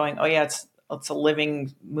area going, oh yeah, it's a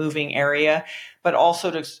living, moving area, but also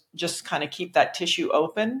to just kind of keep that tissue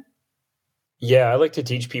open. Yeah, I like to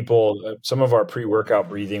teach people some of our pre-workout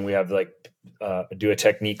breathing. We have do a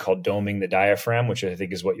technique called doming the diaphragm, which I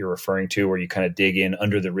think is what you're referring to, where you kind of dig in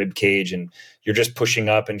under the rib cage and you're just pushing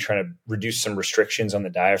up and trying to reduce some restrictions on the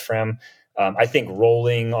diaphragm. I think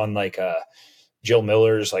rolling on Jill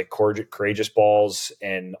Miller's courageous balls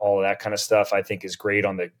and all of that kind of stuff, I think is great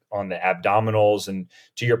on the abdominals. And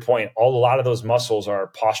to your point, a lot of those muscles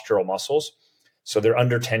are postural muscles. So they're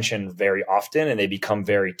under tension very often and they become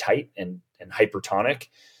very tight and hypertonic.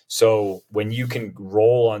 So when you can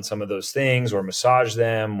roll on some of those things or massage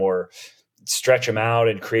them or stretch them out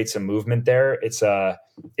and create some movement there,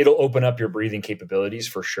 it'll open up your breathing capabilities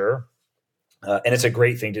for sure. And it's a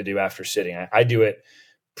great thing to do after sitting. I do it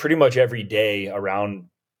pretty much every day around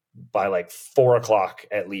by 4:00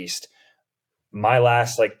 at least. My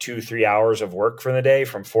last 2-3 hours of work for the day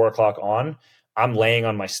from 4:00 on, I'm laying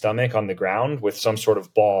on my stomach on the ground with some sort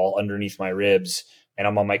of ball underneath my ribs. And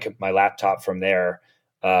I'm on my laptop from there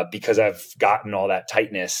because I've gotten all that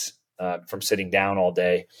tightness from sitting down all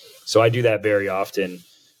day. So I do that very often.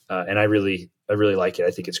 And I really like it.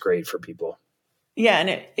 I think it's great for people. Yeah.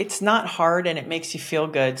 And it's not hard and it makes you feel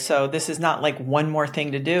good. So this is not like one more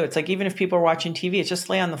thing to do. It's like, even if people are watching TV, it's just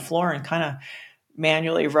lay on the floor and kind of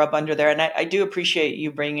manually rub under there. And I do appreciate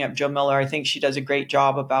you bringing up Jill Miller. I think she does a great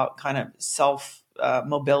job about kind of self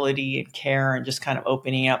mobility and care and just kind of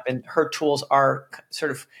opening up. And her tools are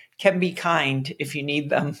can be kind if you need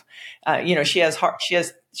them. She has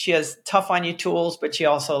tough on you tools, but she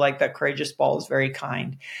also, like that courageous ball, is very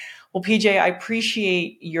kind. Well, PJ, I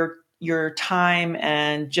appreciate your time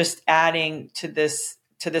and just adding to this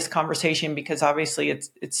conversation, because obviously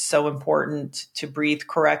it's so important to breathe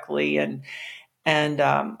correctly. And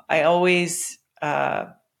I always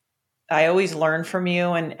learn from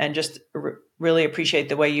you and just really appreciate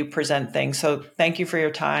the way you present things. So thank you for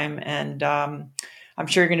your time. And I'm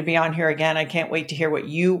sure you're going to be on here again. I can't wait to hear what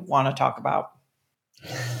you want to talk about.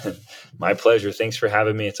 My pleasure. Thanks for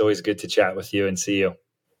having me. It's always good to chat with you and see you.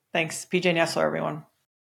 Thanks. PJ Nestler, everyone.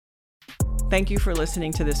 Thank you for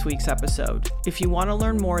listening to this week's episode. If you want to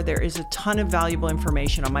learn more, there is a ton of valuable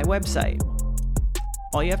information on my website.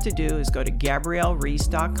 All you have to do is go to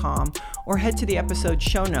GabrielleReese.com or head to the episode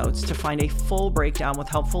show notes to find a full breakdown with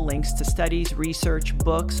helpful links to studies, research,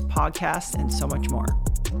 books, podcasts, and so much more.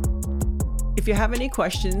 If you have any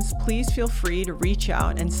questions, please feel free to reach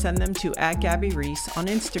out and send them to @GabbyReese on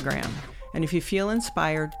Instagram. And if you feel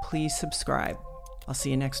inspired, please subscribe. I'll see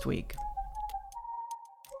you next week.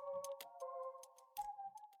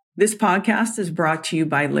 This podcast is brought to you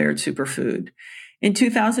by Laird Superfood. In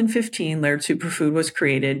 2015, Laird Superfood was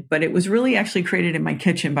created, but it was really actually created in my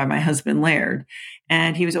kitchen by my husband, Laird.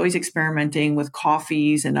 And he was always experimenting with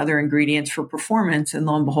coffees and other ingredients for performance. And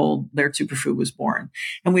lo and behold, Laird Superfood was born.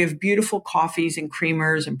 And we have beautiful coffees and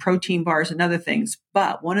creamers and protein bars and other things.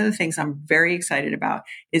 But one of the things I'm very excited about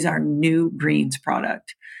is our new greens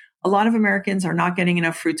product. A lot of Americans are not getting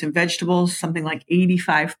enough fruits and vegetables. Something like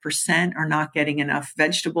 85% are not getting enough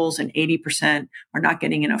vegetables and 80% are not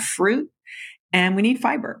getting enough fruit. And we need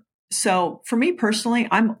fiber. So for me personally,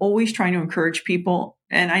 I'm always trying to encourage people,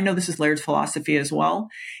 and I know this is Laird's philosophy as well,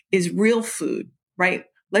 is real food, right?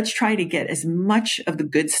 Let's try to get as much of the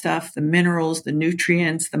good stuff, the minerals, the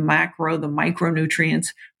nutrients, the macro, the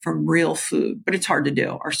micronutrients from real food. But it's hard to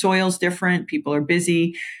do. Our soil's different. People are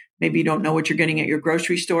busy. Maybe you don't know what you're getting at your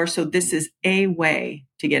grocery store. So this is a way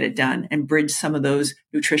to get it done and bridge some of those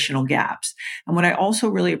nutritional gaps. And what I also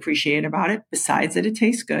really appreciate about it, besides that it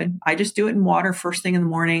tastes good, I just do it in water first thing in the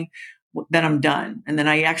morning, then I'm done. And then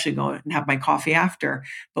I actually go and have my coffee after.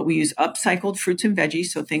 But we use upcycled fruits and veggies,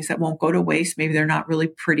 so things that won't go to waste. Maybe they're not really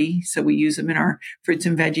pretty, so we use them in our fruits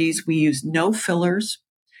and veggies. We use no fillers.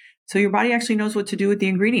 So your body actually knows what to do with the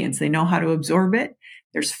ingredients. They know how to absorb it.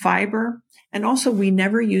 There's fiber. And also, we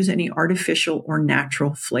never use any artificial or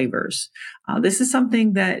natural flavors. This is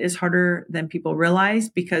something that is harder than people realize,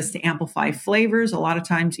 because to amplify flavors, a lot of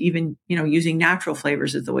times even, using natural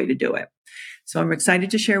flavors is the way to do it. So I'm excited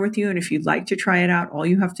to share with you. And if you'd like to try it out, all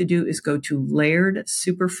you have to do is go to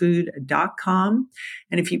lairdsuperfood.com.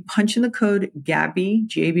 And if you punch in the code GABBY,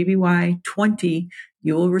 GABBY 20,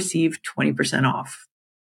 you will receive 20% off.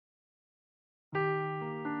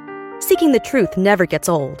 Seeking the truth never gets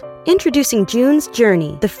old. Introducing June's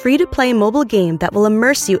Journey, the free-to-play mobile game that will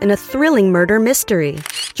immerse you in a thrilling murder mystery.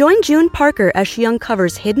 Join June Parker as she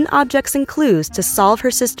uncovers hidden objects and clues to solve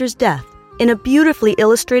her sister's death in a beautifully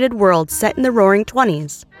illustrated world set in the Roaring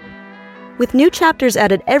 20s. With new chapters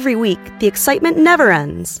added every week, the excitement never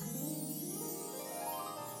ends.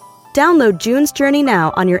 Download June's Journey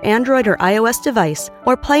now on your Android or iOS device,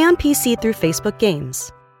 or play on PC through Facebook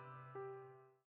Games.